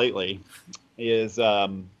playing with lately is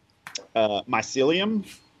mycelium.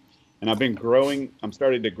 And I'm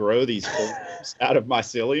starting to grow these forms out of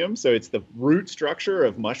mycelium. So it's the root structure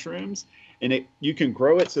of mushrooms. And you can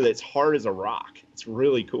grow it so that it's hard as a rock. It's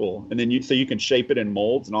really cool. And then you can shape it in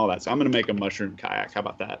molds and all that. So I'm going to make a mushroom kayak. How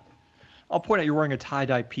about that? I'll point out you're wearing a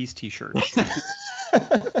tie-dye peace t-shirt.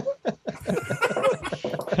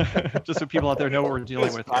 Just so people out there know what we're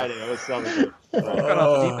dealing with. Friday. I was celebrating. Got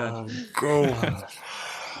off the deep end.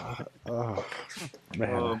 Oh,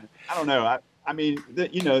 man. I don't know. I mean,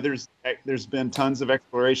 there's been tons of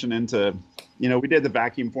exploration into, we did the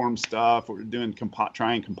vacuum form stuff. We're doing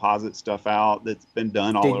trying composite stuff out that's been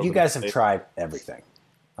done all over. You guys have tried everything.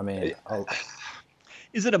 I mean,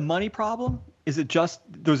 Is it a money problem? Is it just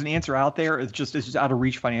there's an answer out there? It's just out of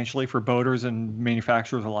reach financially for boaters and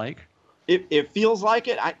manufacturers alike? It feels like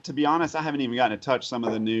it. To be honest, I haven't even gotten to touch some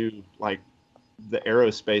of the new, like the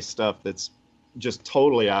aerospace stuff that's just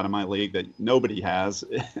totally out of my league that nobody has.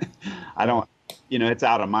 I don't, it's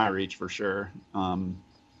out of my reach for sure. I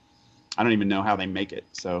don't even know how they make it.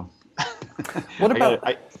 So What about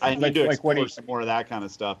I need to like explore some more of that kind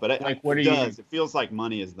of stuff. But it feels like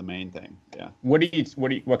money is the main thing. Yeah. What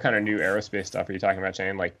kind of new aerospace stuff are you talking about,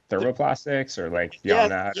 Shane? Like thermoplastics or like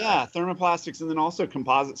beyond that? Yeah, thermoplastics, and then also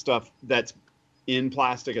composite stuff that's in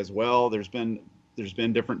plastic as well. There's been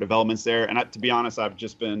different developments there, and to be honest, I've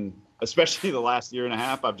just been, especially the last year and a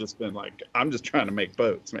half, I've just been like, I'm just trying to make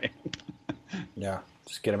boats, man. Yeah,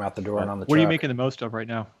 just get them out the door and on the What are you truck. making the most of right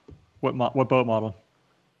now? What boat model?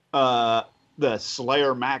 The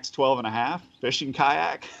Slayer Max 12.5 fishing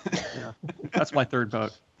kayak. Yeah, that's my third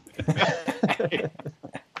boat.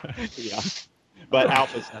 Yeah, but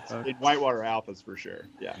alphas in whitewater alphas for sure.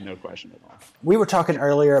 Yeah, no question at all. We were talking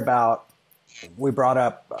earlier about, we brought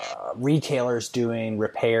up retailers doing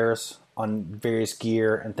repairs on various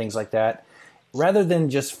gear and things like that. Rather than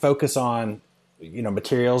just focus on,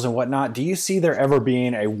 materials and whatnot, do you see there ever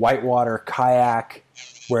being a whitewater kayak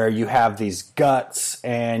where you have these guts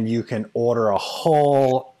and you can order a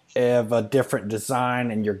hull of a different design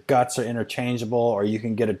and your guts are interchangeable, or you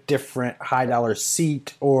can get a different high dollar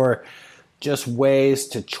seat, or just ways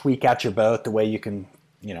to tweak out your boat the way you can,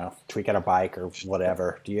 tweak out a bike or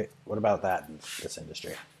whatever? What about that in this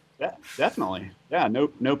industry? Yeah, definitely. Yeah,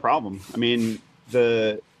 no problem. I mean,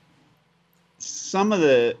 some of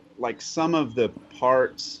the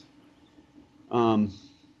parts,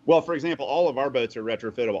 well, for example, all of our boats are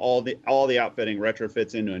retrofittable. All the outfitting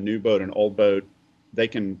retrofits into a new boat, an old boat. They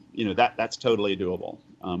can, that's totally doable.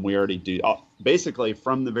 We already do. Basically,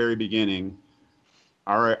 from the very beginning,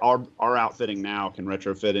 our outfitting now can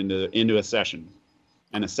retrofit into a session,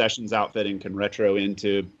 and a session's outfitting can retro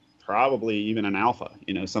into probably even an alpha,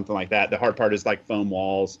 something like that. The hard part is like foam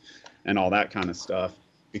walls and all that kind of stuff,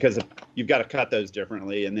 because you've got to cut those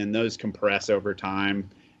differently, and then those compress over time,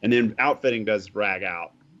 and then outfitting does rag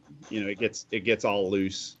out. It gets all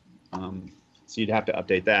loose, so you'd have to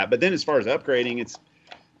update that. But then as far as upgrading,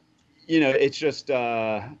 it's just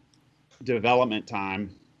development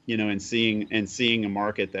time, and seeing a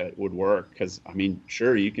market that would work. Because I mean,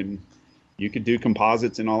 sure, you could do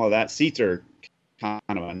composites and all of that. Seats are kind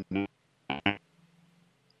of a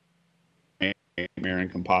nightmare in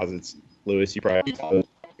composites. Lewis, you probably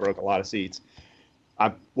broke a lot of seats.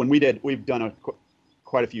 We've done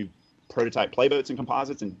quite a few prototype playboats and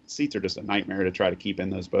composites, and seats are just a nightmare to try to keep in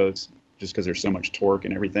those boats just because there's so much torque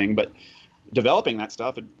and everything. But developing that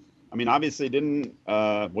stuff, obviously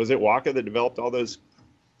was it Waka that developed all those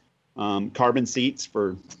carbon seats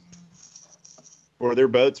for their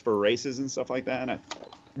boats for races and stuff like that?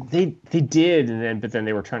 They did, but then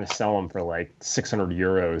they were trying to sell them for like 600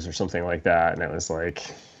 euros or something like that, and it was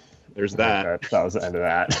like, there's that. That was the end of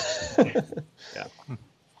that. Yeah,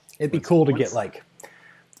 it'd be cool to get like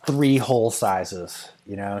 3 hull sizes.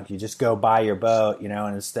 You just go buy your boat,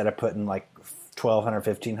 and instead of putting like $1,200,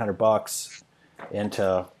 $1,500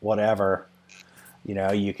 into whatever,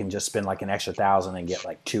 you can just spend like an extra $1,000 and get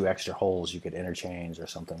like 2 extra holes you could interchange or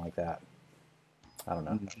something like that. I don't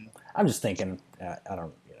know. Mm-hmm. I'm just thinking.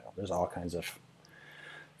 There's all kinds of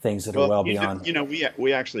things that are well beyond.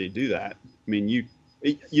 We actually do that. I mean, you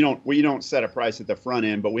don't set a price at the front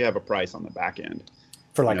end, but we have a price on the back end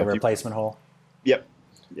for like a replacement hull. Yep.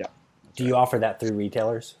 Do you offer that through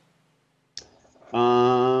retailers?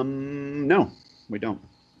 No, we don't.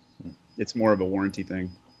 It's more of a warranty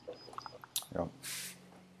thing.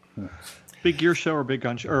 Yeah. Big gear show or big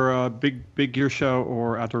gun show, or big gear show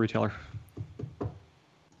or outdoor retailer?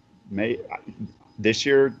 This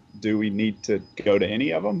year, do we need to go to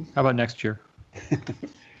any of them? How about next year?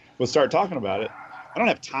 We'll start talking about it. I don't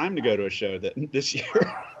have time to go to a show this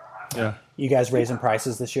year. Yeah. You guys raising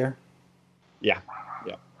prices this year? Yeah.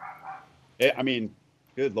 I mean,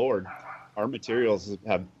 good Lord, our materials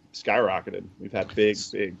have skyrocketed. We've had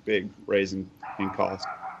big raise in cost.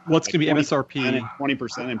 What's going to be MSRP?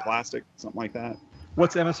 20% in plastic, something like that.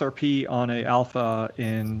 What's MSRP on a Alpha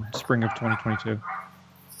in spring of 2022?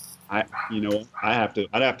 I'd have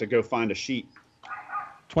to go find a sheet.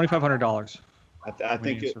 $2,500. I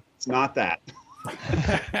think it's not that.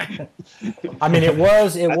 I mean, it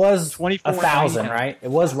was 1,000, $24,900. right? It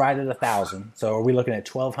was right at 1,000. So are we looking at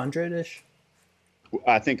 1,200 ish?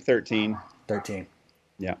 I think 13. 13.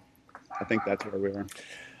 Yeah, I think that's where we are.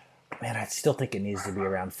 Man, I still think it needs to be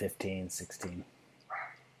around 15, 16.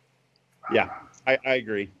 Yeah, I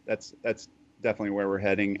agree. That's definitely where we're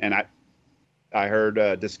heading. And I heard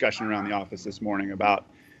a discussion around the office this morning about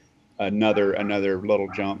another little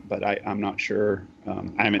jump, but I'm not sure.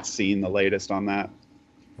 I haven't seen the latest on that.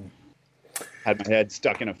 Had my head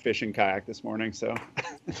stuck in a fishing kayak this morning, so.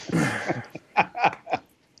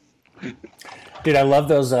 Dude, I love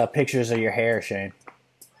those pictures of your hair, Shane.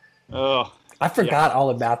 Oh, I forgot all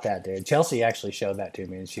about that, dude. Chelsea actually showed that to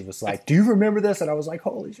me, and she was like, "Do you remember this?" And I was like,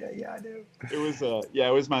 "Holy shit, yeah, I do."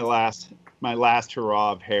 It was my last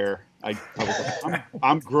hurrah of hair. I was like,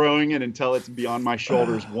 I'm growing it until it's beyond my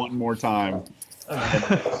shoulders one more time,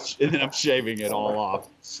 and then I'm shaving it all off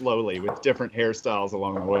slowly with different hairstyles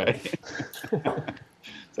along the way. So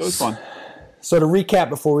it was fun. So to recap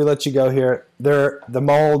before we let you go here, the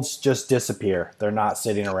molds just disappear. They're not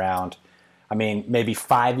sitting around. I mean, maybe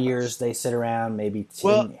 5 years they sit around, maybe 10.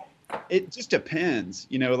 Well, it just depends.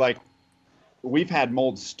 Like we've had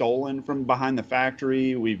molds stolen from behind the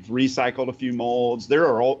factory. We've recycled a few molds.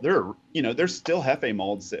 There's still Hefe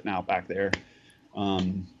molds sitting out back there.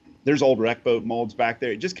 There's old wreck boat molds back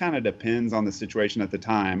there. It just kind of depends on the situation at the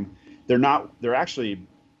time. They're actually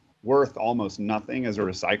worth almost nothing as a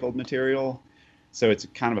recycled material. So it's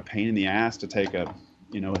kind of a pain in the ass to take a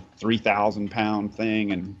 3,000 pound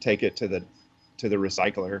thing and take it to the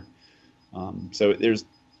recycler. So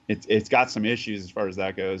it's got some issues as far as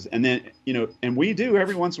that goes. And then, and we do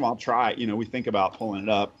every once in a while try, we think about pulling it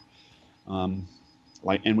up. And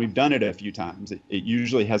we've done it a few times. It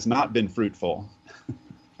usually has not been fruitful.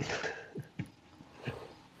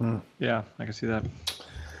 Yeah, I can see that.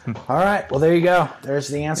 All right. Well, there you go. There's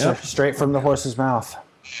the answer, Yep. straight from the horse's mouth.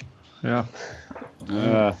 Yeah.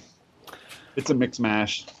 It's a mix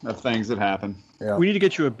mash of things that happen. Yeah. We need to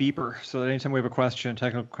get you a beeper so that anytime we have a question,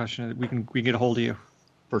 technical question, we can get a hold of you.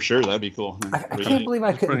 For sure, that'd be cool. I can't believe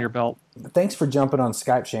I Put it on couldn't. your belt. Thanks for jumping on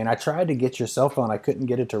Skype, Shane. I tried to get your cell phone. I couldn't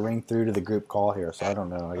get it to ring through to the group call here, so I don't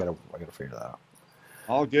know. I gotta figure that out.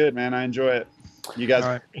 All good, man. I enjoy it. You guys,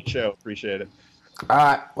 All right. great show. Appreciate it. All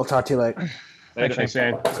right. We'll talk to you later. Thanks,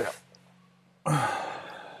 Shane.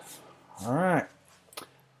 All right,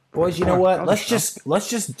 boys. You know what? Let's just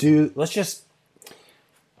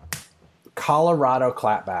Colorado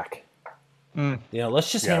clapback.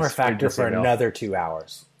 Let's just Yes, hammer we factor just for email. another 2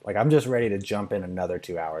 hours. Like, I'm just ready to jump in another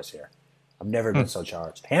 2 hours here. I've never been so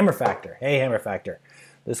charged. Hammer factor. Hey, hammer factor.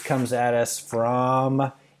 This comes at us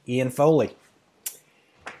from Ian Foley.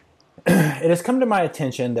 It has come to my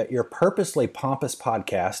attention that your purposely pompous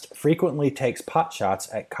podcast frequently takes pot shots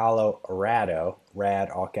at Colorado, rad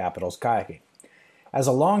all capitals, kayaking. As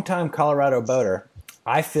a longtime Colorado boater,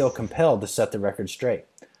 I feel compelled to set the record straight.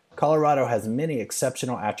 Colorado has many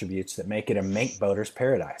exceptional attributes that make it a mink boater's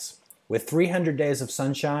paradise. With 300 days of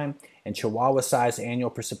sunshine and Chihuahua-sized annual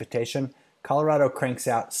precipitation, Colorado cranks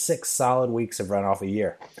out 6 solid weeks of runoff a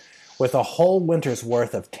year. With a whole winter's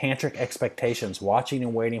worth of tantric expectations watching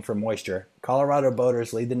and waiting for moisture, Colorado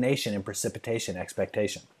boaters lead the nation in precipitation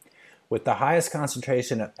expectation. With the highest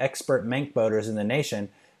concentration of expert mink boaters in the nation,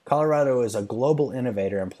 Colorado is a global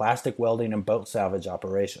innovator in plastic welding and boat salvage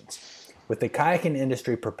operations. With the kayaking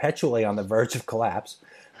industry perpetually on the verge of collapse,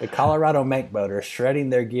 the Colorado mink boaters shredding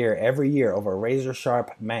their gear every year over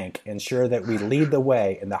razor-sharp mank ensure that we lead the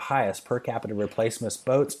way in the highest per capita replacements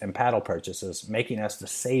boats and paddle purchases, making us the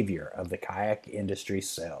savior of the kayak industry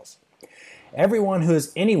sales. Anyone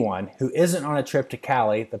who isn't on a trip to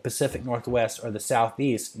Cali, the Pacific Northwest, or the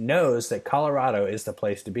Southeast knows that Colorado is the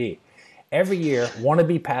place to be. Every year,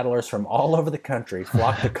 wannabe paddlers from all over the country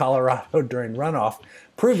flock to Colorado during runoff,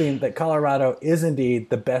 proving that Colorado is indeed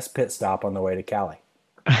the best pit stop on the way to Cali.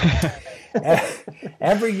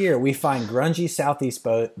 Every year, we find grungy Southeast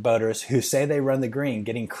boaters who say they run the green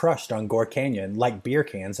getting crushed on Gore Canyon like beer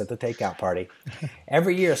cans at the takeout party.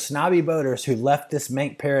 Every year, snobby boaters who left this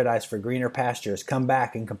mink paradise for greener pastures come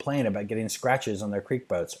back and complain about getting scratches on their creek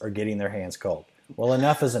boats or getting their hands cold. Well,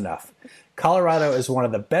 enough is enough. Colorado is one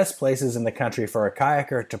of the best places in the country for a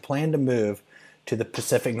kayaker to plan to move to the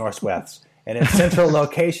Pacific Northwest. And its central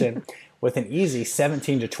location, with an easy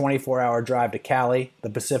 17 to 24-hour drive to Cali, the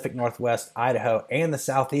Pacific Northwest, Idaho, and the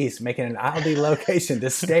Southeast, making an ideal location to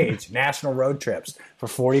stage national road trips for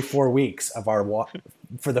 44 weeks our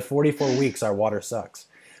water sucks.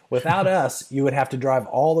 Without us, you would have to drive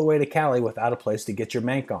all the way to Cali without a place to get your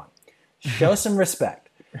mank on. Show some respect.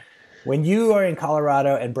 When you are in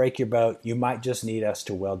Colorado and break your boat, you might just need us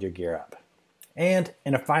to weld your gear up. And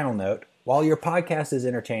in a final note, while your podcast is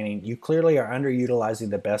entertaining, you clearly are underutilizing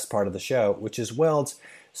the best part of the show, which is Weld's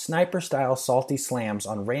sniper-style salty slams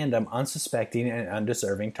on random, unsuspecting, and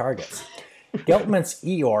undeserving targets. Geltman's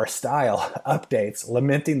Eeyore style updates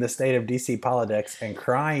lamenting the state of DC politics and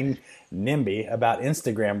crying NIMBY about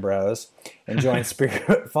Instagram bros enjoying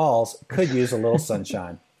Spirit Falls could use a little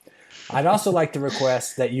sunshine. I'd also like to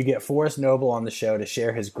request that you get Forrest Noble on the show to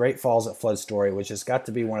share his Great Falls at Flood story, which has got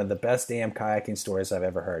to be one of the best damn kayaking stories I've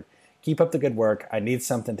ever heard. Keep up the good work. I need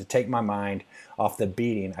something to take my mind off the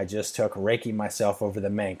beating I just took raking myself over the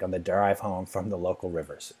Mank on the drive home from the local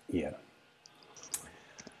rivers. Ian.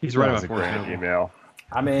 He's right That was about a Forrest great Noble. email.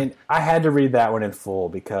 I mean, I had to read that one in full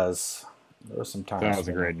because there was some times. That was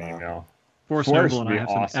a when, great email. Forrest Forrest Noble and would I be have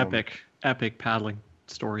some awesome. epic paddling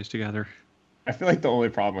stories together. I feel like the only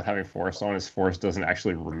problem with having Forrest on is Forrest doesn't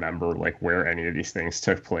actually remember like where any of these things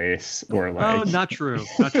took place or like. Oh, not true.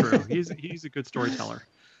 Not true. He's a good storyteller.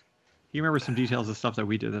 He remembers some details of stuff that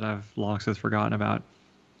we did that I've long since forgotten about.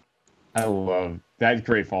 I love that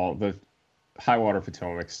Great Fall, the High Water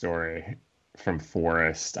Potomac story from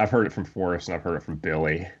Forrest. I've heard it from Forrest and I've heard it from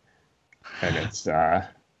Billy, and it's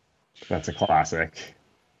that's a classic.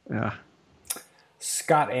 Yeah.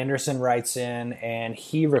 Scott Anderson writes in and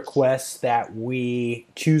he requests that we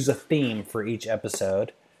choose a theme for each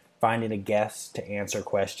episode, finding a guest to answer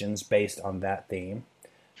questions based on that theme.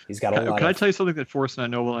 He's got a lot Can I of... tell you something that Forrest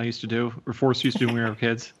and I used to do, or Forrest used to do when we were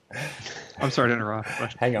kids? I'm sorry to interrupt.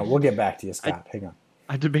 But Hang on, we'll get back to you, Scott. Hang on.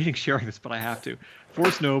 I'm debating sharing this, but I have to.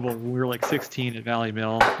 Forrest Noble, when we were like 16 at Valley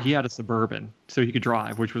Mill, he had a Suburban, so he could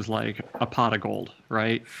drive, which was like a pot of gold,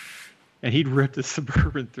 right? And he'd rip the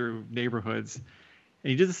Suburban through neighborhoods, and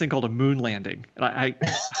he did this thing called a moon landing. And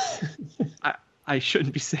I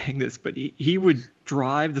shouldn't be saying this, but he would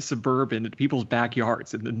drive the Suburban into people's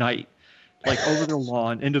backyards in the night, like over their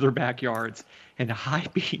lawn, into their backyards, and high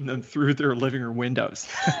beam them through their living room windows.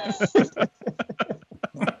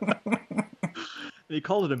 He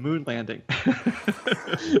called it a moon landing.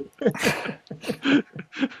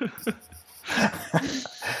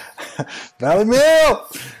 Valley Mill!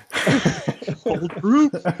 Old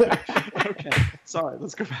group. Okay, sorry.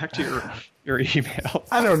 Let's go back to your email.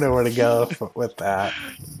 I don't know where to go with that.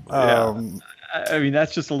 I mean,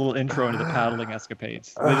 that's just a little intro into the paddling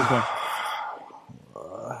escapades. They just went,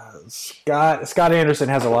 Scott Anderson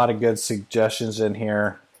has a lot of good suggestions in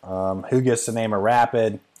here. Who gets to name a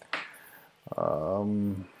rapid?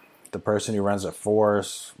 The person who runs it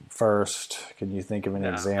first. Can you think of any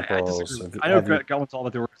examples? I know Geltman's all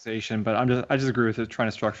about the organization, but I just agree with it trying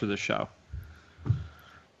to structure the show.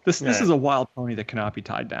 This is a wild pony that cannot be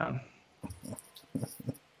tied down.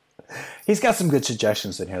 He's got some good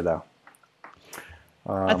suggestions in here, though.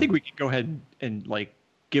 I think we can go ahead and like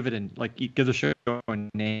give the show a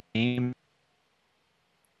name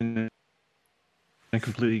and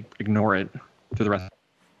completely ignore it for the rest.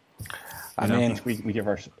 I mean, we give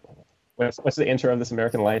our what's the intro of This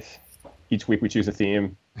American Life? Each week we choose a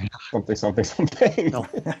theme, something.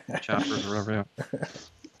 Chapters or whatever.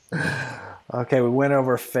 Yeah. Okay, we went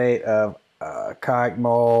over fate of kayak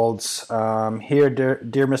molds. Here,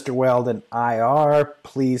 dear Mr. Weldon, IR,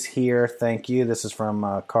 please hear, thank you. This is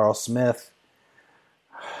from Carl Smith.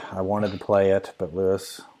 I wanted to play it, but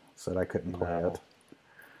Lewis said I couldn't play it.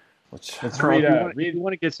 Let's read. If you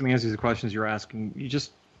want to get some answers to the questions you're asking, you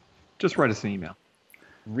just write us an email.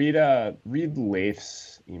 Read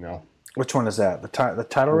Leif's email. Which one is that? The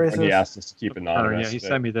title races? He asked us to keep anonymous. Yeah, he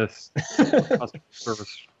sent me this customer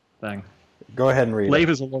service thing. Go ahead and read Leif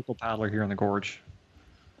it. is a local paddler here in the gorge.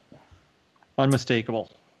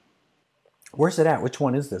 Unmistakable. Where's it at? Which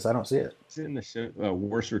one is this? I don't see it. It's in the show,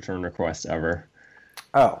 worst return request ever.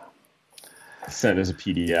 Oh. Sent as a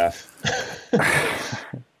PDF.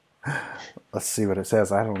 Let's see what it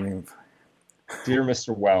says. I don't even... Dear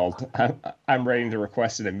Mr. Weld, I'm ready to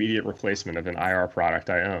request an immediate replacement of an IR product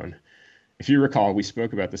I own. If you recall, we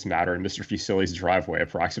spoke about this matter in Mr. Fusilli's driveway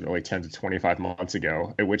approximately 10 to 25 months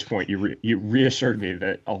ago, at which point you reassured me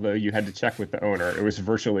that although you had to check with the owner, it was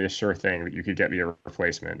virtually a sure thing that you could get me a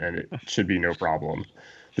replacement, and it should be no problem.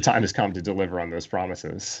 The time has come to deliver on those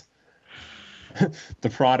promises. The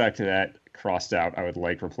product that, crossed out, I would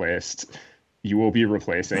like replaced, you will be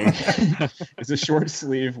replacing, is a short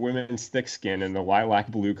sleeve women's thick skin in the lilac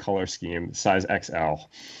blue color scheme, size XL.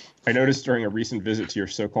 I noticed during a recent visit to your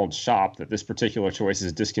so-called shop that this particular choice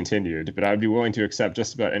is discontinued, but I would be willing to accept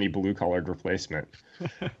just about any blue-colored replacement.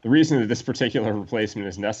 The reason that this particular replacement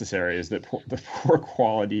is necessary is that the poor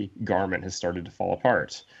quality garment has started to fall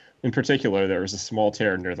apart. In particular, there was a small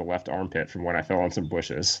tear near the left armpit from when I fell on some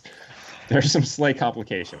bushes. There are some slight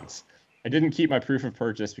complications. I didn't keep my proof of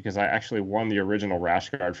purchase because I actually won the original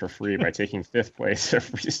rash guard for free by taking 5th place at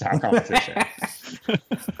a freestyle competition.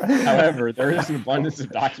 However, there is an abundance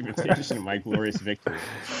of documentation of my glorious victory.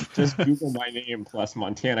 Just Google my name plus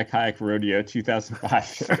Montana Kayak Rodeo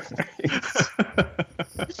 2005.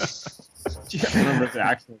 I can't remember the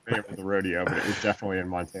actual name of the rodeo, but it was definitely in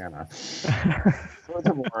Montana.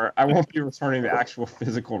 Furthermore, I won't be returning the actual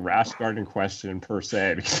physical rash guard in question per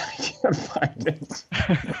se because I can't find it.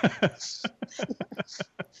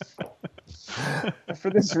 For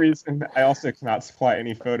this reason, I also cannot supply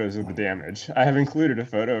any photos of the damage. I have included a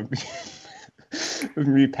photo of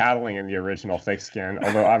me paddling in the original thick skin,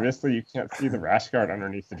 although obviously you can't see the rash guard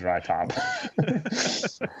underneath the dry top.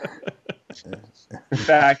 In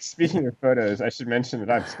fact, speaking of photos, I should mention that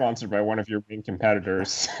I'm sponsored by one of your main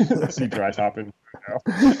competitors, See Dry Top in photo.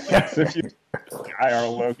 So if you IR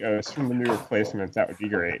logos from the new replacements, that would be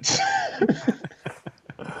great.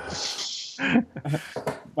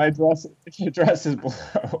 My address is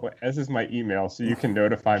below, as is my email, so you can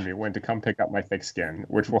notify me when to come pick up my thick skin,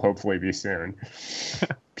 which will hopefully be soon.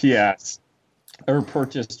 P.S. I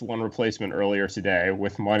purchased one replacement earlier today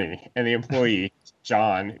with money, and the employee,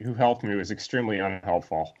 John, who helped me, was extremely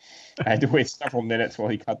unhelpful. I had to wait several minutes while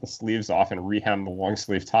he cut the sleeves off and rehemmed the long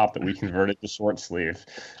sleeve top that we converted to short sleeve.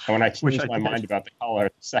 And when I changed my mind about the color,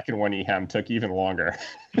 the second one he hemmed took even longer.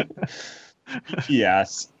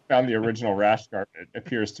 P.S. Found the original rash guard. It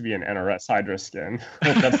appears to be an NRS Hydra skin.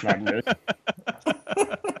 Hope that's not an issue.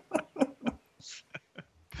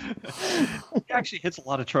 He actually hits a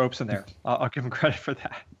lot of tropes in there. I'll give him credit for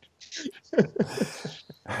that.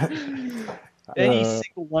 Any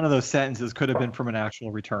single one of those sentences could have been from an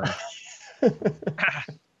actual return.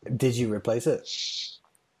 Did you replace it?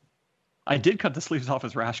 I did cut the sleeves off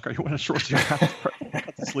his rash guard. He went a short sleeve.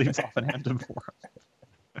 Cut the sleeves off and hemmed him for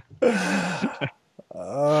him.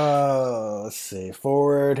 Let's see.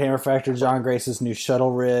 Forward, Hammer Factor, John Grace's new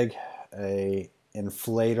shuttle rig, a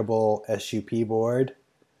inflatable SUP board.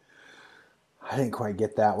 I didn't quite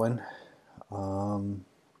get that one.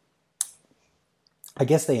 I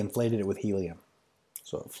guess they inflated it with helium,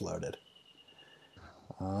 so it floated.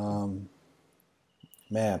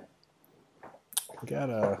 Man, we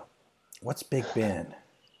got what's Big Ben?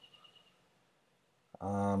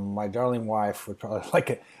 My darling wife would probably like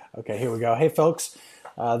it. Okay, here we go. Hey, folks.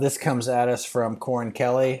 This comes at us from Corin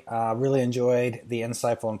Kelly. Really enjoyed the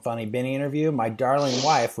insightful and funny Benny interview. My darling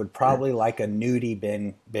wife would probably like a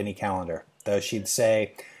nudie Benny calendar, though she'd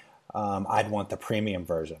say I'd want the premium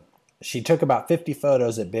version. She took about 50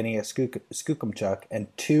 photos at Benny at Skookumchuck and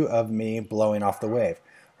 2 of me blowing off the wave.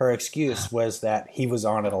 Her excuse was that he was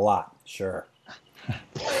on it a lot. Sure.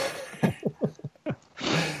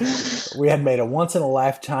 We had made a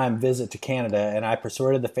once-in-a-lifetime visit to Canada, and I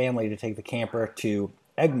persuaded the family to take the camper to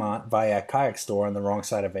Egmont via a kayak store on the wrong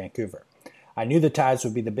side of Vancouver. I knew the tides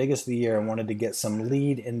would be the biggest of the year and wanted to get some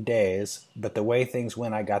lead in days, but the way things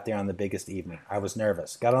went, I got there on the biggest evening. I was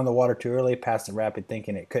nervous. Got on the water too early, passed the rapid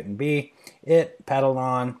thinking it couldn't be. Paddled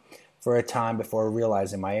on for a time before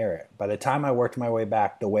realizing my area. By the time I worked my way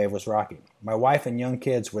back, the wave was rocking. My wife and young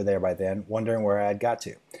kids were there by then, wondering where I had got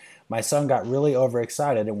to. My son got really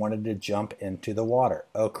overexcited and wanted to jump into the water.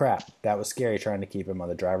 Oh crap, that was scary trying to keep him on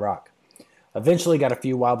the dry rock. Eventually got a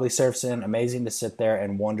few wobbly surfs in, amazing to sit there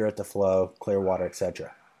and wonder at the flow, clear water,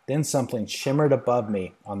 etc. Then something shimmered above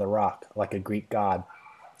me on the rock like a Greek god.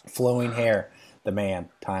 Flowing hair, the man,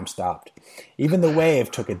 time stopped. Even the wave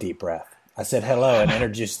took a deep breath. I said hello and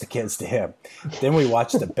introduced the kids to him. Then we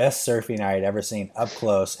watched the best surfing I had ever seen up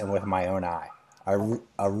close and with my own eye.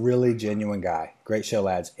 A really genuine guy. Great show,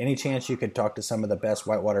 lads. Any chance you could talk to some of the best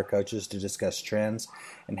whitewater coaches to discuss trends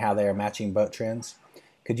and how they are matching boat trends?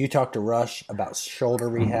 Could you talk to Rush about shoulder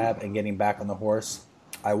rehab and getting back on the horse?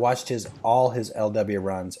 I watched all his LW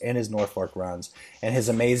runs and his North Fork runs and his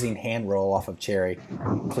amazing hand roll off of Cherry.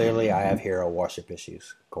 Clearly, I have hero worship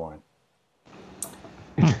issues. Corin.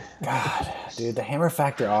 God, dude, the Hammer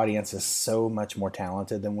Factor audience is so much more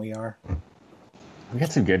talented than we are. We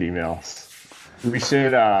got some good emails. We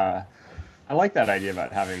should. I like that idea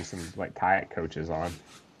about having some like kayak coaches on.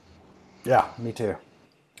 Yeah, me too.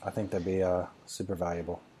 I think that'd be super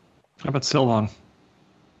valuable. How about Sylvan?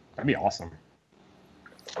 That'd be awesome.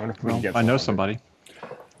 I know somebody.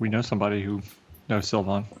 We know somebody who knows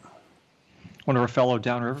Sylvan. One of our fellow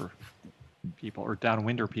downriver people or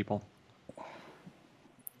downwinder people.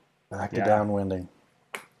 Back to downwinding.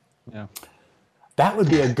 Yeah. That would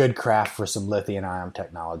be a good craft for some lithium-ion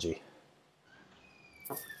technology.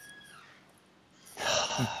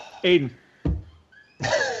 Aiden.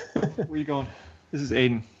 Where are you going? This is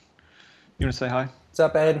Aiden. You want to say hi? What's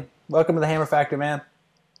up, Aiden? Welcome to the Hammer Factor, man.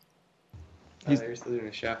 You're still doing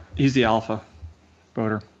a show. He's the alpha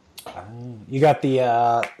boater. You got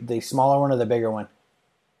the smaller one or the bigger one?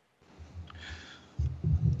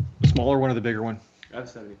 smaller one or the bigger one? I have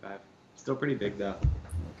 75. Still pretty big though.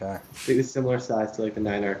 Okay. I think it's similar size to like the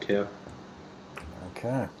 9R2.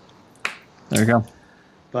 Okay. There you go.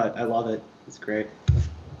 But I love it. It's great.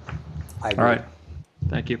 I All right.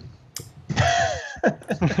 Thank you.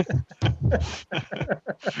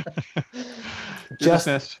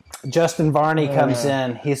 Dismissed. Justin Varney comes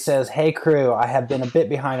in. He says, "Hey crew, I have been a bit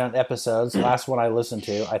behind on episodes. Last one I listened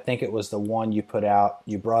to, I think it was the one you put out.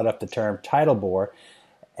 You brought up the term tidal bore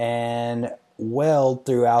and welled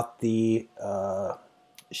throughout the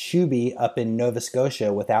Shuby up in Nova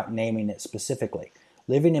Scotia without naming it specifically.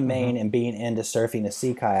 Living in Maine and being into surfing a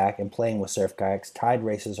sea kayak and playing with surf kayaks, tide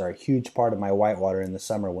races are a huge part of my whitewater in the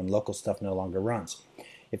summer when local stuff no longer runs.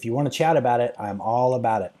 If you want to chat about it, I'm all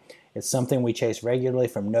about it. It's something we chase regularly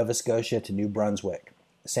from Nova Scotia to New Brunswick.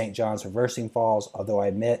 St. John's Reversing Falls, although I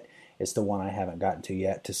admit it's the one I haven't gotten to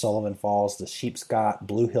yet, to Sullivan Falls, the Sheepscot,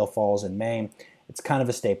 Blue Hill Falls in Maine. It's kind of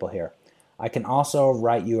a staple here. I can also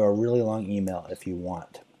write you a really long email if you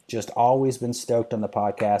want. Just always been stoked on the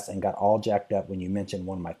podcast and got all jacked up when you mentioned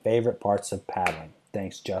one of my favorite parts of paddling.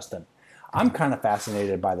 Thanks, Justin." I'm kind of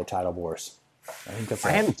fascinated by the tidal bores. I think that's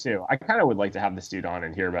I am too. I kind of would like to have this dude on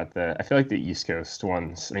and hear about I feel like the East Coast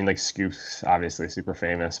ones. I mean, like Scoop's obviously super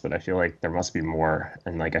famous, but I feel like there must be more.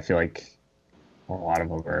 And like, I feel like a lot of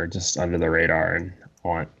them are just under the radar and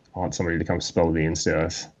want somebody to come spill the beans to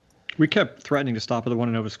us. We kept threatening to stop at the one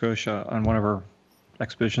in Nova Scotia on one of our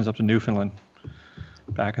expeditions up to Newfoundland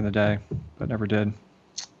back in the day, but never did.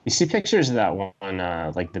 You see pictures of that one,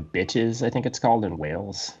 like the Bitches, I think it's called, in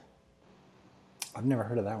Wales. I've never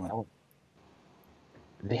heard of that one.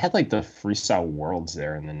 They had like the freestyle worlds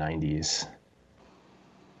there in the 90s.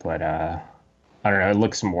 But I don't know, it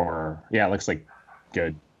looks like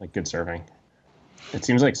good surfing. It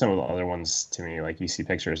seems like some of the other ones to me, like you see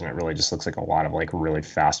pictures and it really just looks like a lot of like really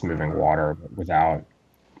fast moving water without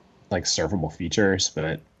like surfable features,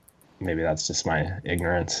 but maybe that's just my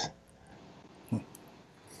ignorance.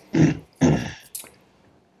 And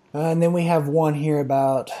then we have one here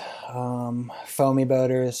about foamy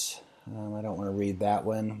boaters. I don't want to read that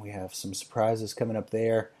one. We have some surprises coming up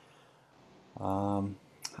there.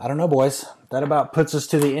 I don't know, boys. That about puts us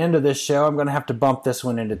to the end of this show. I'm going to have to bump this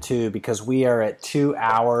one into 2 because we are at 2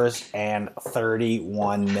 hours and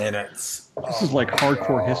 31 minutes. This is like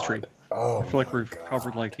hardcore history. Oh, I feel like we've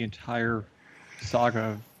covered like the entire saga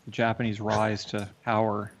of the Japanese rise to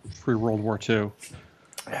power pre-World War II.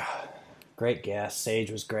 Yeah. Great guest. Sage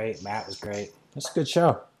was great. Matt was great. It's a good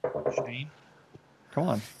show. Shane, come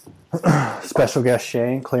on. Special guest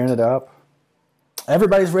Shane clearing it up.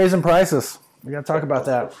 Everybody's raising prices. We got to talk about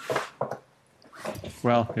that.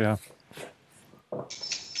 Well, yeah.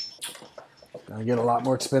 Gonna get a lot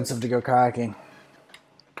more expensive to go kayaking.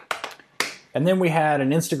 And then we had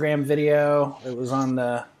an Instagram video that was on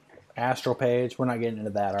the Astral page. We're not getting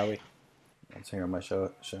into that, are we? That's here on my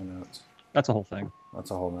show notes. That's a whole thing.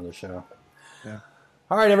 That's a whole nother show. Yeah.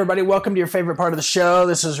 All right, everybody, welcome to your favorite part of the show.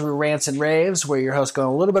 This is Rants and Raves, where your hosts go on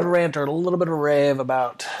a little bit of rant or a little bit of rave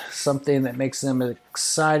about something that makes them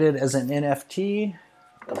excited as an NFT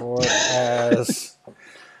or as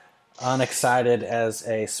unexcited as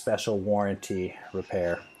a special warranty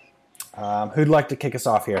repair. Who'd like to kick us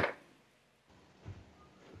off here?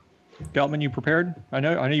 Geltman, you prepared? I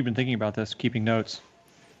know you've been thinking about this, keeping notes.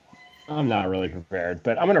 I'm not really prepared,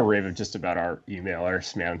 but I'm going to rave just about our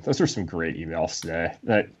emailers, man. Those were some great emails today.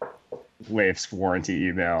 That Leif's warranty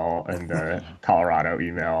email and the Colorado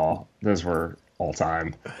email, those were all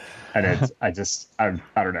time. And I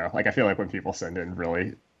don't know. Like, I feel like when people send in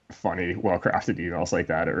really funny, well-crafted emails like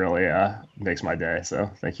that, it really makes my day.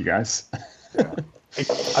 So thank you guys.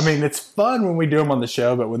 I mean, it's fun when we do them on the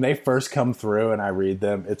show, but when they first come through and I read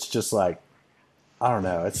them, it's just like, I don't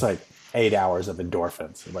know. It's like 8 hours of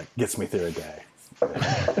endorphins. It like gets me through a day.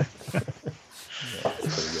 Yeah,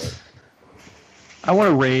 it's pretty good. I want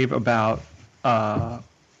to rave about. I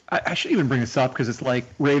shouldn't even bring this up because it's like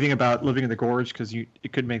raving about living in the gorge because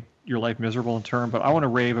it could make your life miserable in turn. But I want to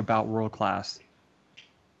rave about World Class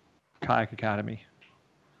Kayak Academy,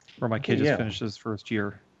 where my kid just finished his first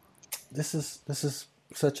year. This is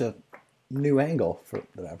such a new angle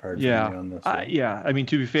that I've heard. Yeah, from you on this. yeah. I mean,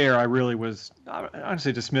 to be fair, I really was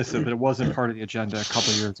honestly dismissive, but it wasn't part of the agenda a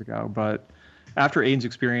couple of years ago. But after Aiden's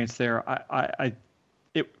experience there,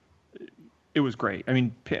 it was great. I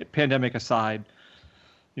mean, pandemic aside,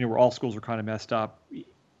 where all schools were kind of messed up,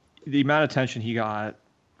 the amount of attention he got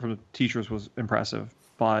from the teachers was impressive.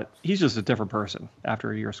 But he's just a different person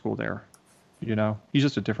after a year of school there. He's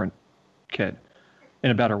just a different kid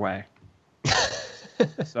in a better way.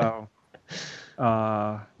 So,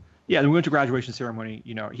 Yeah, then we went to graduation ceremony.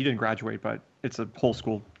 You know, he didn't graduate, but it's a whole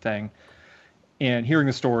school thing. And hearing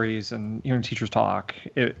the stories and hearing teachers talk,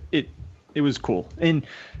 it was cool. And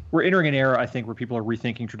we're entering an era, I think, where people are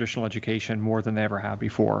rethinking traditional education more than they ever have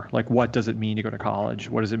before. Like, what does it mean to go to college?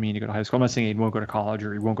 What does it mean to go to high school? I'm not saying you won't go to college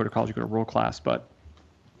or you won't go to college, you go to world class, but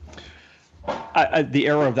the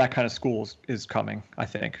era of that kind of school is coming, I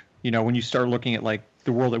think. You know, when you start looking at like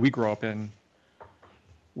the world that we grew up in,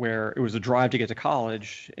 where it was a drive to get to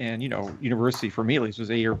college, and you know, university for me at least was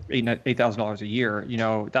 $8,000 a year. You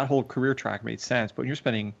know, that whole career track made sense. But when you're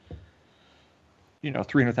spending, you know,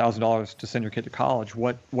 $300,000 to send your kid to college,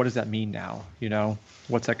 what does that mean now? You know,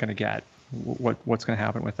 what's that going to get? What's going to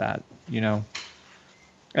happen with that? You know.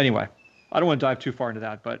 Anyway, I don't want to dive too far into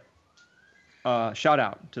that, but shout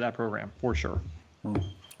out to that program for sure.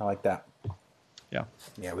 I like that. Yeah.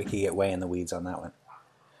 Yeah, we could get way in the weeds on that one.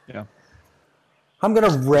 Yeah. I'm going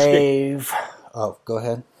to rave. Oh, go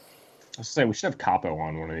ahead. I was saying we should have Capo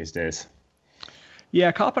on one of these days.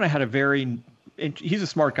 Yeah, Capo and I had a very. He's a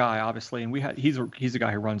smart guy, obviously, and he's the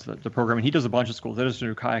guy who runs the program, and he does a bunch of schools. They just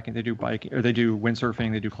do kayaking, they do biking, or they do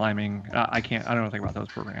windsurfing, they do climbing. I don't know anything about those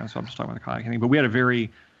programs, so I'm just talking about the kayaking thing. But we had a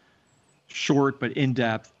very short but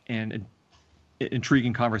in-depth and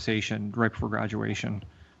intriguing conversation right before graduation,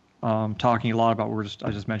 talking a lot about what I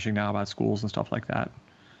was just mentioning now about schools and stuff like that.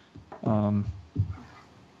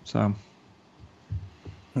 So.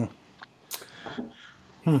 What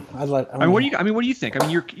do you think? I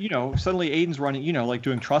mean, suddenly Aiden's running, like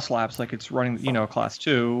doing truss laps, like it's running, class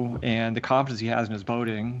 2, and the confidence he has in his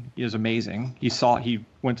boating is amazing. He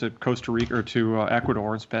went to Costa Rica or to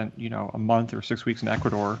Ecuador and spent, a month or 6 weeks in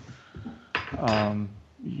Ecuador, paddling.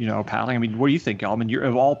 I mean, what do you think, Gelman?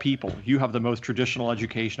 Of all people, you have the most traditional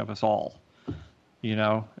education of us all,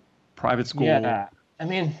 private school, yeah, I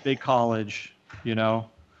mean, big college,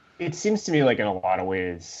 It seems to me like in a lot of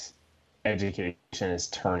ways, education is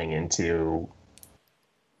turning into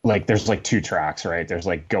like there's like 2 tracks, right? There's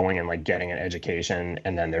like going and like getting an education,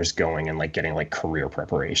 and then there's going and like getting like career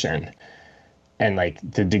preparation. And like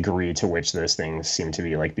the degree to which those things seem to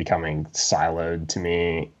be like becoming siloed to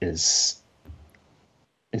me it's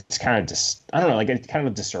kind of just, I don't know, like it kind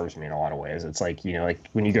of disturbs me in a lot of ways. It's like, like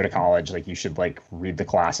when you go to college, like you should like read the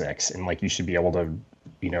classics, and like you should be able to,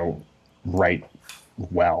 write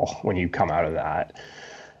well when you come out of that.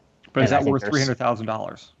 But is that worth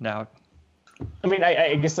 $300,000 now? I mean,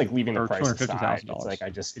 I guess like leaving the price aside, $250,000. it's like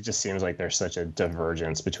it just seems like there's such a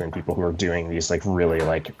divergence between people who are doing these like really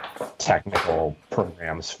like technical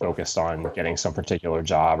programs focused on getting some particular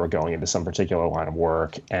job or going into some particular line of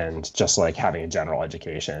work, and just like having a general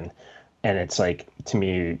education. And it's like, to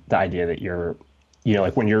me, the idea that you're,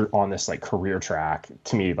 like when you're on this like career track,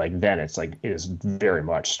 to me, like then it's like it is very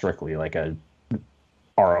much strictly like a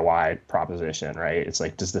ROI proposition, right? It's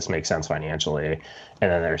like, does this make sense financially?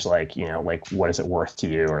 And then there's like, like what is it worth to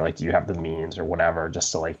you, or like do you have the means or whatever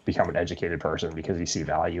just to like become an educated person because you see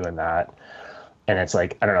value in that? And it's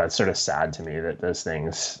like, I don't know, it's sort of sad to me that those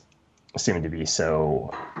things seem to be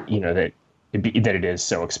so, that it is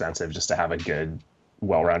so expensive just to have a good,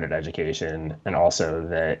 well-rounded education, and also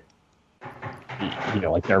that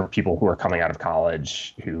like there are people who are coming out of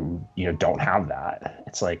college who don't have that.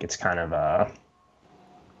 It's like, it's kind of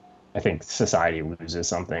I think society loses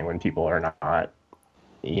something when people are not,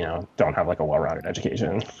 don't have like a well-rounded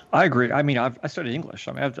education. I agree. I mean, I studied English.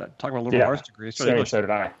 I mean, I have to talk about a liberal arts degree. So did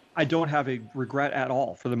I. I don't have a regret at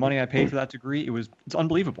all for the money I paid for that degree. It's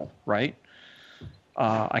unbelievable, right?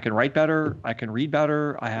 I can write better. I can read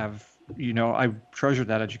better. I have, I treasured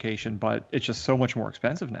that education, but it's just so much more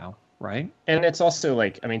expensive now, right? And it's also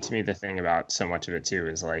like, I mean, to me, the thing about so much of it too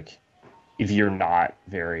is like, if you're not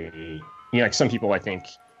very, like some people, I think,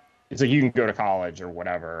 it's like you can go to college or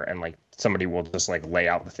whatever, and like somebody will just like lay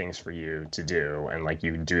out the things for you to do, and like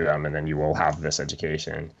you do them, and then you will have this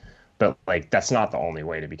education. But like that's not the only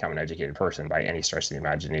way to become an educated person by any stretch of the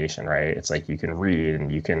imagination, right? It's like you can read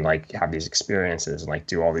and you can like have these experiences and like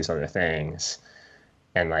do all these other things.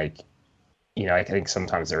 And like, I think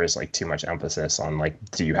sometimes there is like too much emphasis on like,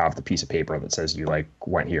 do you have the piece of paper that says you like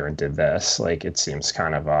went here and did this? Like it seems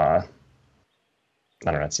kind of I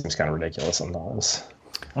don't know, it seems kind of ridiculous sometimes.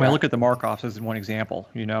 I mean, I look at the Markovs as one example.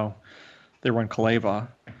 They run Kaleva,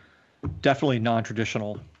 definitely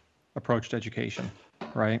non-traditional approach to education,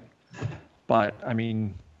 right? But I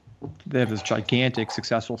mean, they have this gigantic,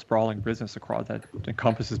 successful, sprawling business across that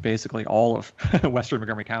encompasses basically all of Western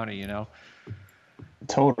Montgomery County.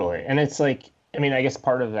 Totally, and it's like, I mean, I guess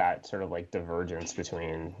part of that sort of like divergence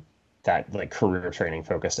between that like career training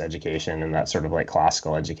focused education and that sort of like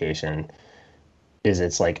classical education is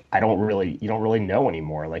it's like you don't really know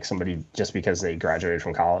anymore. Like somebody, just because they graduated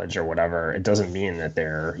from college or whatever, it doesn't mean that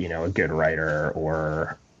they're, a good writer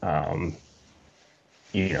or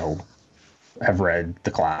you know have read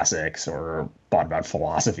the classics or thought about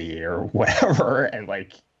philosophy or whatever, and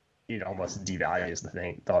like it almost devalues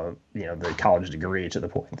the college degree to the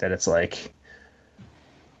point that it's like.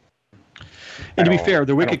 And to be fair,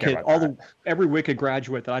 the Wicked kid, every Wicked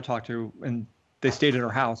graduate that I talked to, and they stayed at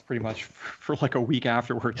our house pretty much for like a week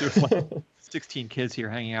afterward. There was like 16 kids here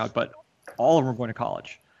hanging out, but all of them were going to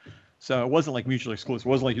college. So it wasn't like mutually exclusive. It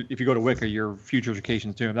wasn't like if you go to Wicca, your future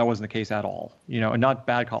education's doomed. That wasn't the case at all, and not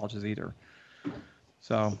bad colleges either.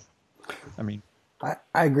 So, I mean, I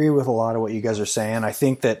agree with a lot of what you guys are saying. I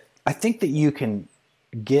think that you can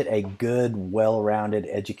get a good, well-rounded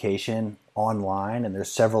education online, and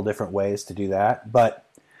there's several different ways to do that. But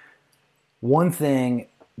one thing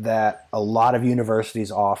that a lot of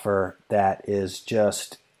universities offer that is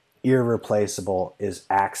just irreplaceable is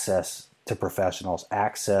access to professionals,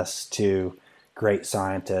 access to great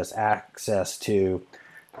scientists, access to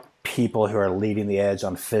people who are leading the edge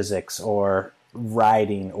on physics or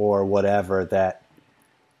writing or whatever, that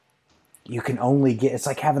you can only get. It's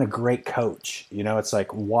like having a great coach. It's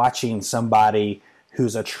like watching somebody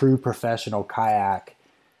who's a true professional kayak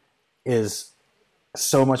is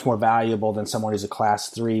so much more valuable than someone who's a class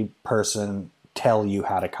 3 person tell you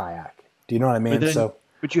how to kayak. Do you know what I mean?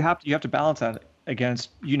 But you have to balance that against,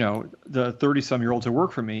 the 30-some-year-olds who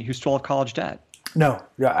work for me who still have college debt. No,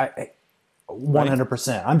 I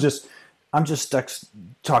 100%. I'm just stuck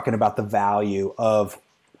talking about the value of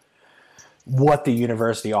what the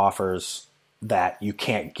university offers that you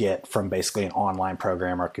can't get from basically an online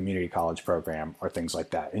program or a community college program or things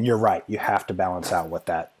like that. And you're right. You have to balance out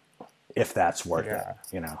if that's worth it,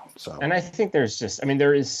 so. And I think there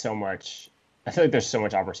is so much, I feel like there's so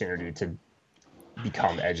much opportunity to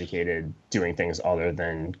become educated doing things other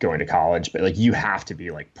than going to college, but like you have to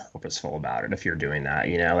be like purposeful about it if you're doing that,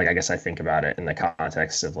 like I guess I think about it in the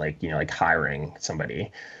context of like, like hiring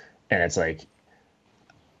somebody, and it's like,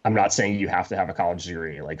 I'm not saying you have to have a college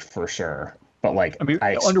degree, like for sure, but like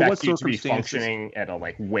I expect you to be functioning at a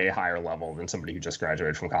like way higher level than somebody who just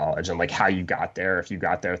graduated from college, and like how you got there, if you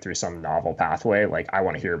got there through some novel pathway, like I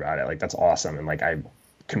want to hear about it. Like that's awesome, and like I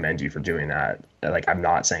commend you for doing that. Like I'm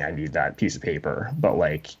not saying I need that piece of paper, but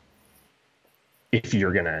like if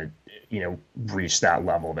you're gonna reach that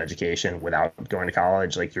level of education without going to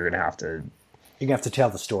college, like you're gonna have to tell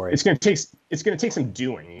the story. It's gonna take some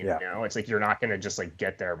doing, you know. It's like you're not gonna just like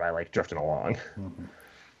get there by like drifting along. Mm-hmm.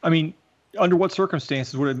 I mean, under what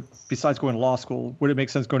circumstances would it, besides going to law school, would it make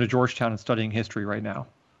sense going to Georgetown and studying history right now?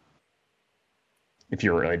 If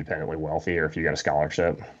you're really independently wealthy, or if you got a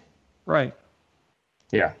scholarship. Right.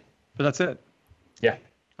 Yeah. But that's it. Yeah.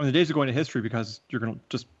 I mean, the days of going to history because you're going to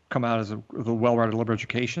just come out as with a well-rounded liberal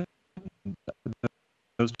education,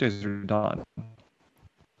 those days are done.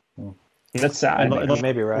 That's sad.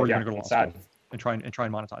 Maybe right. Or you're Yeah, going to go to law it's sad. school and try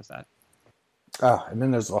and monetize that. Oh, and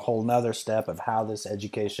then there's a whole nother step of how this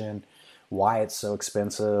education, why it's so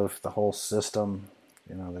expensive, the whole system.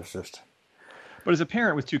 There's just. But as a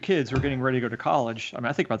parent with 2 kids who are getting ready to go to college, I mean,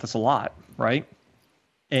 I think about this a lot, right?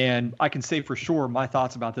 And I can say for sure my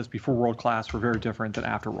thoughts about this before World Class were very different than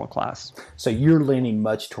after World Class. So you're leaning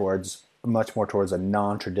much more towards a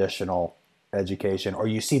non-traditional education, or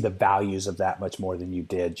you see the values of that much more than you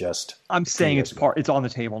did just. I'm saying it's on the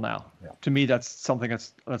table now. Yeah. To me, that's something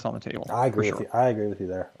that's on the table. I agree with you. I agree with you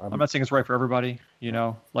there. I'm not saying it's right for everybody.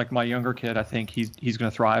 Like my younger kid, I think he's going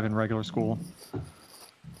to thrive in regular school.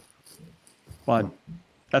 But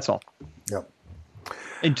that's all. Yep.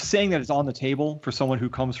 And saying that it's on the table for someone who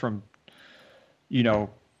comes from,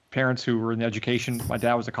 parents who were in education. My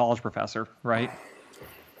dad was a college professor, right?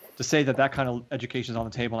 To say that kind of education is on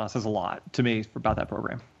the table now says a lot to me about that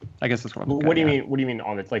program. I guess that's what I'm. What do you mean? What do you mean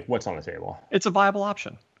on the like? What's on the table? It's a viable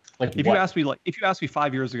option. Like if you asked me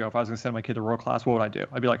 5 years ago if I was going to send my kid to World Class, what would I do?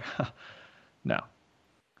 I'd be like, no.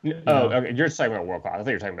 Oh, okay. You're just talking about World Class. I thought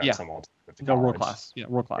you were talking about some alternative. No, World Class. Yeah,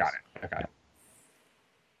 World Class. Got it. Okay. Yeah.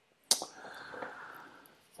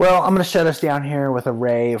 Well, I'm going to shut us down here with a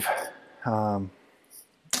rave. I'm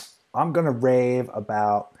going to rave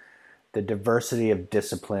about the diversity of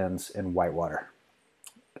disciplines in whitewater.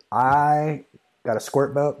 I got a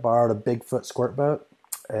squirt boat, borrowed a Bigfoot squirt boat,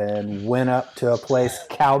 and went up to a place,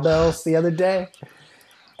 Cowbells, the other day.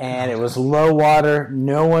 And it was low water.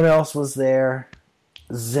 No one else was there.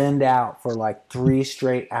 Zenned out for like 3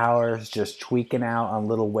 straight hours, just tweaking out on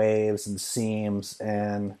little waves and seams.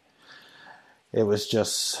 And it was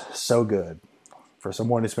just so good for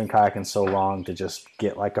someone who's been kayaking so long to just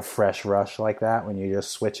get like a fresh rush like that when you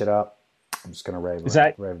just switch it up. I'm just going to rave Is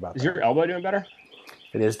about that. Is your elbow doing better?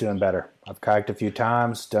 It is doing better. I've kiked a few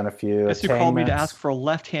times, done a few Guess who called me to attainments. ask for a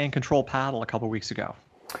left-hand control paddle a couple weeks ago?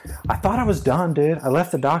 I thought I was done, dude. I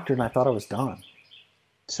left the doctor and I thought I was done.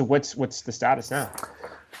 So what's the status now?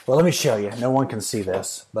 Well, let me show you. No one can see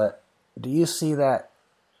this, but do you see that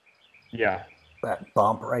Yeah.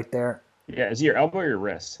 bump right there? Yeah. Is it your elbow or your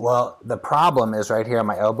wrist? Well, the problem is right here on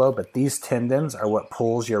my elbow, but these tendons are what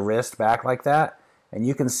pulls your wrist back like that. And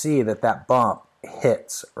you can see that bump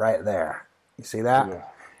hits right there. You see that? Yeah.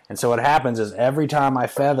 And so what happens is every time I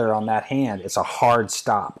feather on that hand, it's a hard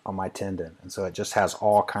stop on my tendon. And so it just has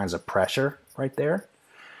all kinds of pressure right there.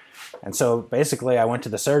 And so basically I went to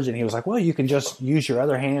the surgeon. He was like, well, you can just use your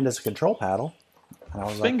other hand as a control paddle. And I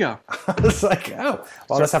was Bingo. like, I was like, oh, well,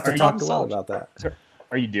 I'll just have to talk to Will about that. So,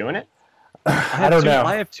 are you doing it? I don't know.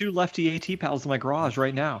 I have 2 lefty AT paddles in my garage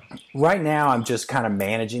right now. Right now, I'm just kind of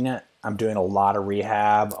managing it. I'm doing a lot of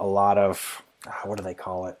rehab, a lot of, what do they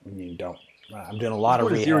call it? I'm doing a lot of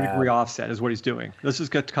rehab. 0 degree offset is what he's doing. Let's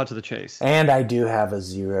just cut to the chase. And I do have a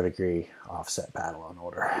 0 degree offset paddle on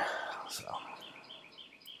order. So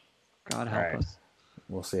God help Right. us.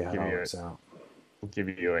 we'll see how Give that you works out. We'll give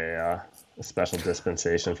you a special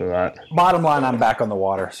dispensation for that. Bottom line, I'm back on the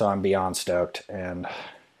water, so I'm beyond stoked. And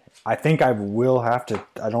I think I will have to,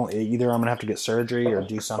 either I'm going to have to get surgery or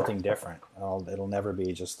do something different. It'll never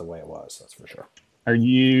be just the way it was, that's for sure. Are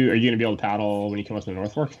you going to be able to paddle when you come up to the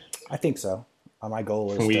North Fork? I think so. My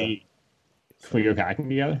goal is Can we go kayaking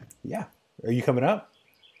together? Yeah. Are you coming up?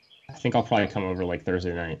 I think I'll probably come over like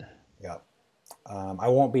Thursday night. Yeah. I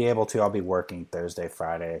won't be able to. I'll be working Thursday,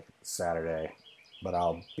 Friday, Saturday, but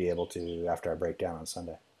I'll be able to after I break down on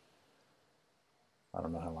Sunday. I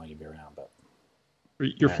don't know how long you'll be around, but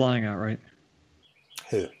You're flying out, right?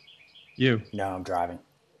 who? You. No, I'm driving.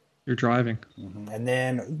 You're driving. And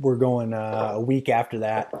then we're going a week after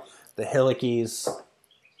that, the Hillikies,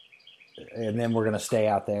 and then we're gonna stay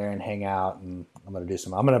out there and hang out. And I'm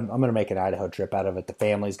gonna make an Idaho trip out of it. The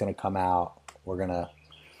family's gonna come out. We're gonna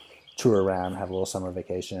tour around, have a little summer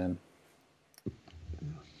vacation.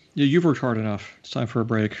 Yeah, you've worked hard enough. It's time for a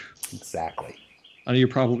break. Exactly. I know you're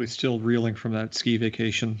probably still reeling from that ski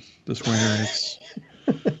vacation this winter, and it's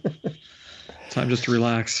time just to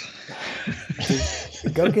relax.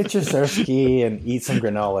 Go get your surf ski and eat some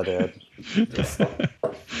granola, dude.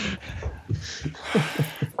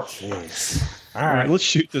 Jeez. All right. Let's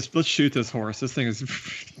shoot this horse. This thing is on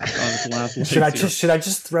its last legs Should I here.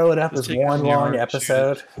 just throw it up Let's as take one it long shoot it.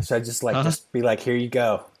 episode? Should I just just be like, here you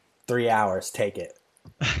go, 3 hours, take it.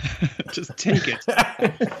 Just take it.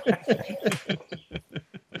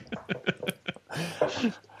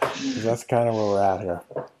 That's kind of where we're at here.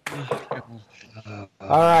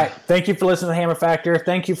 All right. Thank you for listening to the Hammer Factor.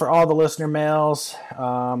 Thank you for all the listener mails.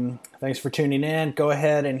 Thanks for tuning in. Go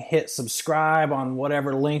ahead and hit subscribe on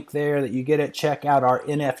whatever link there that you get it. Check out our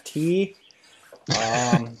NFT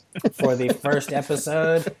for the first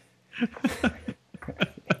episode.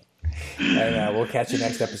 And we'll catch you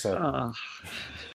next episode.